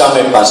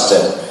நடந்துச்சாமே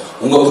பாஸ்டர்,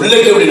 உங்க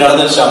பிள்ளைக்கு இப்படி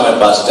நடந்துச்சாமே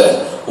பாஸ்டர்,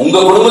 உங்க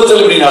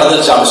குடும்பத்தில் இப்படி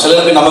நடந்துச்சாமே.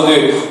 சிலருக்கு நமக்கு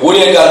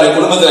ஊழியக்காரருடைய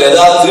குடும்பத்தில்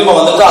ஏதாவது திரும்ப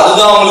வந்துட்டா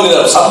அதுதான்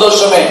அவங்களுக்கு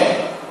சந்தோஷமே.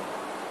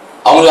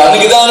 அவங்களுக்கு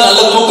அன்னைக்குதான்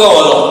நல்ல தூக்கம்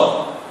வரும்.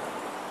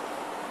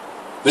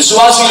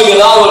 விசுவாசிகளுக்கு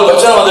ஏதாவது ஒரு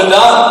பிரச்சனை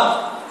வந்துட்டா,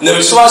 இந்த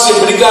விசுவாசியை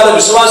பிடிக்காத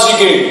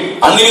விசுவாசிக்கு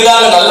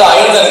அன்னைக்குதான் நல்ல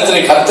அயர்ந்த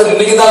நித்திரை. கர்த்தர்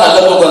இன்னைக்குதான் நல்ல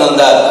தூக்கம்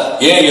தந்தார்.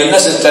 ஏன், என்ன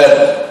சிஸ்டர்,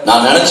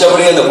 நான்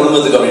நினைச்சபடியே அந்த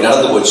குடும்பத்துக்கு அப்படி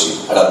நடந்து போச்சு.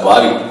 அட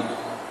பாவி,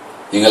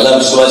 நீங்க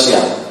எல்லாம்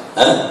விசுவாசியா?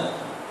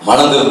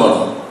 மனம்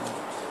திரும்பணும்.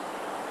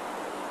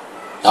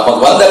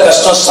 நமக்கு வந்த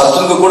கஷ்டம்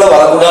சத்துருக்கு கூட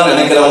வரக்கூடாதுன்னு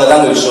நினைக்கிறவங்க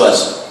தாங்க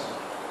விசுவாசி.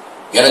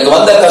 எனக்கு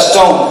வந்த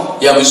கஷ்டம்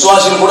என்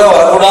விசுவாசிகள் கூட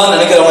வரக்கூடாதுன்னு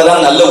நினைக்கிறவங்க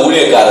தான் நல்ல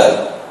ஊழியக்காரர்.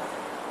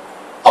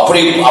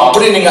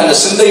 அப்படி நீங்க அந்த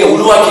சிந்தையை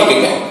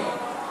உருவாக்கிக்கங்க.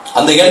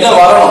 அந்த எண்ணம்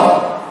வரணும்.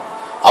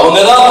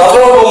 அவங்கதான்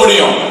பரலோகம் போக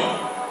முடியும்.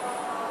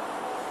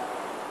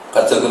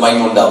 கர்த்தருக்கு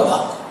மகிமை உண்டாவதா.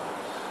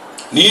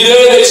 நீரே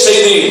இதை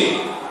செய்தி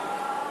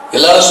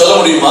எல்லாரும் சொல்ல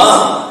முடியுமா?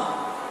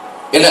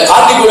 என்ன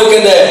காட்டி கொடுக்க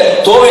இந்த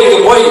தோவைக்கு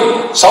போய்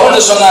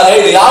சவுண்ட் சொன்னாரே,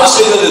 இது யார்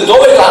செய்தது?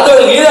 தோவைக்கு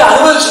ஆண்டவரை நீரே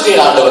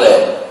அனுமதிச்சுட்டீங்க. ஆண்டவரே,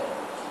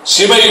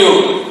 சிமையு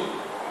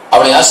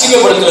அவனை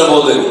அசிங்கப்படுத்தின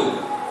போது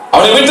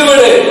அவனை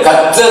விட்டுவிடு.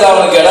 கர்த்தர்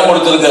அவனுக்கு இடம்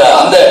கொடுத்திருக்கிறார்.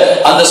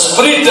 அந்த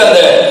ஸ்பிரிட் அந்த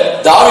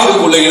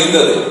தாவீதுக்குள்ள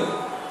இருந்தது.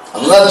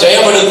 அதுதான்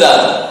ஜெயம்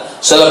எடுத்தார்.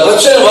 சில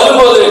பிரச்சனை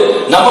வரும்போது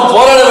நம்ம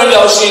போராட வேண்டிய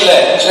அவசியம் இல்லை.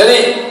 சரி,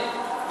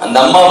 அந்த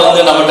அம்மா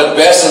வந்து நம்மகிட்ட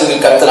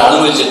பேசுறதுக்கு கர்த்தர்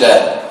அனுமதிச்சுட்ட,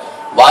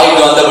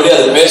 வாய்க்கு வந்தபடி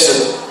அது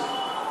பேசுது.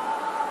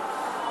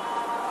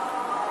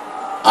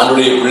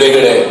 அவனுடைய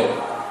பிள்ளைகளே,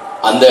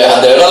 அந்த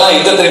இடம்லாம்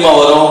எங்க தெரியுமா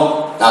வரும்?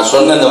 நான்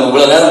சொன்ன இந்த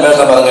இவ்வளவு நேரம் பேச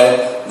பாருங்க,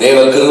 தேவ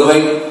கிருபை,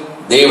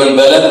 தேவன்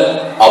பலன்,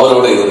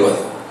 அவரோட இருப்பது.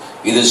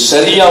 இது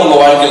சரியா உங்க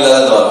வாழ்க்கையில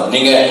தான் வரும்.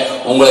 நீங்க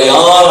உங்களை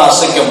யாரும்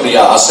அசைக்க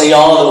முடியாது,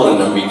 அசையாத ஒரு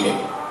நம்பிக்கை.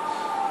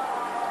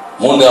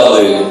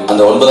 3வது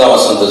அந்த 9ஆம்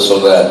வசனத்தில்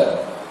சொல்ற,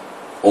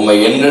 உம்மை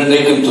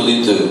என்றென்றைக்கும்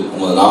துதித்து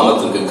உமது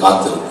நாமத்திற்கு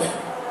காத்திருப்பேன்.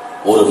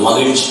 ஒரு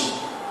மகிழ்ச்சி.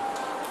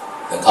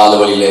 இந்த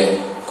காலவழியில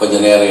கொஞ்ச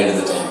நேரம்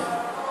எடுத்துட்டேன்,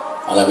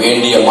 ஆனா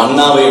வேண்டிய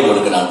மன்னாவை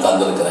உங்களுக்கு நான்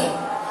தந்திருக்கிறேன்.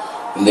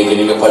 இன்றைக்கு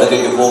நீங்க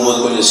படுக்கைக்கு போகும்போது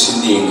கொஞ்சம்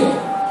சிந்தியுங்க.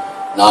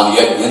 நான்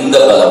எந்த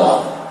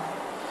பலவான்?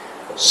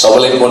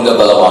 சவலை போன்ற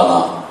பலவானா?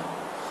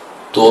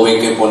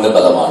 தோவைக்கை போன்ற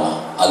பலவானா?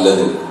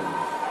 அல்லது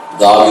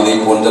தாவீதை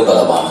போன்ற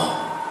பலவானா?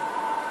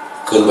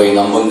 கிருபை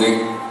நம்புங்கள்,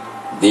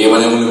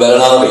 தேவனை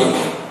பலனாக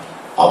வையுங்கள்,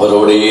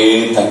 அவரோடையே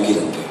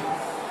தங்கிருங்க.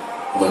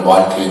 உங்கள்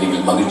வாழ்க்கையில்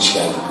நீங்கள்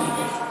மகிழ்ச்சியாக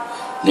இருப்பீர்கள்,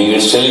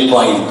 நீங்கள்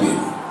செழிப்பாக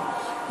இருப்பீர்கள்.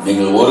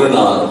 நீங்கள் ஒரு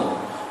நாள்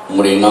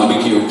உங்களுடைய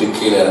நம்பிக்கை விட்டு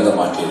கீழே இறங்க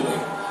மாட்டீர்கள்.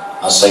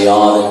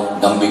 அசையாத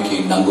நம்பிக்கை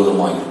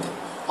நங்குரமாக இருக்கு.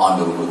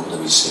 ஆண்டவர் உங்களுக்கு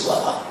உதவி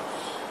செய்வாரா?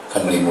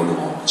 கண்ணை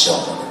மூடுவோம்,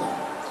 ஜெபம் பண்ணுவோம்.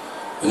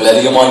 எங்களை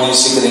அதிகமாக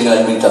நேசிக்கிற எங்கள்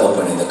அன்பை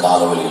தகப்பன், இந்த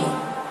காலவெளியிலும்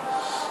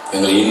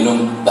எங்களை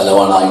இன்னும்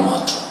பலவானாய்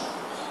மாற்றும்,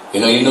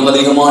 எங்களை இன்னும்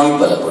அதிகமாய்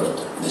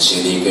பலப்படுத்தும். இந்த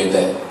செய்தியை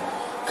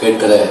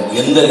கேட்கிற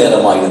எந்த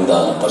நேரமாக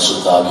இருந்தாலும்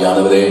பரிசுத்த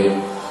ஆவியானவரே,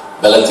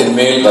 பலத்தின்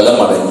மேல்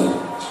பலம் அடைந்து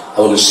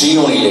அவர்கள்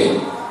சீயோனிலே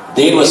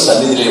தேவ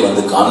சந்நிதியிலே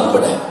வந்து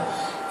காணப்பட,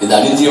 இந்த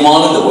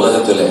அநித்தியமான இந்த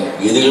உலகத்தில்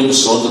எதிலும்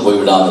சோர்ந்து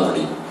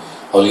போய்விடாதபடி,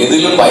 அவர்கள்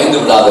எதிலும் பயந்து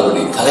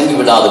விடாதபடி, கலங்கி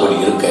விடாதபடி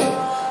இருக்க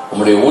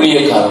உம்முடைய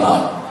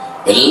ஊழியக்காரனாய்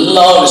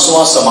எல்லா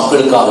விசுவாச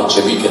மக்களுக்காக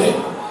ஜெபிக்கிறேன்.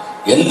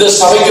 எந்த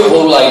சபைக்கு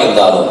பொருளாக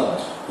இருந்தாலும்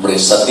உம்முடைய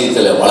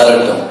சத்தியத்தில்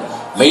வளரட்டும்,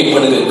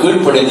 மெய்ப்பனுக்கு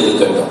கீழ்ப்படைந்து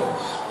இருக்கட்டும்.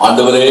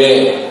 ஆண்டவரே,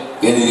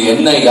 இது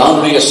என்ன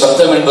யாருடைய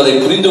சத்தம் என்பதை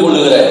புரிந்து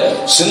கொள்ளுகிற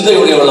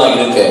சிந்தையுடையவர்களாக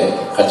இருக்க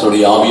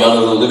கர்த்தருடைய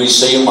ஆவியானவர் உதவி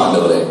செய்யும்.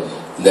 ஆண்டவரே,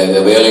 இந்த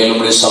வேலையில்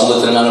உடைய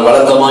சமூகத்தில் நாங்கள்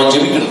வழக்கமாய்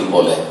ஜெபிக்கிறது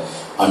போல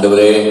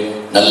ஆண்டவரே,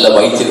 நல்ல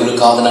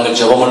வைத்தியர்களுக்காக நாங்கள்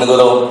ஜெபம்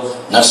பண்ணுகிறோம்,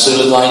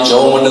 நர்ஸுகளுக்காக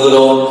ஜெபம்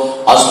பண்ணுகிறோம்,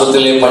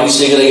 ஆஸ்பத்திரியிலே பணி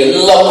செய்கிற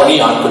எல்லா பணி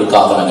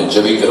ஆட்களுக்காக நாங்கள்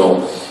ஜெபிக்கிறோம்.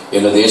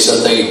 எங்கள்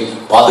தேசத்தை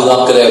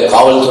பாதுகாக்கிற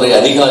காவல்துறை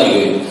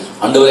அதிகாரிகள்,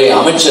 ஆண்டவரே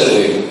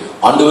அமைச்சர்கள்,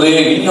 ஆண்டவரே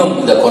இன்னும்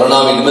இந்த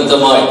கொரோனாவின்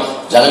நிமித்தமாய்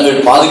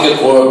ஜனங்கள்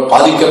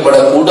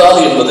பாதிக்கப்படக்கூடாது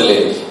என்பதிலே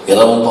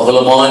இரவும்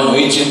பகலுமாய்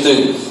முயற்சித்து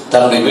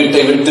தன்னுடைய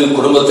வீட்டை விட்டு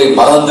குடும்பத்தை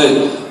மறந்து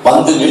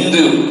வந்து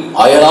நின்று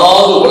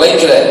அயராது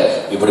உழைக்கிற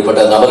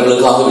இப்படிப்பட்ட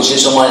நபர்களுக்காக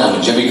விசேஷமாய்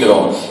நாங்கள்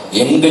ஜெபிக்கிறோம்.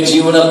 எங்க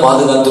ஜீவனை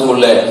பாதுகாத்துக்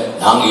கொள்ள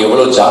நாங்கள்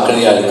எவ்வளவு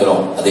ஜாக்கிரதையா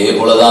இருக்கிறோம், அதே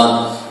போலதான்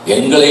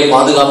எங்களை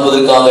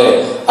பாதுகாப்பதற்காக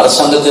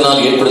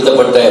அரசாங்கத்தினால்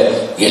ஏற்படுத்தப்பட்ட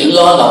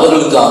எல்லா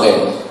நபர்களுக்காக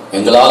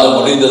எங்களால்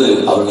முடிந்தது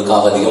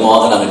அவர்களுக்காக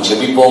அதிகமாக நாங்கள்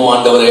ஜெபிப்போம்.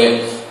 ஆண்டவரே,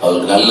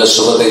 அவர்களுக்கு நல்ல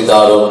சுகத்தை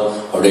தாரும்,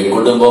 அவருடைய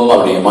குடும்பம்,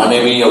 அவருடைய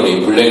மனைவி, அவருடைய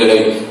பிள்ளைகளை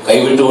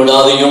கைவிட்டு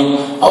விடாதையும்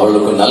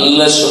அவர்களுக்கு நல்ல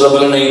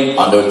சுகபலனை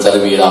ஆண்டவர்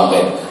தருவீராக,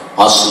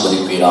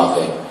 ஆசீர்வதிப்பீராக.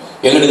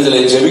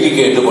 எங்களிடத்தில் ஜெபிக்க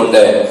கேட்டுக்கொண்ட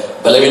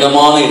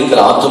பலவீனமான இருக்கிற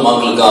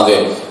ஆத்துமாக்களுக்காக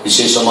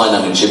விசேஷமாக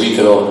நாங்கள்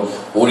ஜெபிக்கிறோம்.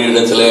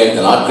 ஊழியரிடத்திலே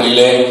இந்த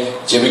நாட்களிலே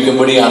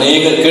ஜெபிக்கும்படி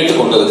அநேகர்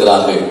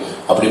கேட்டுக்கொண்டிருக்கிறார்கள்.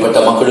 அப்படிப்பட்ட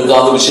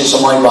மக்களுக்காக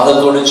விசேஷமாய்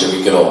பாரத்தோடு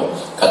ஜெபிக்கிறோம்.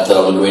 கர்த்தர்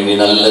அவர்களுக்கு வேண்டிய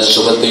நல்ல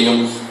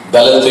சுகத்தையும்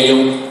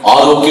பலத்தையும்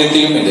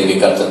ஆரோக்கியத்தையும் இன்றைக்கு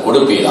கர்த்தர்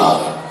கொடுப்பீராக.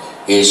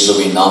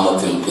 இயேசுவின்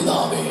நாமத்தில்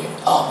பிதாவே,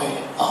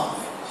 ஆமென்,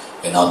 ஆமென்.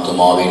 என்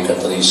ஆத்துமாவே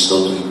கர்த்தரை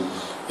ஸ்தோத்திரி,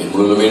 என்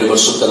முழுவதுமே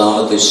பரிசுத்த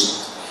நாமத்தை,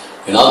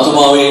 என்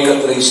ஆத்துமாவே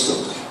கர்த்தரை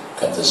ஸ்தோத்திரி,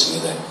 கர்த்தர்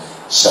செய்த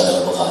சகல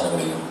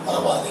உபகாரங்களையும்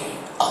மறவாதே.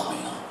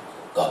 ஆமென்.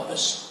 God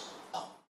bless you.